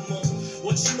customer.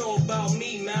 What you know about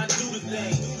me, man? I do the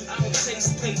thing. I don't chase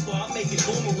paper, I make it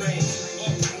boomerang.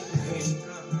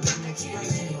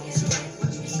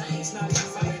 It's not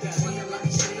even like that. When you love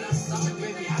me,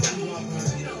 baby, I don't love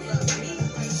you. You don't love me.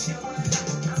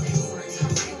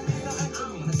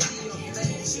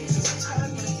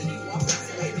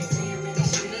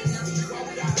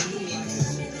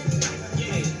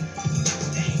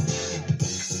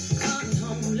 Come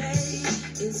home late,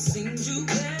 it seems you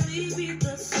barely beat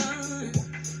the sun.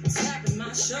 Tapping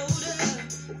my shoulder,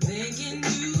 thinking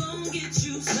you gon' get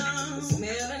you some.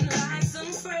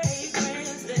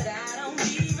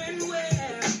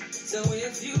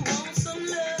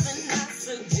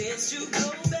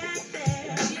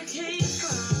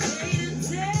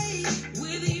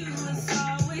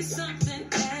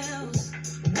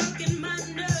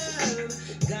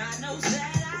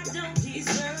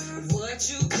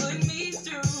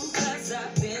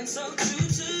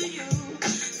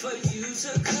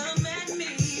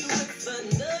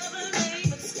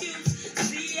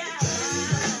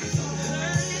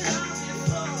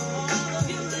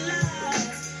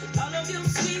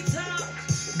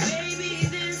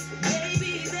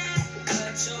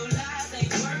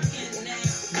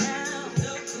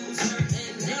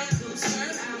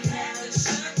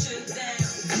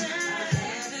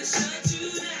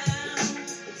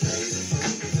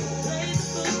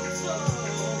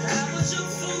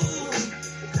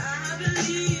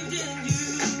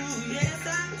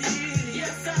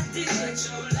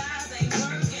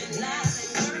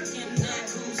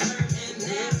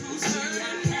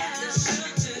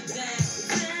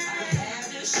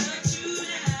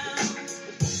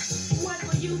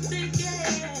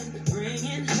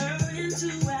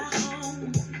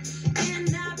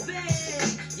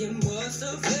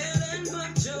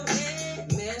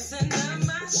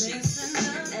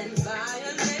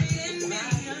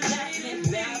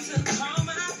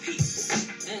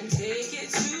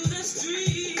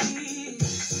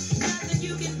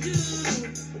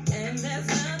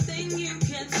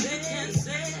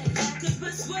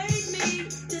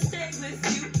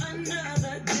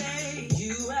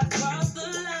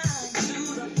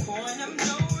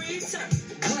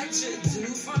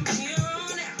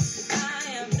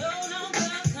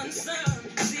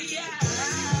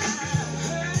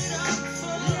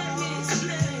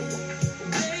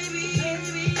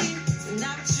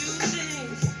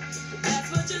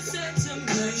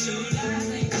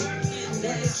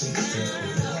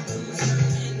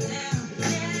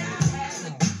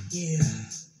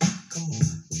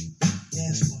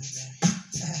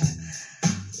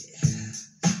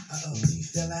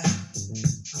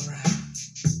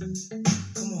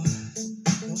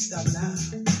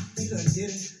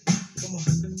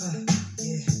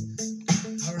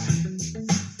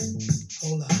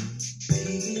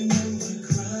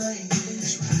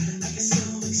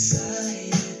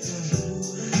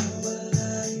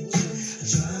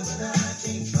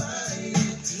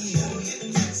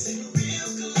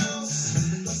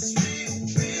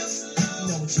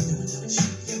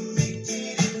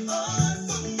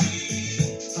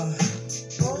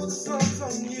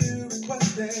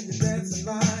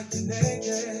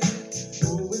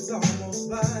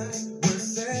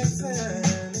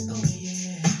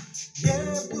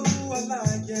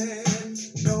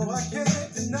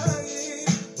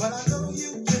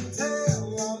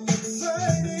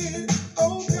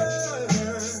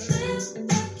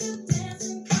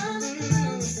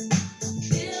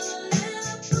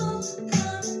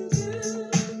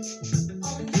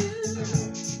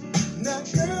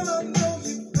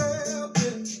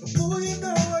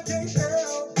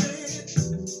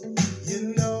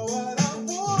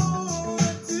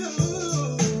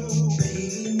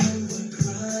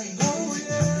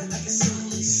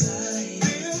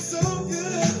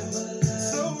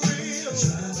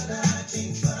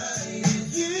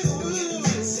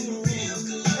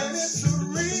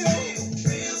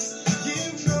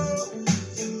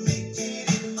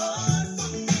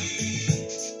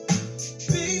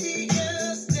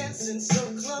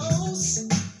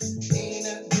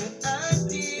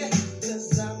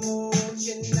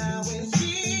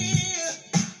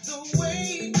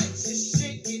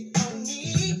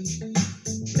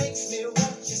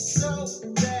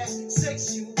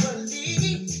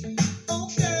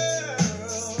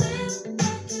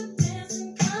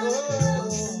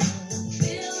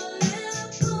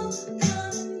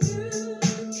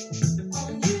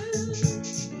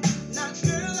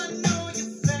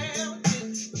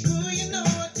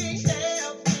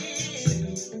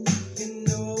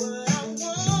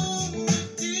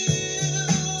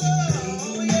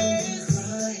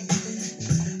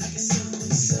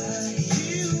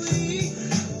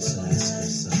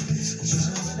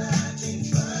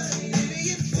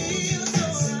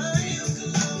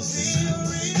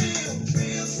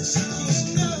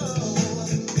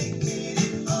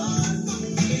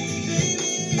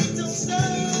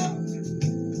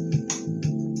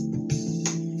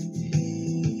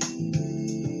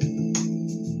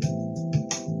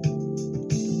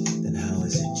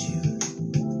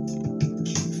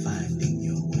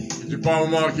 ball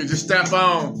market, just step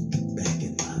on. Back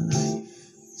in my life.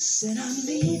 Said I'm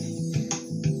leaving.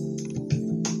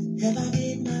 Have I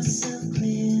made myself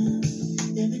clear?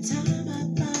 Every time I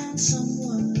find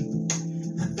someone,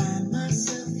 I find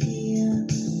myself here.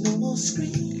 No more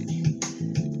screaming.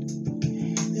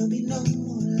 There'll be no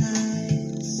more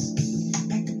lies.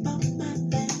 Packed up all my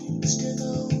things to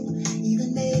go.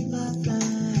 Even made my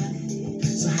flight.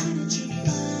 So how did you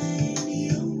find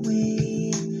your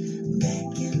way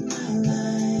back in my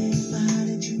life? How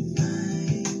did you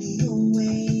find your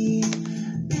way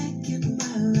back in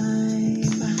my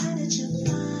life? How did you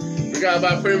find? We got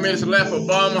about 3 minutes left for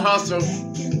Bomb Hustle.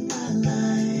 Back in my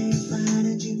life, how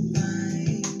did you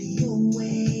find your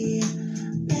way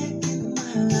back in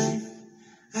my life?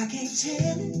 I can't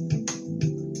tell it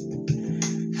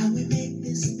how we make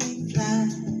this thing fly.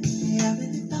 I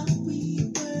really thought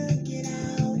we'd work it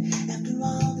out after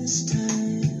all this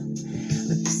time,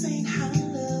 but this ain't how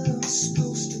love's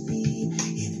supposed to be,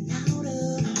 in and out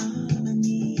of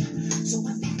harmony. So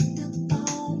I packed up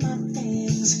all my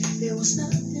things. There was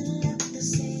nothing left to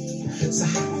say. So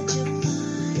how did you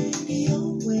find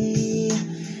your way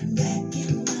back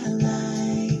in my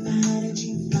life? How did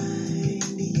you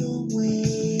find your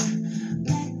way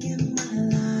back in my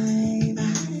life?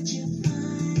 How did you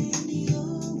find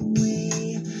your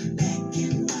way back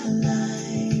in my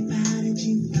life? How did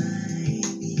you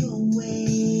find your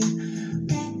way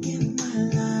back in my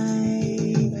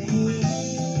life?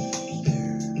 Hey,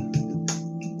 girl.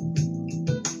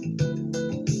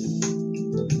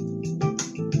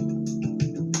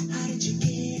 How did you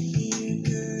get here,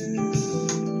 girl?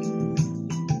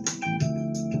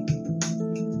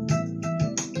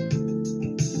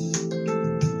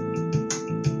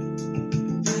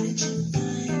 How did you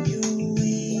find your way?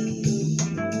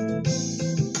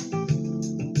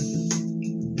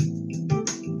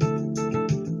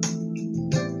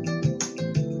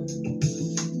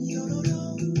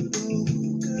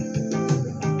 Girl.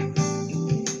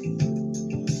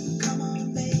 Come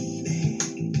on, baby.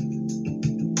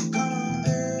 Come on,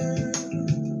 girl.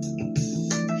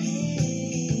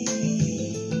 Hey,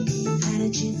 how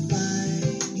did you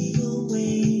find your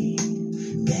way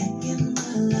back in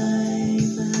my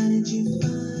life? How did you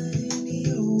find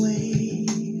your way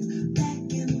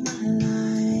back in my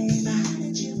life? How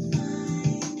did you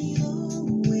find your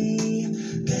way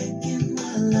back in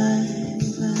my life?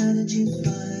 How did you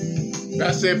find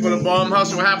That's it for the Bomb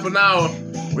Hustle, half an hour.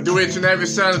 We'll do each and every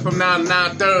Sunday from now to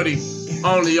 9:30.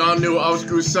 Only on New Old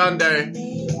School Sunday.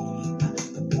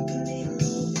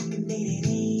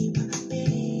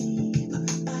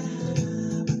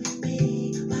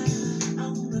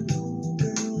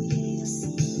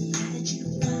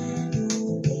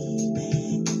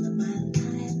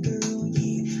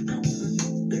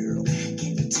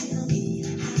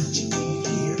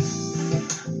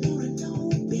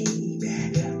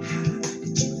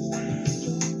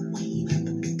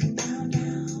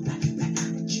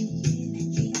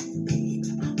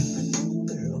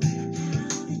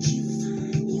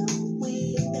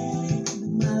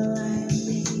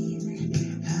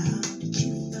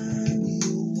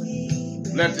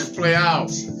 Let this play out.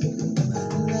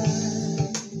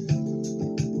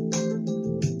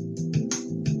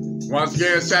 Once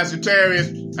again,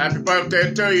 Sagittarius, happy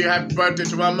birthday to you. Happy birthday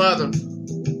to my mother.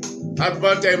 Happy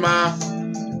birthday, Mom.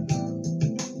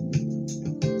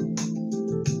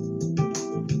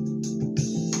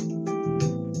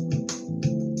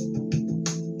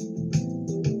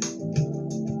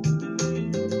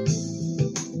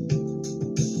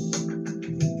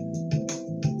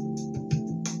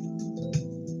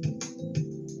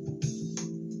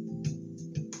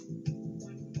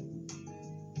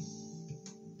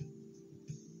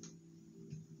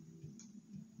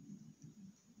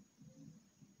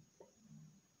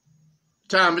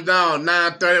 Time is down,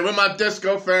 9:30. Where my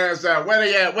disco fans at? Where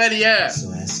they at? Where they at?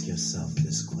 So ask yourself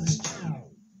this question.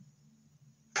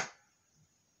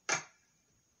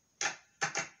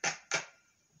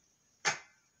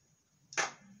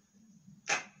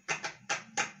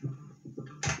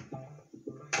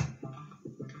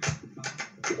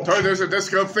 Told you there's a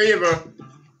disco fever.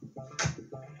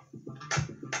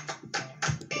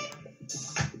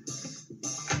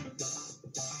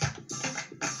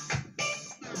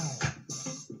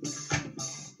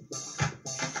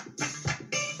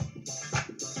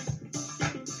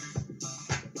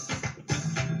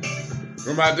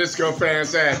 Where my disco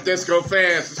fans at? Disco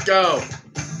fans, let's go.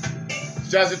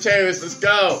 Sagittarius, let's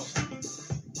go.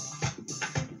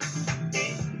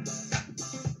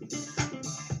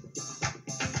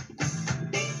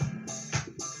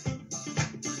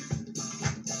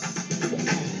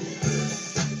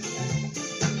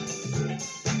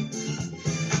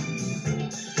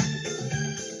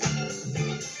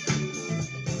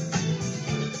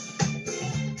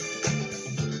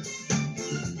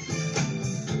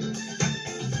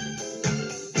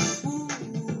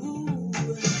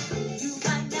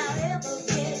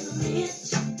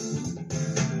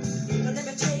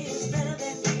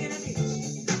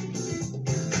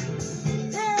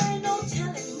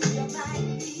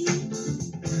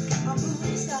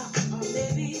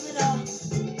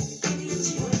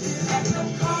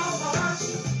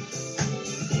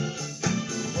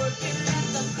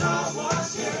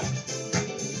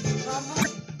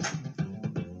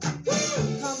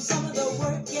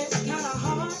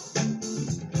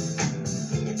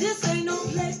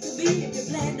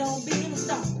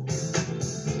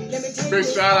 big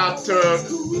shout out to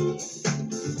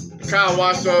the car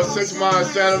wash of 6 Mile in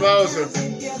Santa Rosa.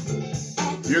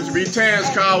 Used to be Tan's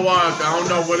car wash. I don't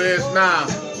know what it is now.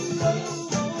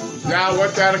 Yeah, I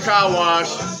worked at a car wash.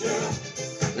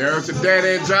 Yeah, it's a dead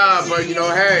end job, but you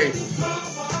know, hey,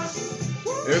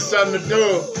 there's something to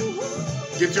do.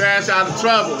 Get your ass out of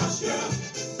trouble.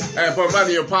 And put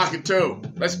money in your pocket too.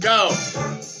 Let's go.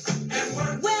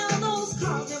 Well, those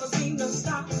cars never seem to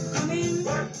stop coming.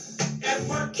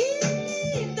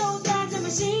 Keep those bags and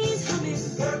machines humming.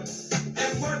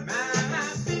 My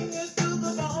fingers to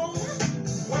the bone.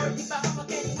 If I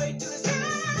can't wait till it's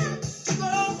time to go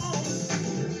home.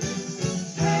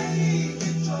 Hey,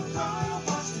 get your car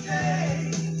washed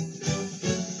today.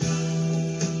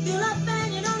 Fill up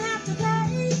and you don't have to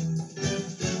pay.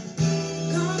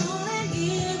 Come on and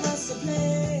give us a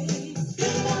play.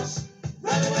 Get washed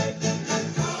right away.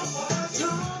 Car wash.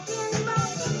 Talking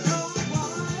about the car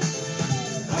wash.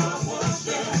 Car wash,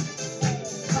 yeah.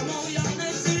 Come on, y'all,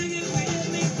 let's sing it with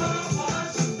me. Car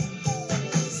wash.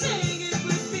 Sing it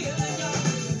with feeling, y'all.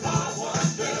 Car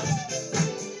wash, yeah.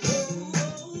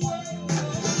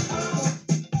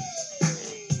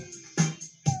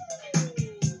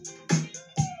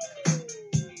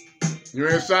 You're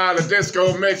inside the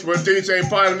disco mix with DJ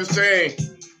Party Machine.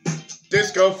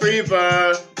 Disco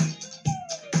Fever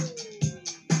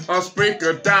on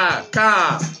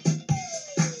Spreaker.com.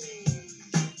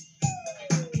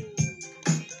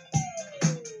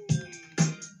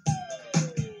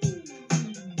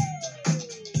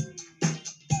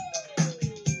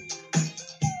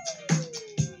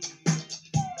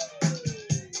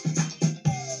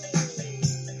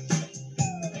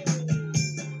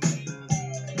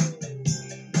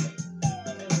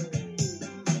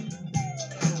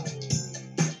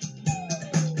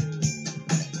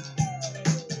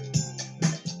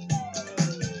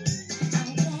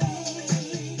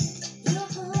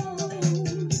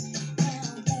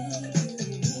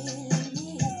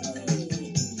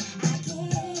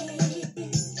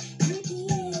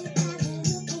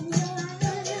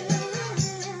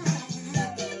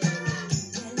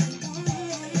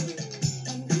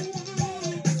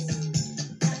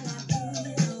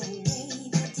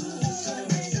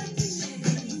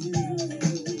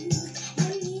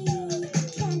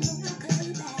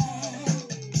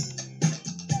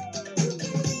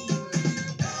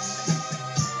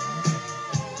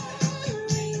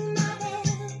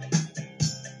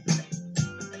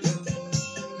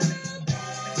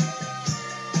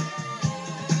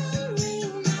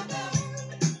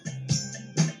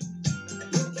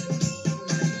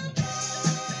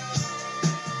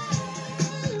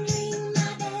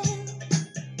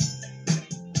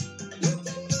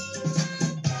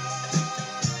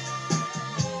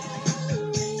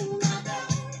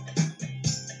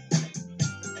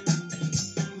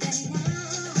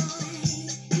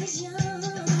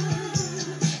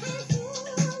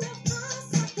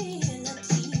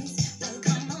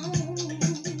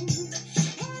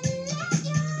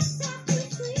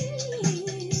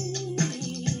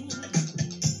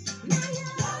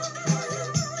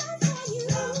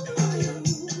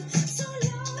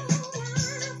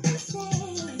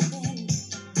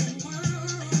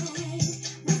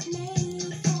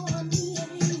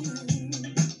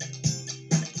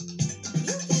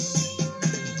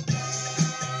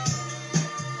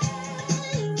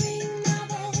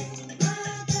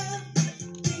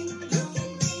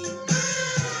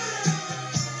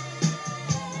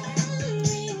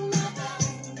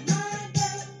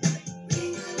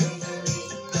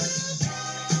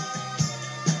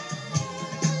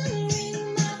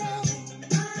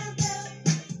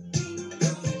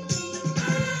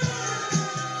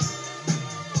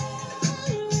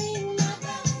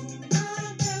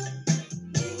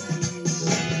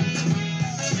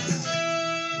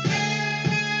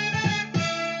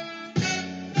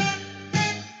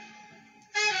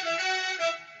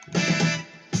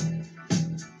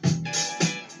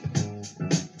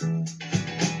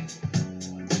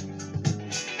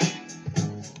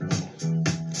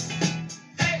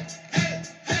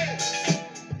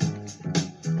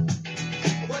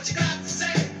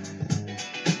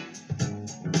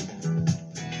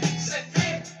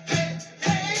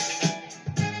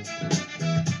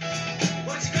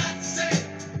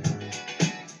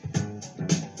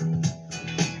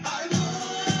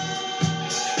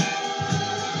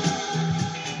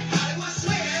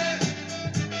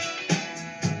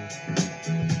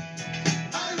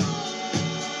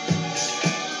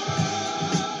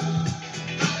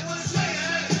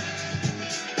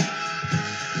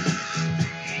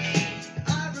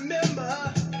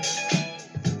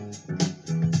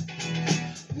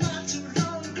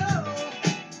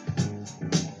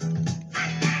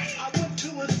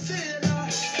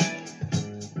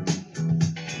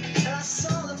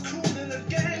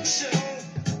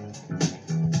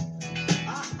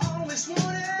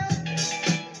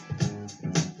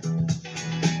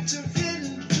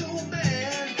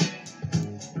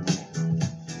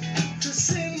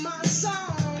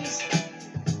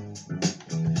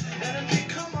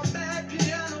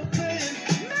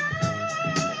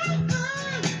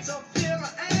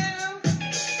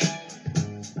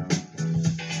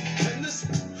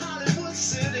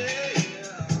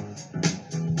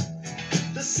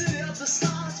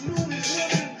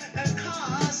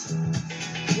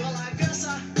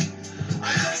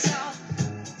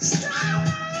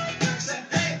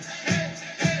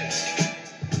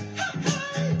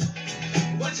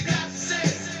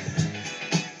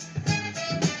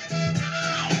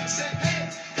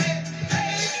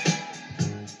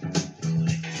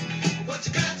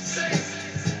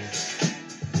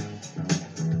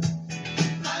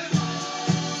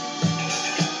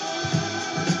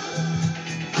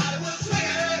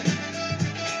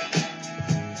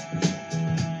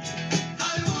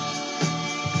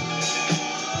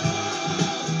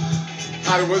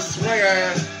 Hollywood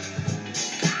swinging.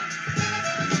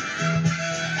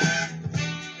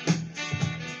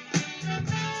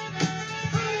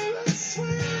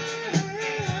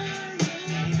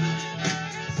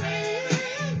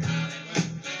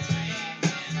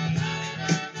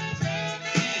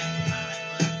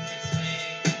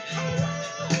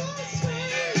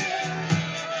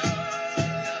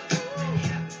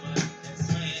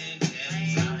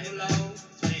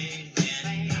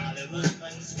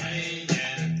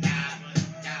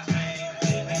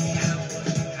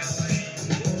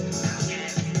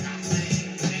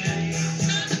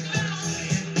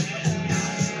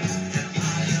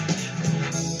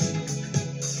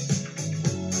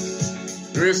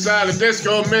 You're inside the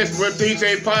disco mix with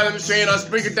DJ Party Machine on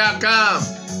Spreaker.com.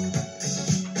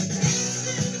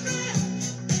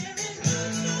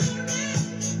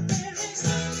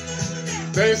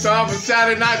 Theme song for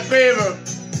Saturday Night Fever.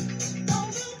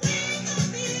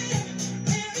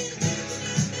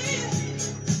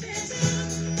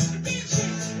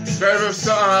 Favorite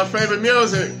song, favorite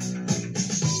music.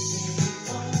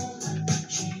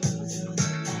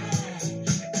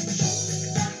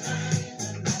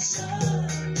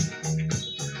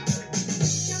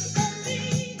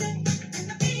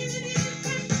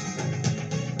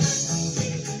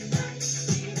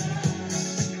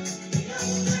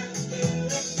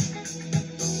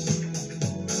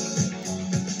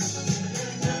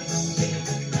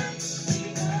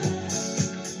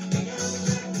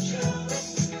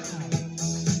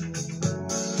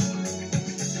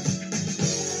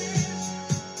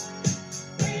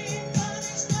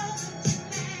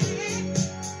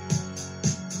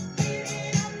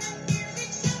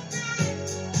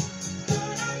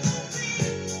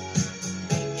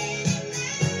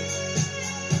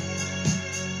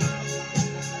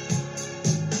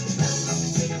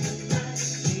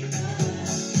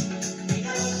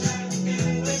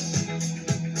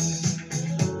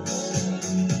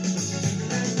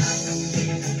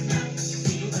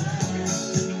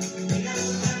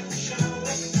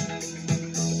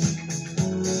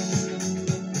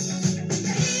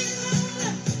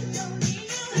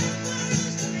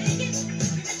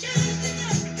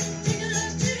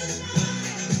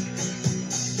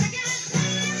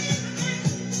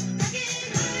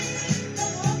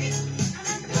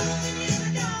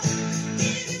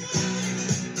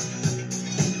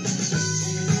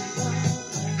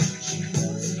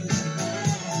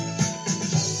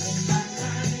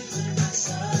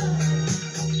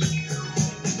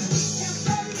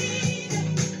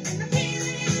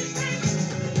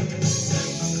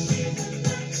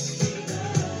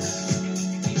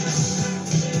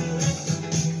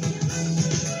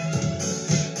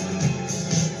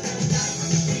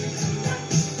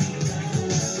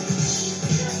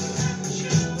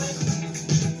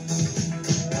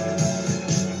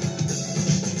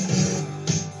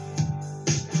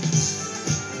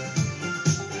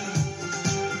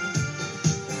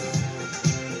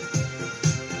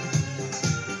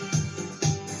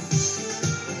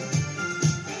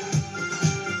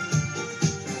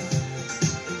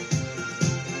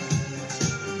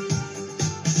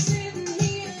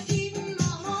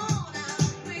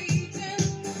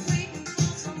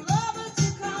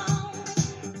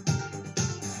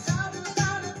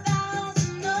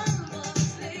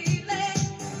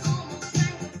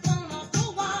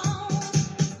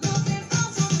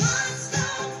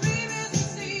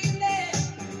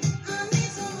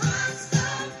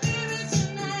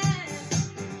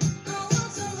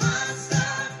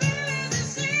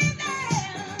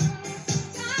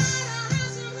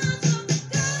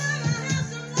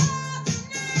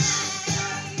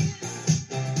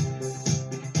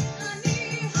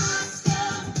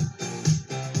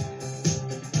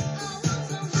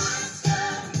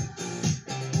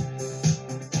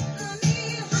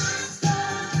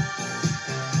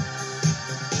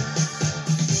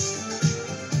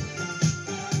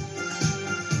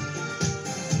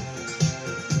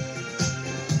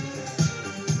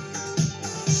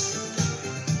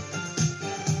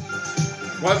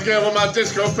 Once again, with my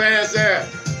disco fans there.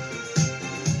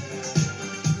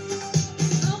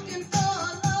 Looking for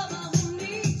a lover who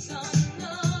needs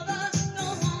another.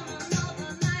 Don't want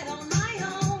another night on my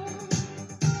own.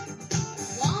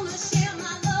 Wanna share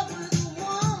my love with a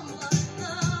warm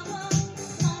lover.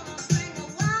 Wanna bring a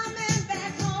wild man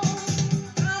back home.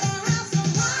 Gotta have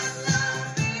some hot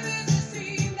love, baby, this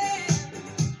evening.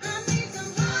 I need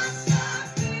some hot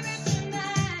stuff, baby,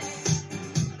 tonight.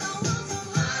 I want some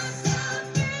hot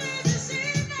stuff, baby, this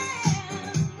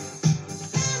evening.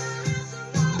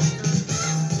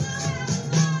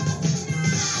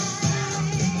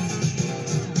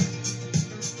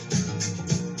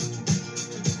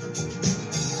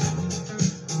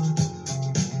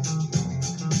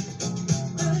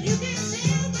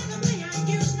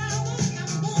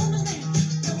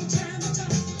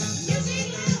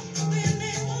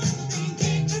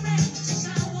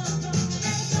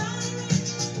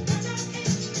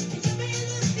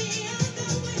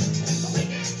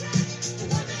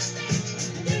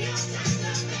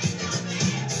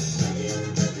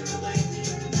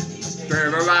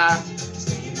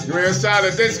 Live. You're inside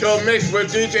the disco mix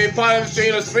with DJ Party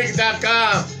Machine on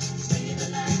Speaker.com.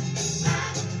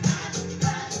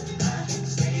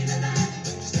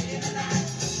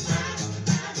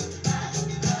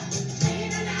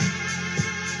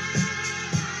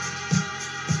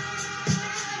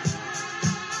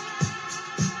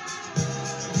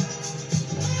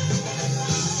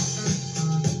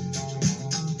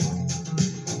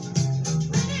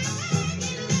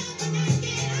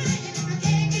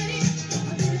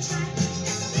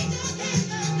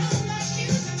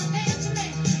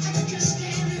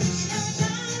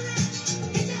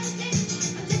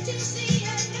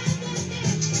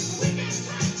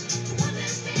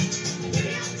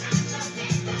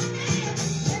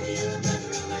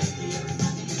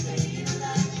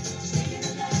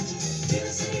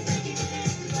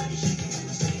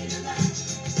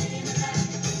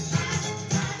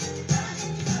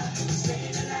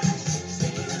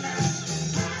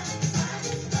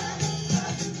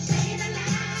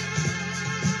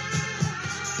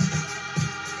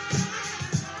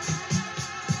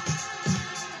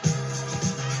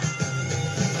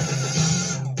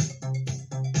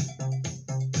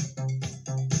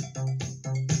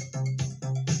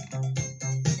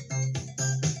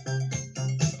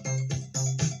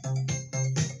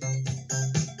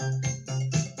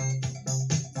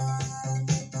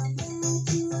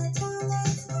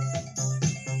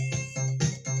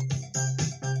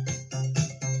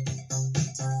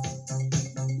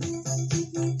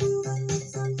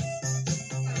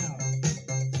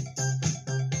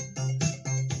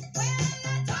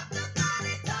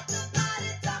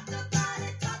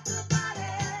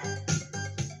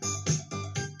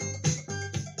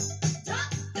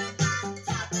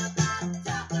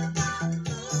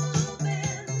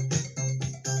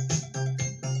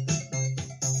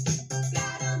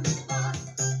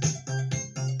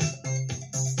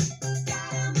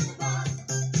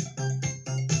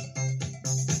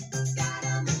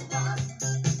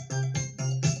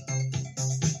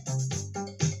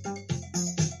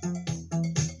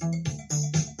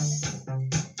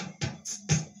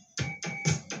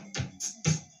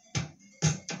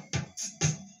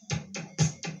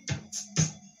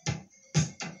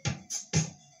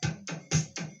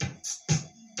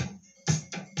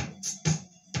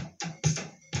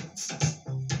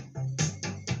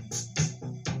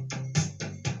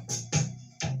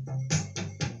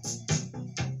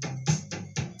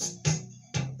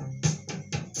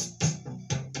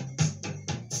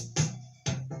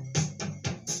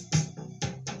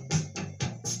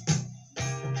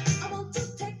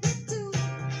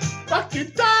 Fuck you,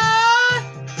 die!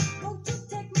 Won't you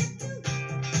take me to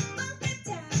Funky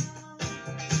Town?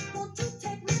 Won't you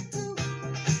take me to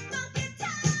Funky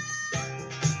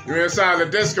Town? You're inside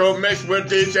the disco mix with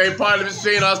DJ Party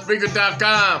Machine on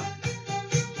Speaker.com.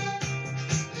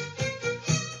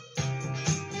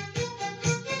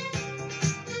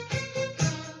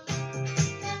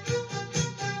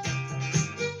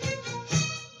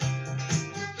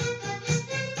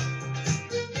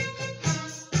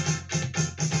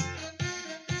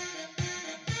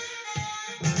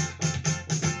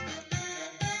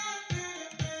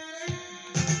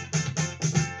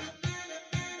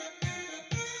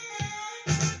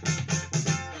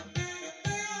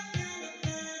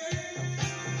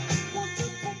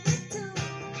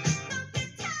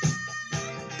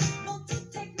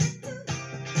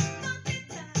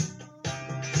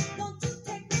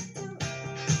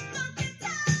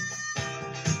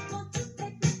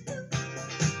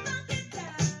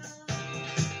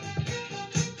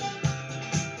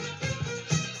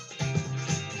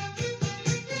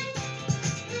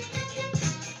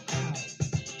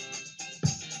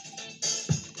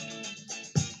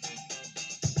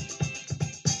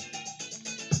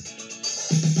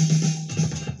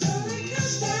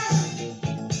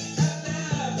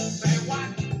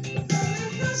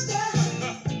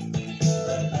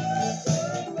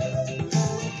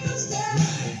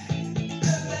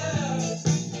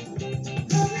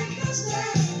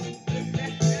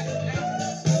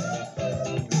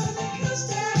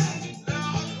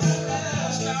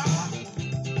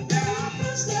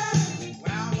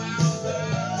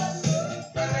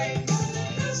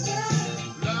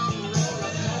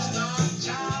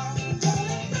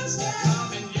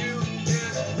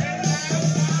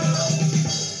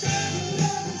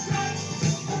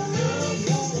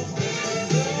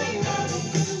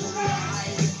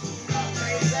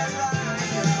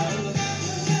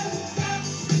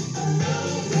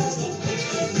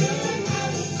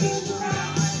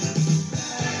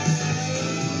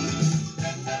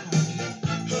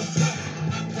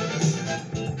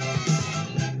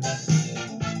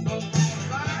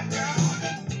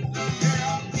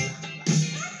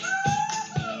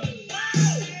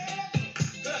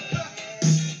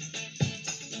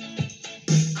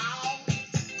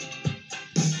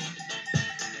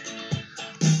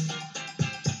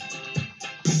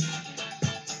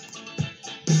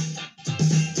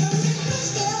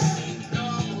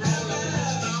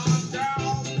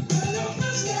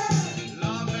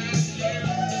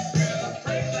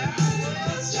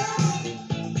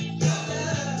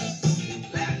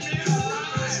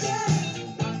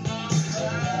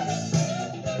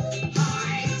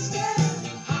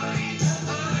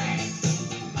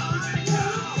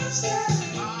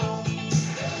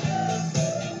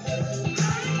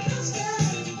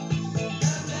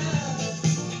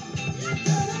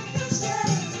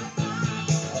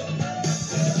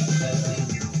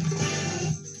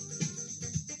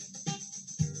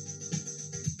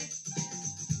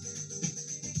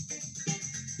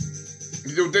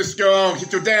 Get your disco on.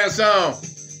 Get your dance on.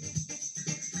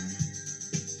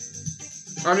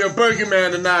 I'm your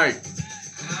boogeyman tonight.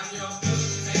 I'm your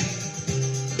boogeyman.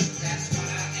 That's what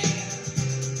I am.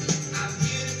 I'm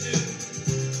here to do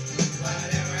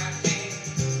whatever I can.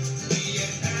 Be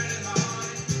it early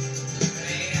morning,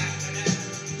 late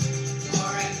afternoon,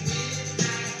 or at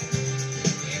midnight.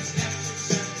 It's never too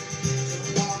soon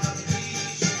to wanna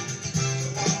please you, to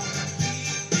wanna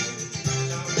keep you,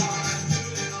 to wanna do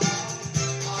it all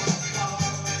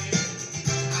for you.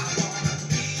 I wanna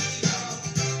be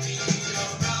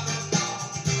your rubber ball.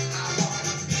 I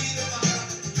wanna be the one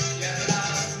you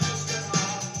love most of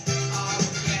all. Oh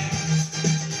yeah.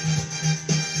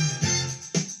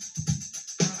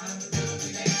 I'm the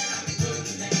boogeyman. I'm the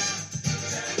boogeyman.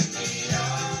 Turn me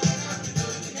on. I'm the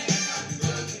boogeyman. I'm the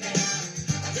boogeyman.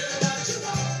 I do what you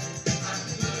want. I'm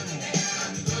the boogeyman.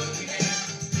 I'm the boogeyman.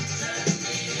 Turn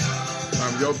me on.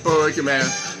 I'm your boogeyman.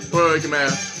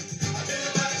 Boogeyman. I do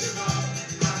what you want.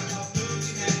 I'm your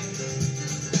boogeyman.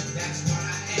 That's what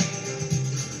I am.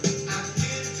 I'm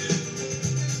here to do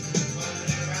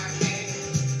whatever I can.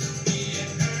 Be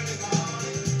it early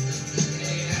morning,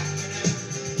 late afternoon,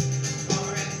 or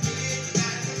at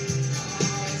midnight.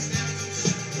 Oh, it's never too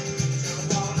soon to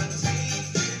wanna take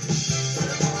you, to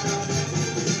wanna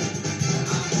move.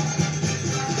 I wanna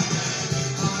do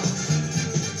all soon,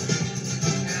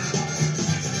 and I want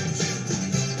you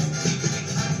to keep me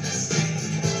understand.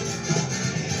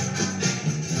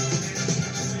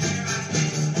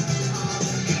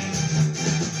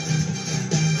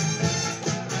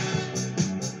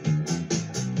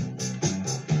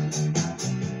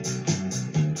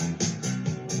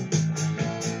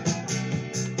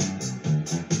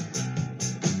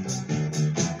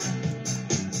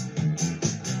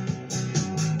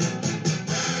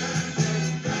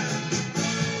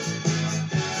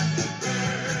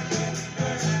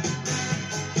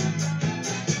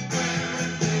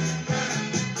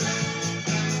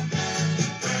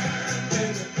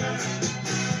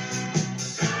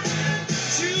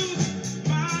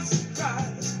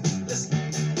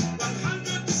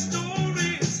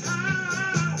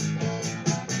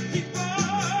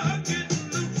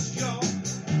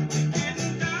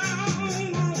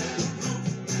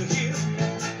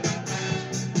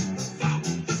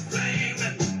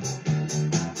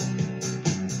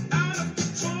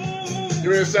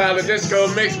 You're inside the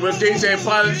disco mix with DJ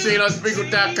Policy on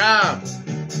Speaker.com.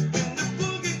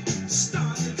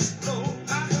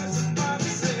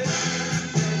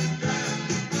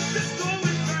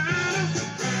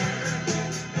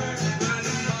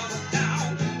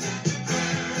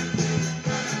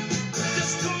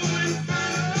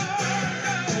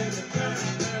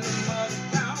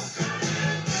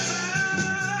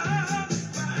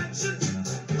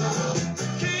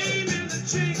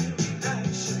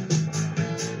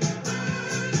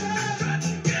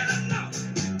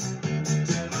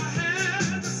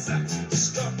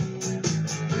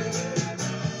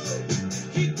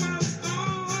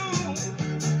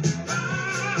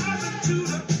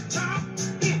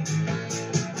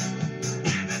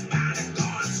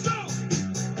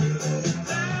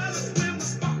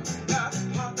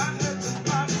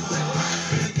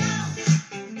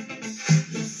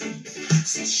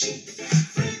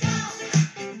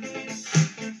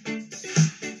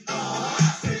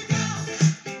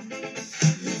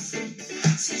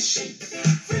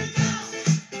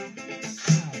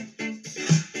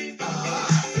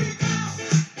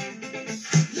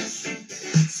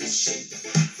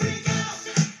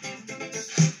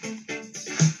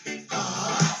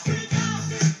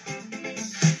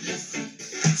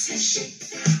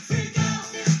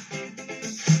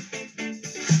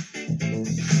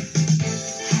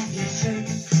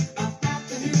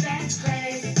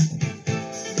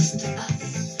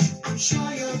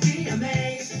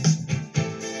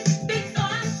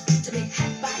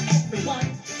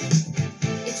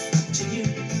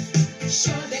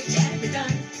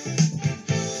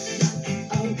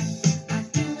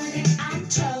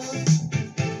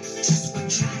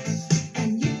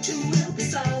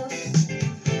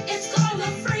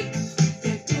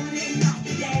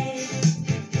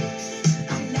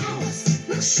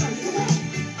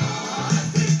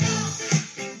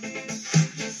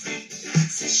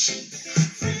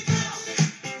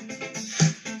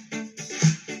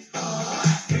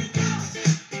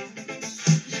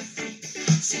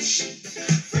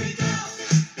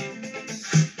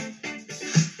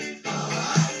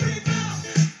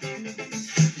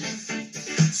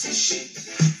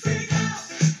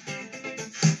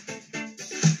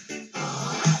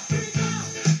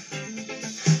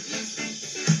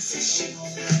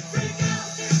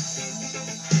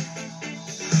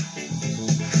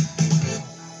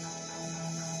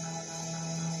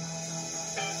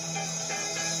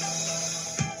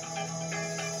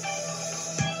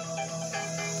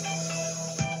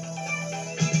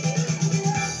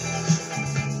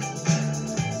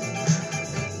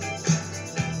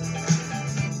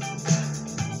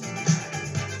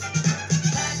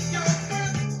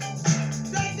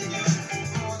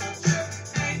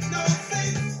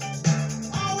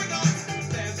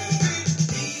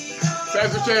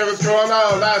 Sagittarius, what's going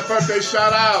on? Last birthday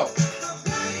shout out.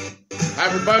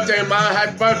 Happy birthday, man.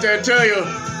 Happy birthday to you.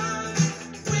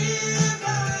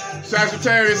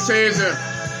 Sagittarius season.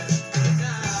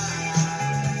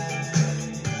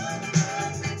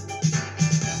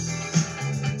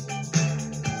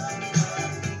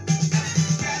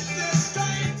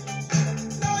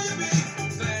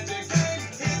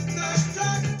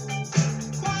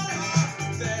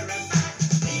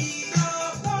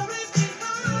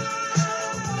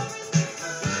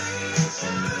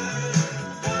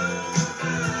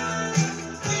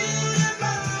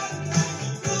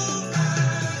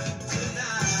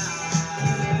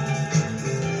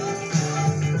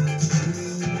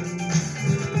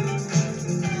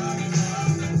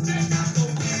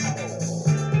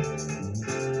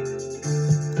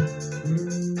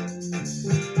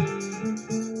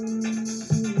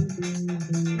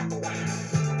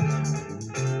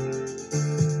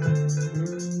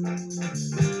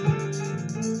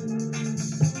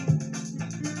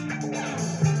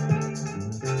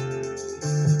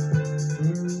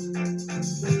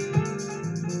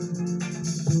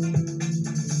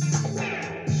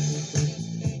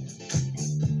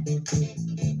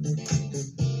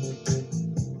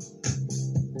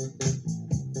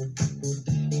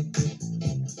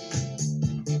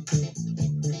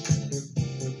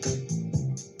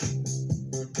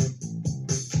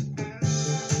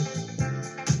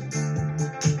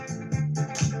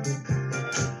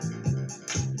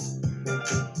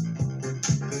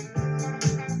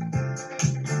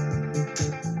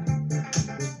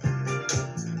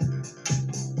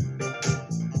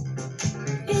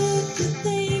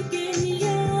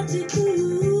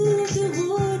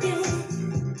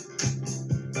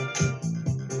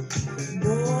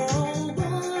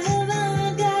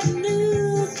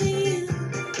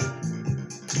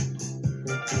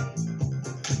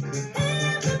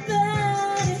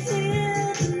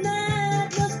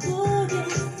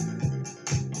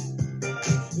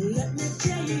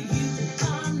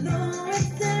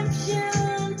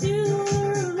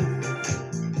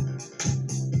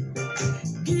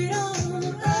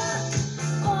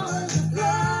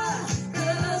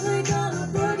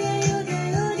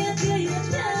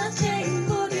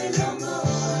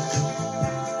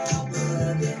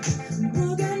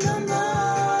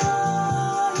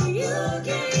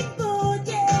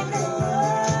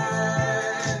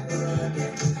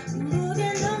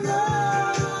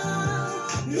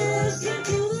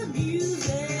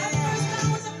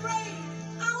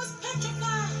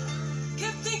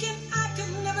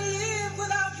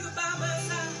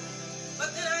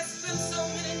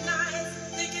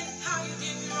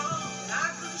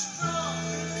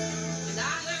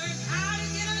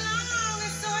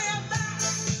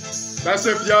 That's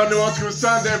it for y'all new Old School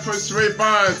Sunday for Sharife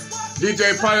Barnes.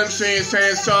 DJ Party Machine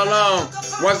saying so long.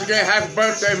 Once again, happy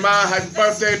birthday, man. Happy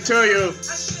birthday to you.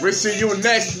 We'll see you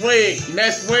next week.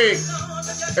 Next week,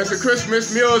 it's the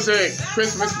Christmas music.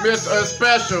 Christmas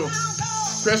special.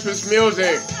 Christmas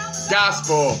music.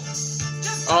 Gospel.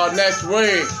 Next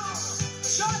week.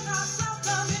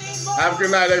 Have a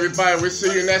good night, everybody. We'll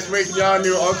see you next week, y'all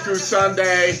new Old School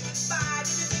Sunday.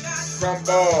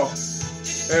 Crumble.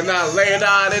 And I lay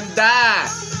down and die.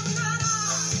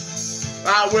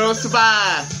 I will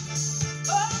survive.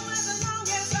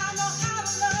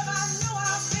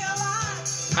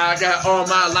 I got all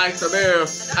my life to live.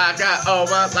 I got all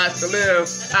my life to live.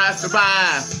 I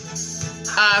survive.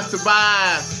 I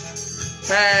survive.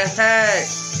 Hey, hey.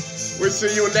 We'll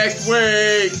see you next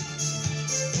week.